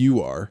just like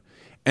you are,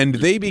 and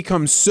they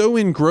become so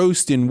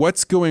engrossed in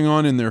what's going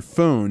on in their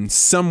phone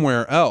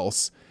somewhere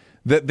else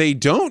that they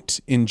don't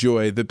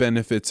enjoy the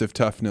benefits of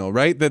Tough Nil,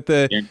 right? That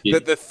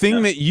the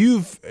thing that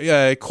you've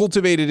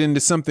cultivated into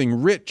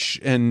something rich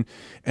and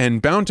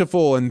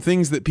bountiful and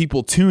things that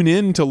people tune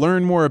in to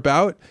learn more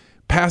about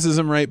passes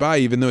them right by,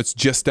 even though it's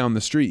just down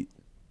the street.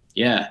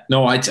 Yeah,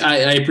 no, I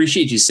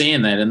appreciate you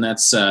saying that. And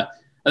that's, I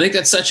think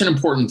that's such an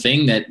important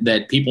thing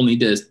that people need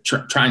to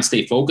try and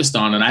stay focused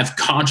on. And I've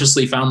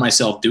consciously found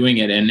myself doing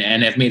it and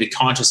have made a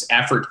conscious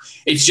effort.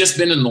 It's just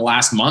been in the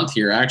last month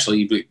here,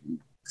 actually,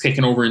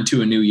 taking over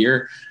into a new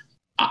year.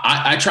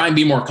 I try and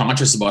be more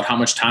conscious about how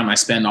much time I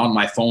spend on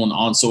my phone,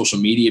 on social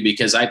media,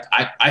 because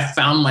I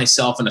found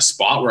myself in a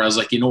spot where I was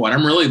like, you know what,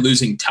 I'm really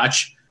losing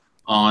touch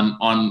on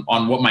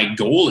what my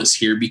goal is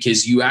here,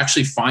 because you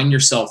actually find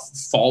yourself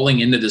falling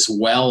into this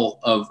well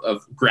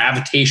of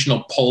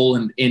gravitational pull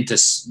and into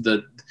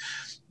the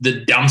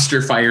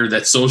dumpster fire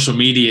that social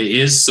media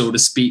is, so to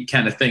speak,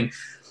 kind of thing.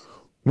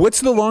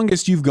 What's the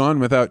longest you've gone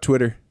without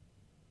Twitter?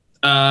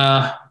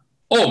 Oh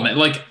man,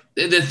 like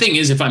the thing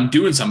is, if I'm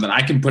doing something,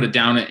 I can put it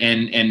down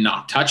and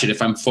not touch it.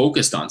 If I'm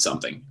focused on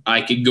something,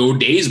 I could go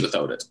days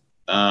without it.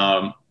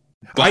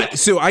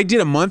 So I did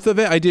a month of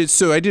it. I did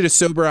a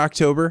sober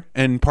October,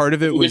 and part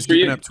of it was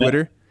giving up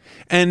Twitter.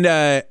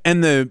 Yeah.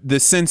 And the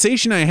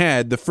sensation I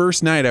had the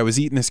first night, I was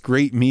eating this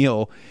great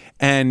meal,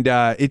 and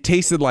it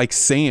tasted like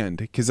sand,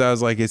 because I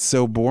was like, it's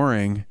so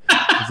boring.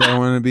 I don't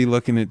want to be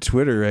looking at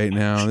Twitter right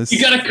now.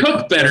 You gotta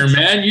cook better,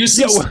 man. Use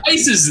some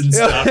spices and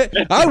stuff.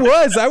 I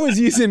was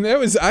using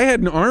I had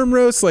an arm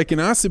roast, like an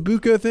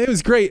ossobuco thing. It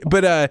was great,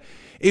 but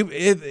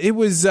it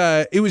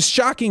was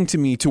shocking to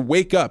me to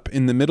wake up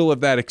in the middle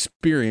of that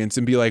experience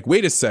and be like,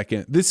 wait a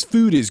second, this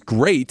food is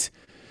great.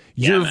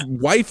 Your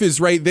wife is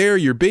right there.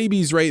 Your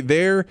baby's right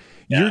there.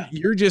 Yeah.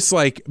 You're just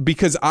like,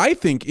 because I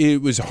think it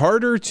was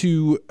harder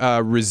to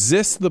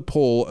resist the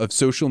pull of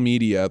social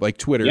media like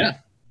Twitter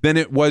than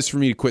it was for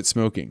me to quit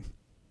smoking.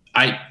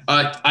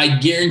 I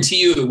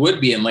guarantee you it would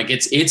be. And like,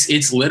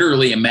 it's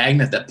literally a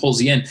magnet that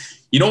pulls you in.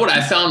 You know what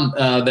I found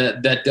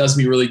that does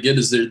me really good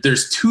is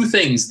there's two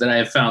things that I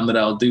have found that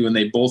I'll do, and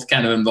they both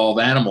kind of involve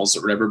animals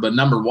or whatever. But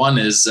number one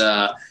is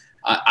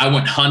I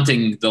went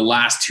hunting the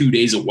last 2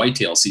 days of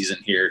whitetail season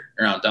here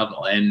around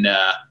Dublin, and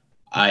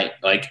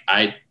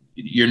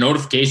your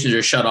notifications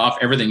are shut off,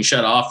 everything's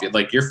shut off,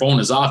 like your phone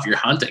is off, you're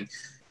hunting.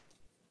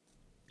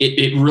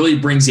 It really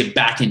brings you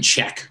back in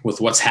check with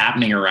what's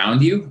happening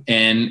around you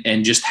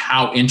and just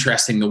how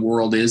interesting the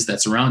world is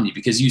that's around you,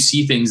 because you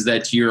see things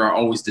that you're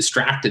always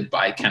distracted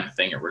by, kind of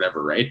thing or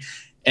whatever, right?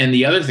 And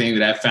the other thing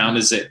that I've found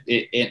is that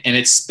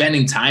it's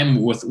spending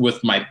time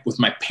with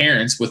my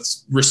parents with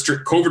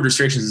COVID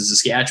restrictions in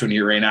Saskatchewan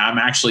here right now. I'm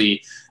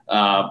actually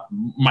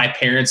my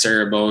parents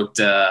are about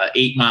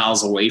 8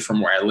 miles away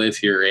from where I live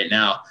here right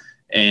now,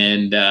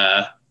 and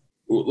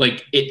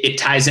like it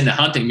ties into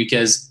hunting,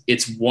 because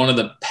it's one of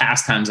the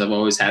pastimes I've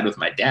always had with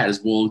my dad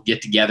is we'll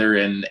get together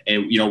and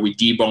you know, we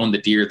debone the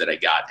deer that I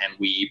got and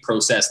we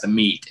process the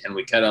meat and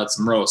we cut out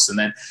some roasts, and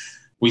then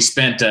we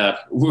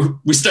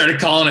started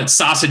calling it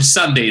Sausage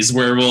Sundays,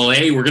 where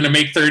we're going to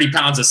make 30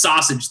 pounds of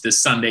sausage this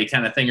Sunday,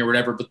 kind of thing or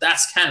whatever. But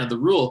that's kind of the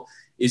rule,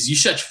 is you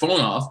shut your phone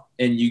off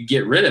and you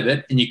get rid of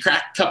it and you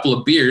crack a couple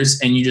of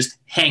beers and you just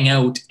hang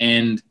out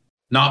and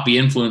not be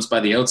influenced by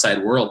the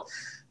outside world.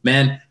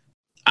 Man,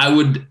 I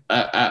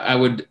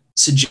would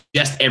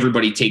suggest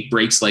everybody take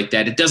breaks like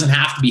that. It doesn't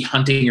have to be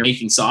hunting or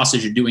making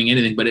sausage or doing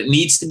anything, but it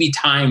needs to be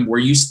time where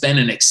you spend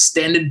an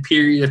extended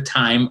period of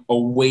time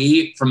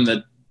away from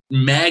the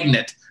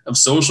magnet of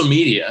social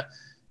media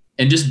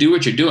and just do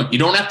what you're doing. You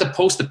don't have to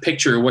post a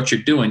picture of what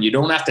you're doing. You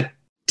don't have to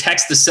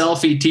text a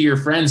selfie to your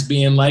friends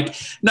being like,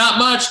 not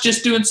much,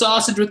 just doing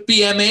sausage with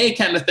BMA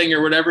kind of thing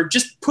or whatever.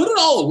 Just put it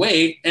all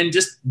away and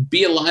just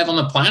be alive on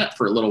the planet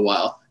for a little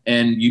while.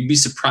 And you'd be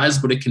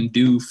surprised what it can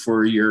do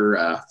for your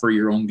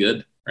own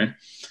good, right?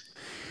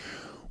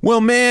 Well,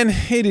 man,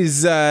 it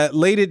is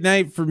late at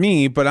night for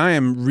me, but I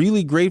am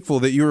really grateful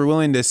that you were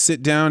willing to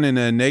sit down in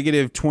a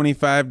negative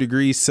 25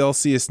 degrees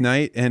Celsius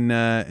night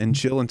and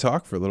chill and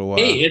talk for a little while.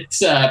 Hey,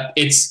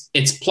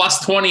 it's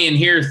plus 20 in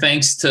here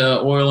thanks to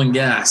oil and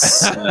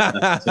gas.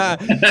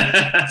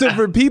 So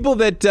for people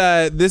that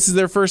this is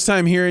their first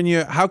time hearing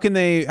you, how can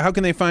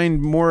they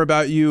find more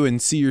about you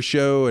and see your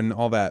show and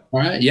all that? All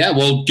right, yeah,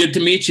 well, good to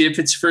meet you. If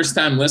it's your first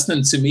time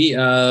listening to me,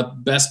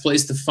 best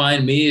place to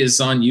find me is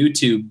on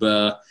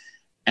YouTube.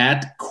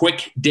 At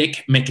Quick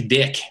Dick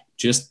McDick,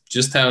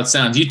 just how it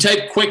sounds. You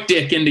type Quick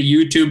Dick into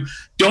YouTube.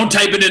 Don't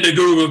type it into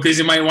Google, because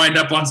you might wind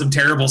up on some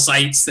terrible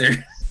sites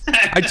there.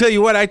 I tell you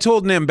what, I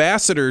told an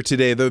ambassador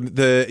today,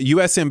 the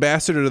U.S.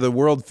 ambassador to the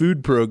World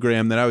Food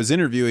Program, that I was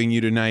interviewing you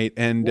tonight,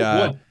 and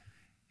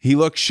he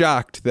looked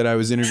shocked that I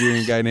was interviewing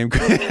a guy named.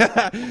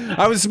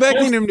 I was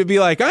expecting him to be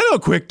like, I know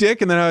Quick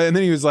Dick, and then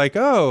he was like,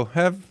 oh,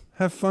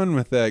 have fun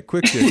with that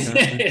Quick Dick. Huh?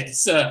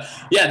 It's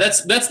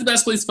that's the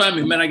best place to find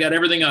me, man. I got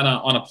everything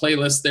on a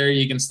playlist there.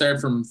 You can start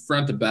from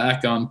front to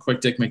back on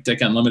Quick Dick McDick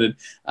Unlimited.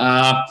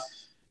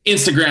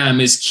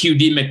 Instagram is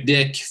QD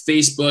McDick.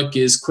 Facebook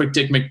is Quick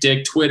Dick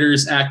McDick.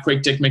 Twitter's at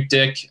Quick Dick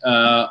McDick.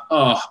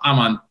 I'm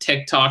on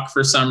TikTok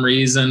for some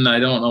reason. I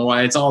don't know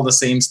why. It's all the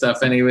same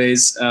stuff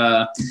anyways.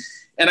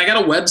 And I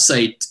got a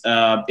website.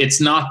 It's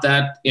not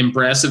that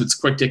impressive. It's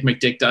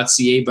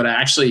quickdickmcdick.ca, but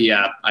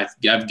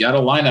I've got a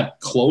line of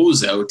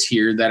clothes out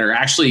here that are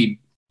actually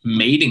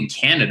made in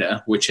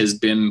Canada, which has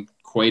been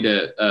quite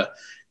a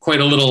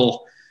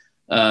little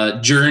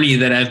journey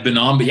that I've been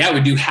on. But yeah,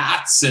 we do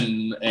hats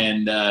and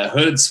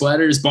hooded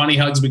sweaters, bunny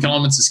hugs, we call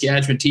them in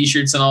Saskatchewan,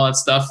 t-shirts and all that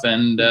stuff.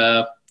 And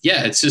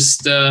yeah, it's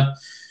just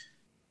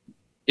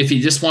if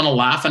you just want to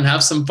laugh and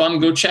have some fun,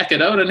 go check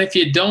it out. And if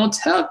you don't,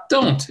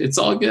 it's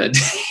all good.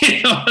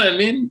 You know what I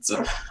mean?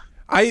 So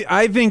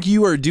I think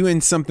you are doing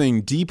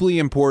something deeply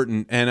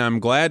important, and I'm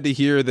glad to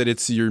hear that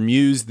it's your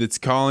muse that's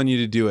calling you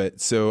to do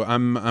it. So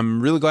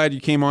I'm really glad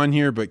you came on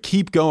here, but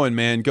keep going,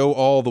 man. Go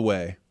all the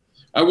way.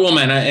 I will,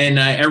 man.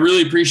 I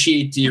really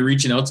appreciate you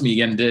reaching out to me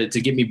again to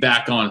get me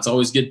back on. It's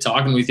always good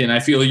talking with you. And I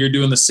feel you're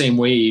doing the same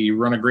way. You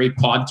run a great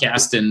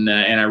podcast, and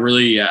I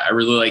really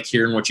like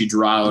hearing what you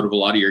draw out of a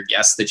lot of your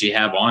guests that you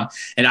have on.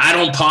 And I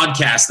don't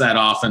podcast that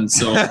often.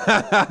 So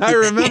I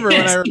remember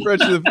when I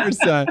approached you the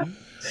first time.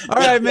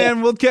 All right,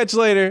 man. We'll catch you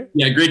later.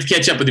 Yeah. Great to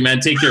catch up with you, man.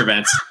 Take care,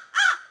 Vance.